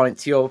comes full point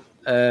to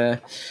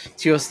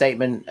your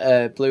statement,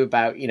 Blue,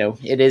 about, you know,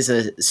 it is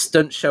a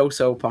stunt show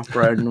soap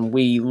opera and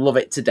we love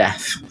it to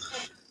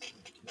death.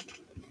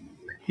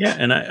 Yeah,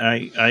 and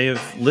I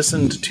have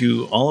listened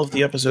to all of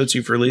the episodes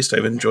you've released.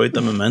 I've enjoyed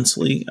them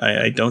immensely.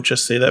 I don't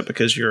just say that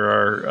because you're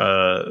our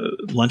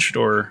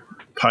Lunchador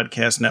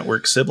Podcast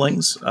Network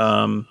siblings.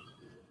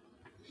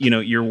 You know,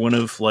 you're one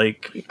of,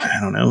 like, I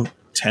don't know,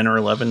 10 or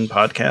 11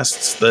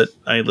 podcasts that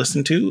I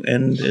listen to,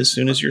 and as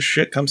soon as your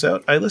shit comes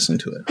out, I listen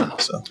to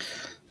it. So,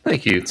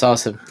 thank you. It's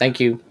awesome. Thank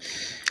you.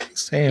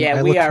 Same. Yeah,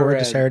 I look forward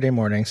to Saturday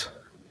mornings.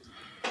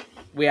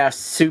 We are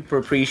super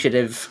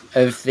appreciative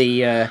of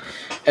the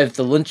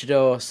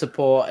Lunchador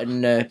support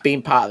and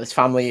being part of this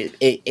family.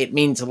 It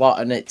means a lot,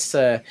 and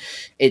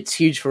it's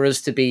huge for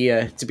us to be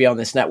on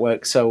this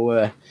network.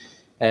 So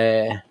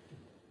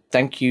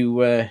thank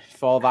you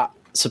for that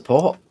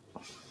support.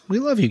 We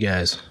love you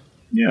guys.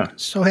 Yeah.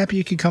 So happy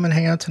you could come and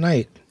hang out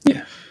tonight.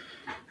 Yeah.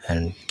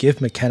 And give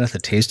McKenneth a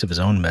taste of his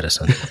own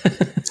medicine.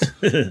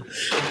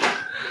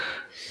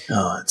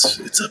 Oh,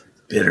 it's a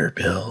bitter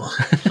pill.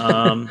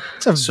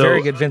 It's a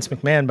very good Vince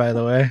McMahon, by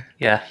the way.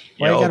 Yeah.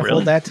 Why you gotta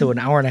hold that to an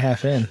hour and a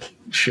half in?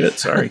 Shit,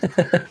 sorry.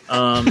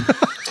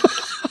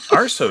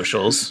 Our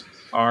socials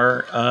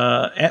are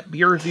at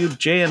Beer Reviewed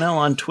JNL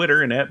on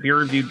Twitter and at Beer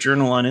Reviewed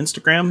Journal on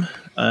Instagram.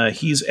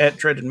 He's at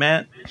Dreaded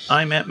Matt.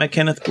 I'm at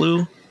McKenneth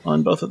Blue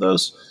on both of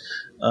those.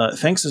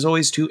 Thanks as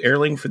always to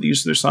Airling for the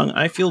use of their song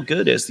I Feel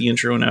Good as the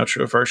intro and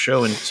outro of our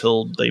show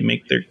until they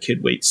make their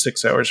kid wait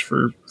 6 hours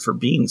for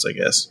beans, I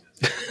guess.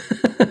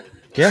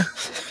 Yeah,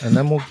 and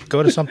then we'll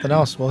go to something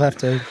else. We'll have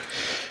to...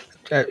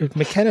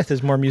 McKenneth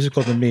is more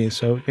musical than me,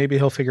 so maybe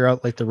he'll figure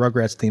out like the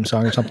Rugrats theme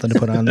song or something to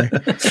put on there.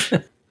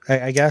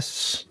 I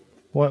guess,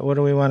 what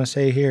do we want to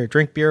say here?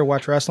 Drink beer,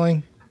 watch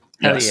wrestling?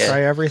 Yes. Yeah.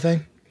 Try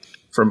everything?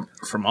 From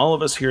all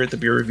of us here at the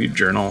Beer Reviewed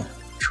Journal,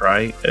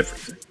 try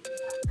everything.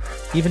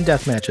 Even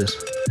death matches.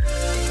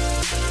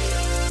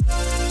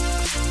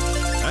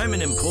 I'm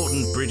an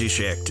important British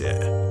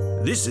actor.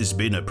 This has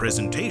been a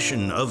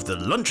presentation of the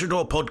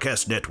Lunchador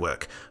Podcast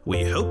Network.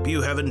 We hope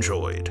you have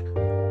enjoyed.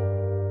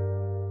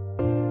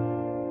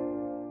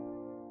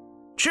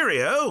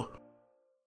 Cheerio!